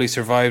has fully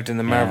survived in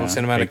the Marvel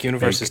Cinematic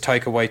Universe is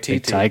Taika Waititi.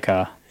 Big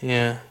Taika.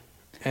 Yeah.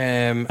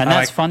 And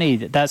that's funny.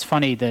 That's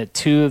funny that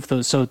two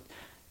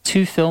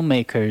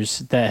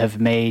filmmakers that have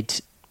made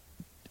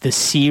the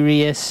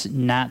serious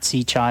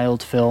Nazi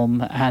child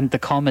film and the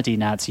comedy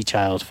Nazi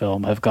child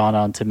film have gone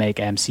on to make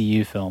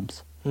MCU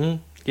films.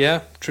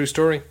 Yeah, true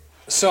story.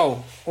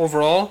 So,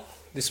 overall,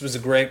 this was a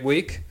great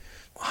week.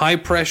 High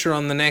pressure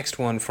on the next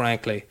one,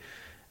 frankly.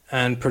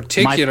 And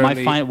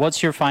particularly...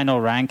 what's your final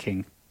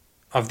ranking?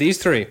 Of these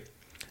three.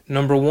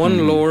 Number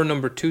 1, Lore.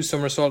 Number 2,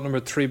 Somersault. Number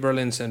 3,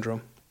 Berlin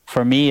Syndrome.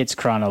 For me, it's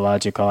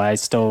chronological.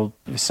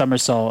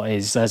 Somersault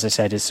is, as I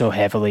said, is so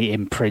heavily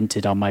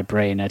imprinted on my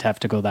brain. I'd have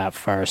to go that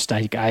first.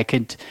 I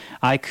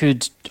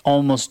could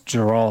almost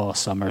draw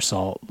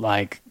Somersault,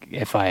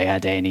 if I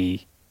had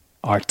any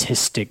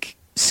artistic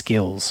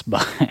skills,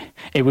 but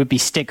it would be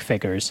stick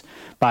figures.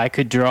 But I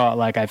could draw,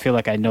 I feel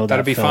like I know that.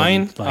 That'd be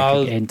fine.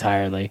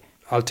 Entirely.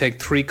 I'll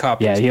take 3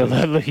 copies. Yeah,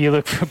 you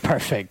look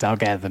perfect. I'll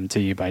get them to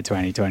you by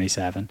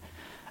 2027.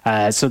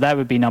 So that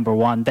would be number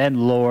 1.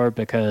 Then Lore,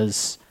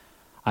 because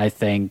I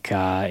think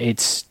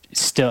it's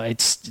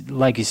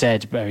like you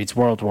said, it's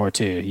World War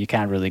II. You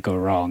can't really go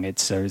wrong.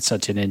 It's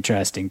such an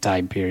interesting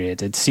time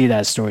period. And to see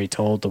that story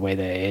told the way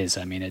that it is,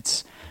 I mean,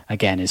 it's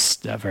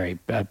a very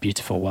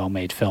beautiful,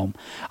 well-made film.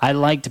 I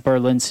liked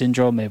Berlin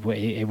Syndrome.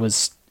 It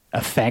was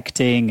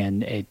affecting,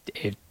 and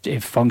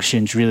it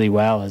functions really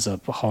well as a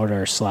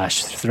horror /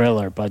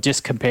 thriller. But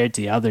just compared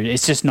to the other,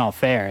 it's just not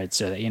fair. It's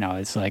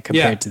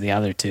compared to the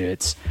other two,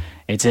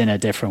 it's in a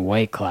different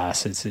weight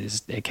class.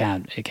 It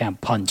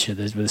can't punch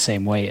with the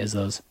same weight as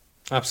those.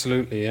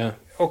 Absolutely, yeah.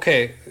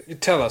 Okay,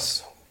 tell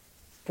us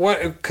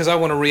what, because I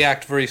want to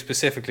react very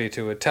specifically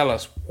to it. Tell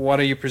us, what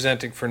are you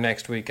presenting for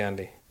next week,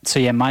 Andy? So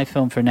yeah, my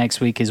film for next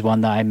week is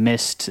one that I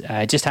missed.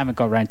 I just haven't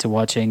got around to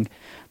watching,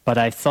 but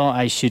I thought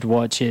I should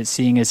watch it,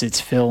 seeing as it's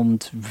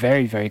filmed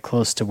very, very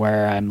close to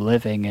where I'm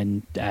living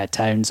in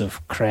towns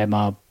of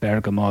Crema,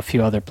 Bergamo, a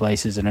few other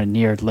places, and are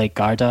near Lake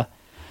Garda.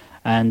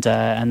 And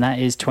that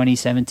is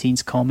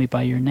 2017's Call Me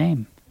By Your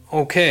Name.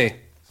 Okay.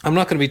 I'm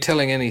not going to be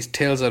telling any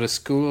tales out of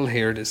school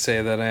here to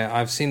say that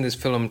I've seen this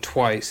film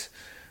twice,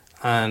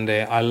 and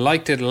I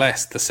liked it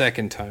less the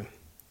second time,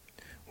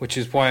 which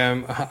is why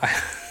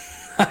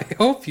I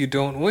hope you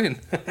don't win.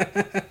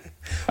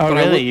 Oh,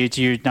 really?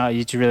 You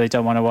really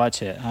don't want to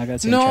watch it? Oh,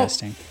 that's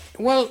interesting.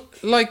 Well,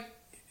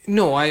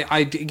 no,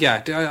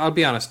 I'll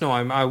be honest. No,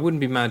 I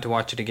wouldn't be mad to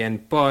watch it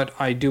again, but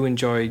I do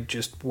enjoy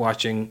just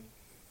watching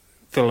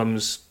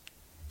films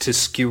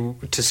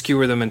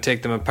skewer them and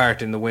take them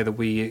apart in the way that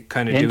we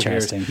kind of do here.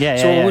 Interesting. Yeah,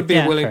 So I would be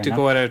yeah, willing fair to enough.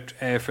 go at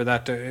it for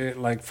that,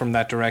 like from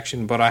that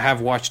direction. But I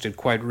have watched it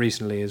quite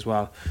recently as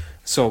well.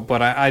 So,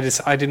 but I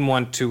didn't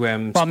want to.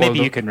 Well, spoil maybe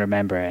the- you can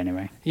remember it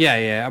anyway.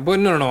 Yeah. But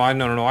no.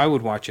 I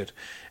would watch it.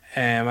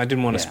 I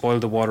didn't want to Yeah. spoil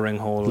the watering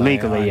hole.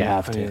 Legally, you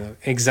have to.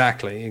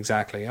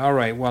 Exactly. All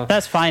right. Well,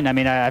 That's fine. I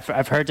mean,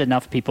 I've heard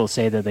enough people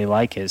say that they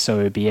like it, so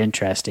it would be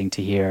interesting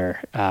to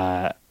hear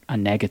a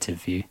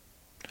negative view.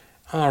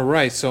 all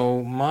right.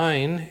 So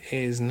mine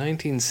is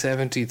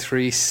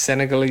 1973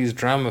 Senegalese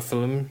drama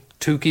film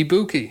Tuki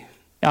Buki.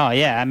 Oh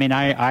yeah, I mean,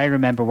 I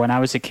remember when I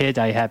was a kid,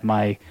 I had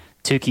my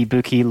Tuki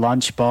Buki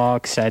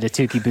lunchbox. I had a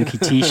Tuki Buki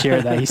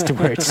T-shirt that I used to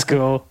wear at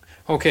school.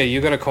 Okay, you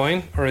got a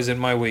coin, or is it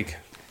my week?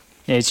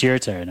 It's your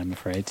turn, I'm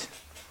afraid.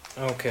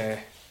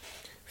 Okay.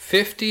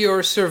 50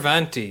 or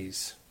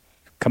Cervantes?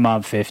 Come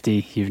on,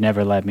 50. You've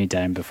never let me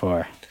down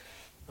before,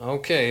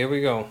 Okay, here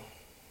we go.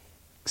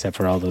 except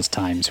for all those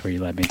times where you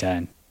let me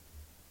down.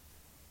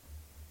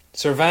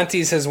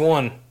 Cervantes has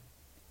won.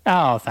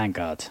 Oh, thank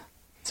God.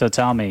 So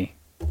tell me,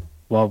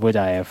 what would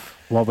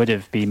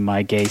have been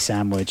my gay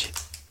sandwich?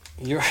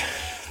 You're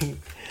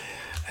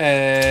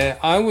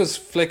I was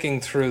flicking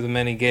through the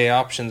many gay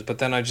options, but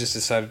then I just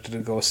decided to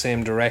go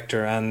same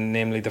director, and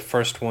namely the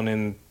first one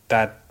in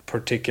that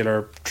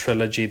particular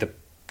trilogy, the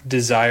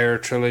Desire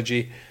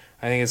trilogy.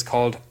 I think it's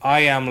called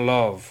I Am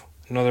Love.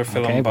 Another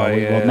film Okay, well, by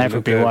we will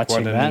never be Luca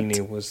watching that.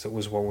 Guadagnini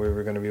was what we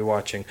were going to be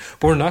watching.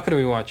 But we're not going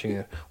to be watching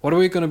it. What are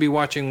we going to be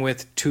watching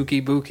with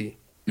Tuki Buki?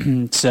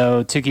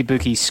 So Tuki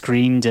Buki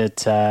screened at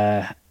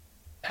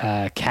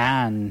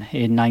Cannes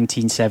in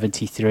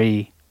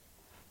 1973.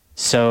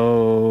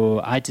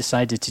 So I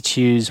decided to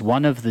choose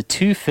one of the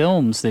two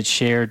films that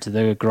shared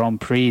the Grand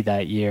Prix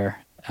that year,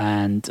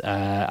 and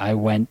I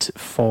went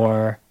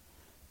for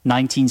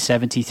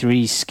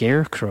 1973's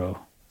Scarecrow,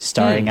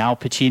 starring Al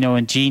Pacino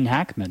and Gene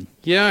Hackman.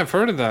 Yeah, I've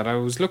heard of that. I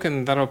was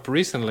looking that up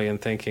recently and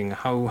thinking,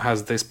 how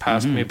has this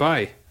passed me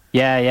by?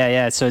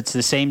 Yeah. So it's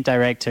the same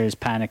director as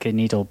Panic at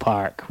Needle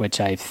Park, which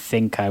I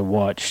think I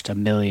watched a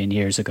million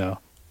years ago.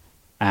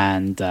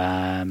 And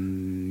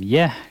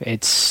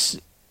it's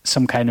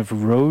some kind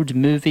of road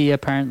movie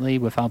apparently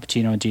with Al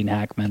Pacino and Gene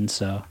Hackman.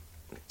 So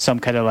some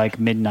kind of like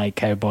Midnight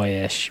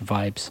Cowboy-ish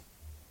vibes.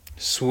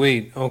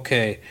 Sweet.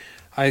 Okay.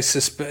 I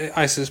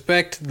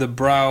suspect the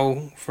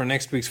brow for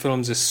next week's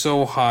films is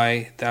so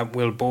high that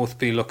we'll both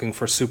be looking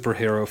for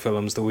superhero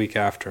films the week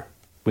after.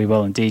 We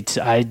will indeed.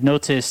 I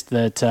noticed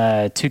that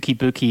Tuki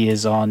Buki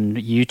is on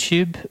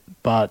YouTube,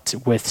 but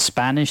with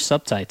Spanish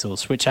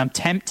subtitles, which I'm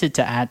tempted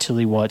to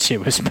actually watch it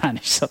with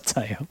Spanish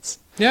subtitles.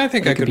 Yeah, I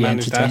think I could be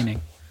manage that.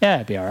 entertaining. Yeah,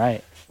 it'd be all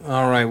right.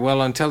 All right.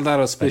 Well, until that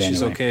auspicious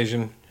anyway.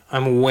 occasion,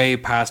 I'm way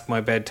past my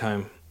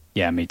bedtime.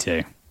 Yeah, me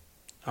too.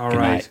 All Good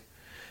right. night.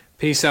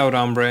 Peace out,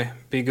 hombre.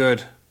 Be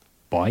good.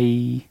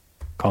 Bye.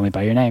 Call me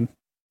by your name.